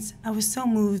weekend, I was so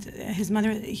moved.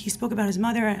 He spoke about his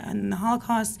mother and the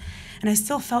Holocaust, and I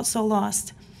still felt so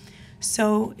lost.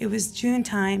 So it was June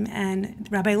time, and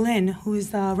Rabbi Lynn, who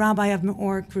is the rabbi of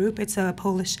Meor group, it's a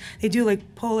Polish, they do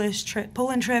like Poland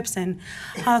trips and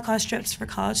Holocaust trips for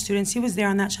college students. He was there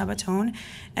on that Shabbaton,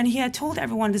 and he had told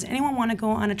everyone, does anyone want to go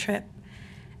on a trip?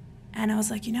 And I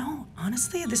was like,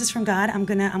 honestly, this is from God. I'm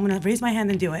gonna raise my hand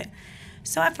and do it.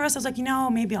 So at first I was like,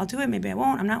 maybe I'll do it, maybe I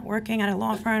won't. I'm not working at a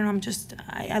law firm.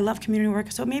 I love community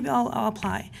work, so maybe I'll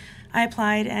apply. I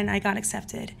applied and I got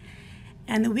accepted.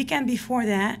 And the weekend before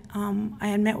that, I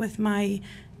had met with my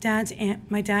dad's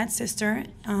sister,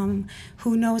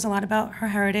 who knows a lot about her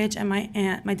heritage, and my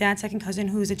aunt, my dad's second cousin,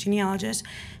 who's a genealogist.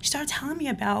 She started telling me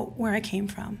about where I came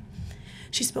from.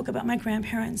 She spoke about my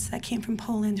grandparents that came from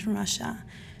Poland, from Russia.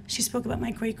 She spoke about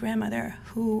my great-grandmother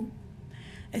who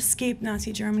escaped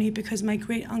Nazi Germany because my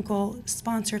great-uncle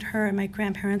sponsored her and my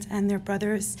grandparents and their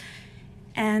brothers.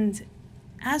 And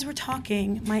as we're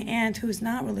talking, my aunt, who's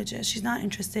not religious, she's not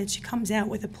interested, she comes out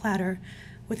with a platter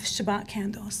with Shabbat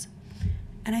candles.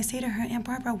 And I say to her, Aunt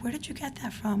Barbara, where did you get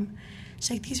that from?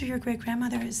 She's like, these are your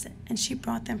great-grandmother's, and she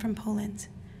brought them from Poland.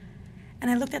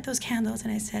 And I looked at those candles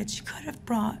and I said, she could have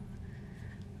brought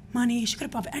money, she could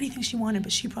have brought anything she wanted,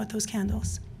 but she brought those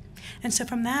candles. And so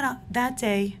from that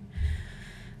day,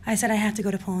 I said I have to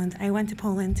go to Poland. I went to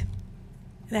Poland.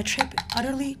 That trip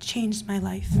utterly changed my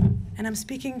life. And I'm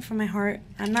speaking from my heart.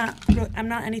 I'm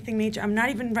not anything major. I'm not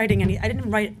even writing I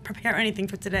didn't prepare anything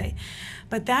for today.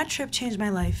 But that trip changed my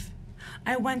life.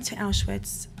 I went to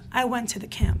Auschwitz. I went to the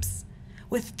camps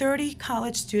with 30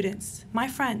 college students, my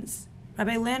friends,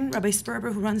 Rabbi Lynn, Rabbi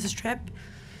Sperber, who runs this trip.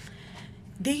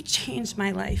 They changed my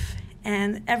life.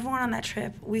 And everyone on that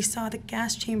trip, we saw the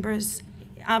gas chambers.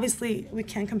 Obviously, we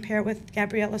can't compare with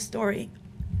Gabriella's story.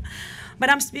 But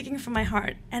I'm speaking from my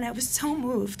heart. And I was so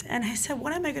moved. And I said,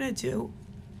 what am I going to do?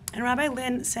 And Rabbi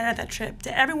Lynn said at that trip,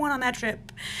 to everyone on that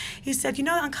trip, he said,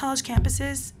 on college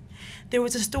campuses, there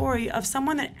was a story of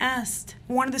someone that asked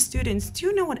one of the students, do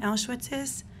you know what Auschwitz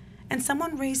is? And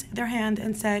someone raised their hand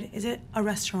and said, is it a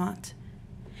restaurant?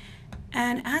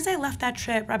 And as I left that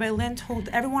trip, Rabbi Lynn told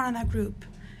everyone on that group,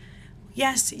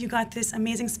 yes, you got this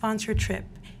amazing sponsored trip.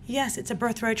 Yes, it's a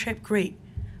birthright trip, great.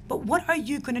 But what are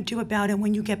you going to do about it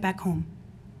when you get back home?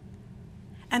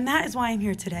 And that is why I'm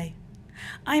here today.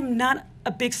 I'm not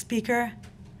a big speaker,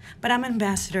 but I'm an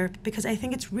ambassador because I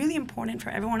think it's really important for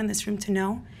everyone in this room to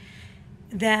know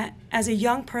that as a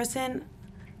young person,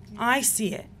 I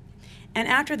see it. And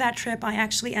after that trip, I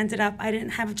actually ended up, I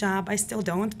didn't have a job, I still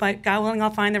don't, but God willing, I'll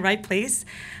find the right place.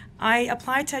 I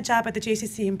applied to a job at the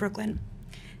JCC in Brooklyn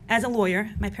as a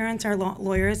lawyer. My parents are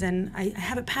lawyers, and I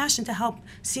have a passion to help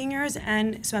seniors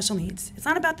and special needs. It's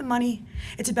not about the money,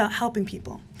 it's about helping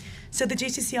people. So the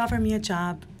JCC offered me a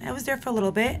job. I was there for a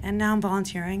little bit, and now I'm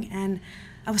volunteering, and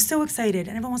I was so excited.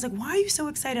 And everyone was like, why are you so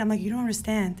excited? I'm like, you don't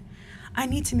understand. I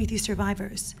need to meet these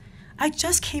survivors. I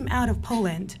just came out of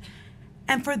Poland.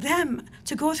 And for them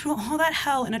to go through all that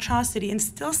hell and atrocity and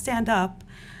still stand up,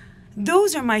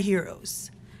 those are my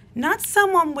heroes. Not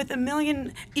someone with 1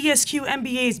 million ESQ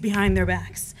MBAs behind their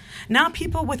backs. Not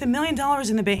people with $1 million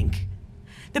in the bank.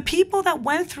 The people that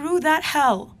went through that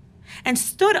hell and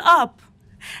stood up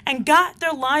and got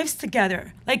their lives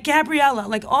together, like Gabriella,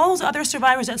 like all those other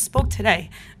survivors that spoke today.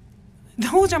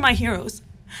 Those are my heroes.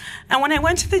 And when I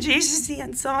went to the JCC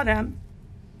and saw them,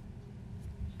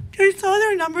 I saw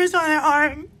their numbers on their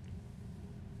arm.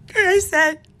 And I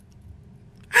said,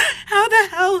 how the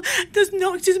hell does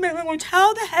excuse my language,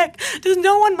 how the heck does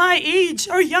no one my age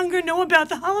or younger know about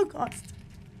the Holocaust?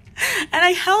 And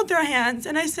I held their hands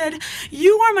and I said,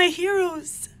 you are my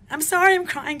heroes. I'm sorry I'm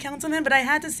crying, Councilman, but I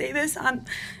had to say this on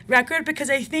record because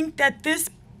I think that this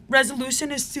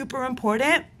resolution is super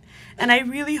important. And I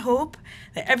really hope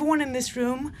that everyone in this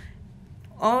room,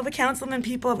 all the councilman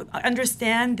people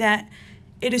understand that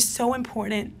it is so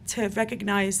important to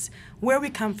recognize where we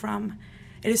come from.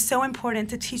 It is so important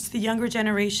to teach the younger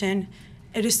generation.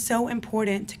 It is so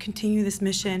important to continue this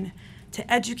mission,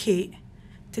 to educate,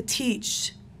 to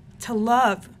teach, to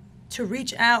love, to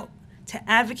reach out, to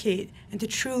advocate, and to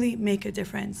truly make a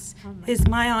difference. It is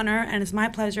my honor and it's my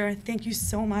pleasure. Thank you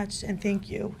so much, and thank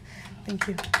you. Thank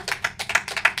you.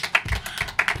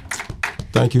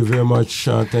 Thank you very much.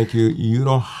 Thank you. You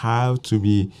don't have to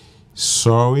be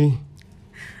sorry.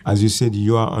 As you said,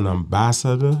 you are an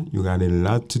ambassador. You got a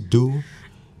lot to do.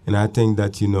 And I think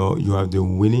that, you have the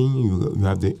willing, you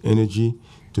have the energy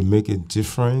to make a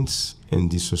difference in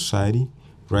the society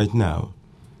right now.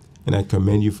 And I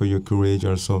commend you for your courage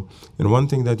also. And one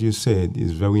thing that you said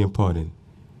is very important.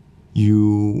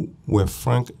 You were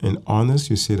frank and honest.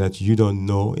 You said that you don't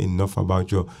know enough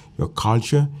about your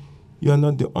culture. You are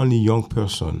not the only young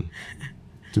person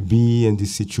to be in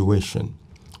this situation.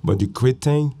 But the great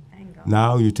thing,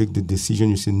 now you take the decision,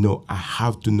 you say, no, I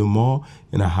have to know more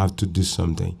and I have to do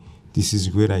something. This is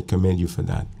great. I commend you for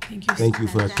that. Thank you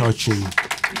for a touching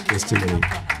testimony.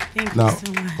 Thank now, you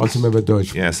so much. Councilmember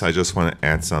Deutsch. Yes, I just want to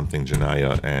add something,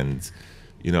 Janaya. And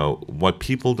You know, what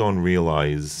people don't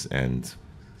realize, and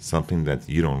something that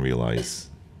you don't realize,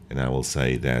 and I will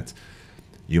say that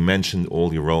you mentioned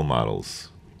all your role models.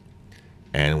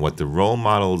 And what the role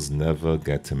models never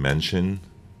get to mention,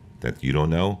 that you don't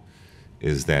know,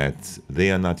 is that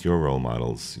they are not your role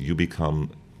models. You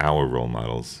become our role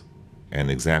models.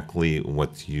 And exactly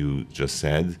what you just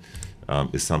said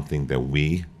is something that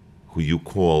we, who you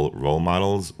call role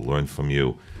models, learn from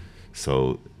you.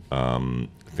 So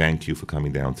thank you for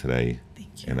coming down today.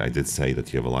 Thank you. And I did say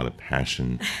that you have a lot of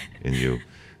passion in you.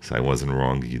 So I wasn't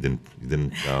wrong. You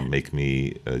didn't make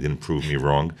me, didn't prove me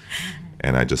wrong.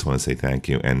 And I just want to say thank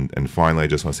you. And finally, I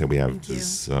just want to say we have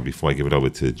this, before I give it over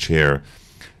to the chair,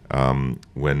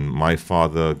 when my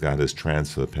father got his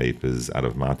transfer papers out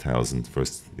of Mauthausen,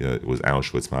 first it was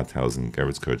Auschwitz, Mauthausen,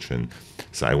 Gerritskirchen.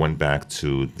 So I went back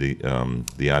to the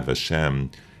Yad Vashem.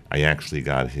 I actually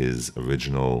got his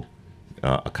original,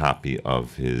 a copy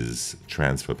of his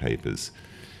transfer papers.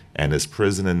 And his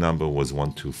prisoner number was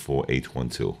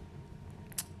 124812.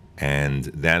 And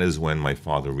that is when my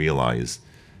father realized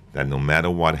that no matter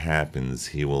what happens,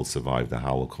 he will survive the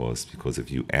Holocaust, because if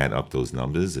you add up those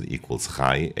numbers, it equals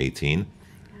Chai, 18,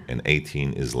 and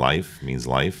 18 is life, means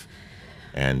life.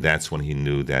 And that's when he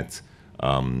knew that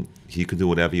he could do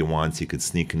whatever he wants. He could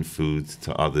sneak in food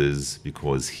to others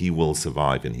because he will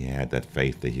survive, and he had that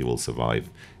faith that he will survive.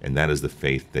 And that is the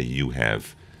faith that you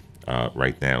have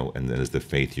right now, and that is the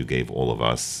faith you gave all of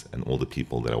us and all the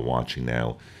people that are watching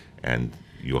now. And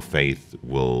your faith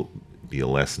will be a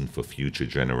lesson for future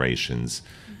generations.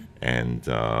 And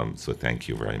so thank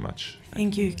you very much.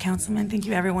 Thank you, Councilman. Thank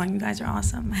you, everyone. You guys are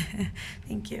awesome.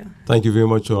 Thank you. Thank you very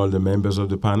much to all the members of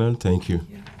the panel. Thank you.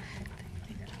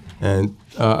 And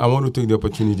I want to take the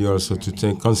opportunity also to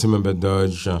thank Councilmember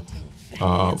Dodge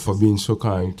for being so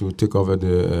kind to take over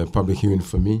the public hearing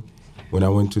for me when I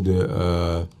went to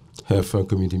the Health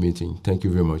Committee meeting. Thank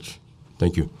you very much.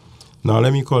 Thank you. Now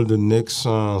let me call the next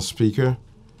speaker,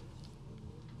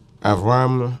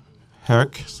 Avram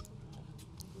Herk.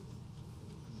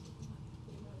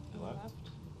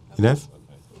 He left?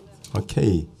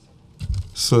 Okay.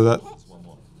 So that...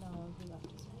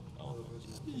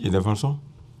 He left also?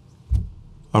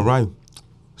 All right.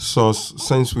 So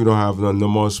since we don't have no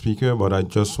more speaker, but I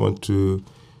just want to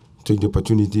take the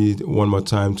opportunity one more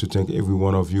time to thank every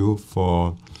one of you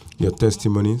for your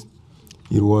testimonies.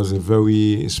 It was a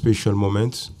very special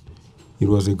moment. It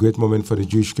was a great moment for the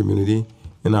Jewish community.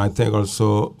 And I thank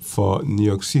also for New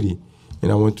York City.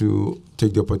 And I want to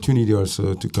take the opportunity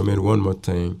also to commend one more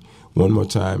time,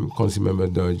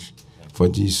 Councilmember Dodge, for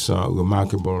this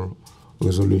remarkable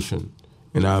resolution.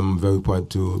 And I'm very proud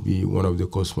to be one of the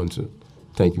co-sponsors.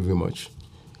 Thank you very much.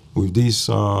 With this,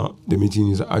 the meeting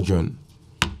is adjourned.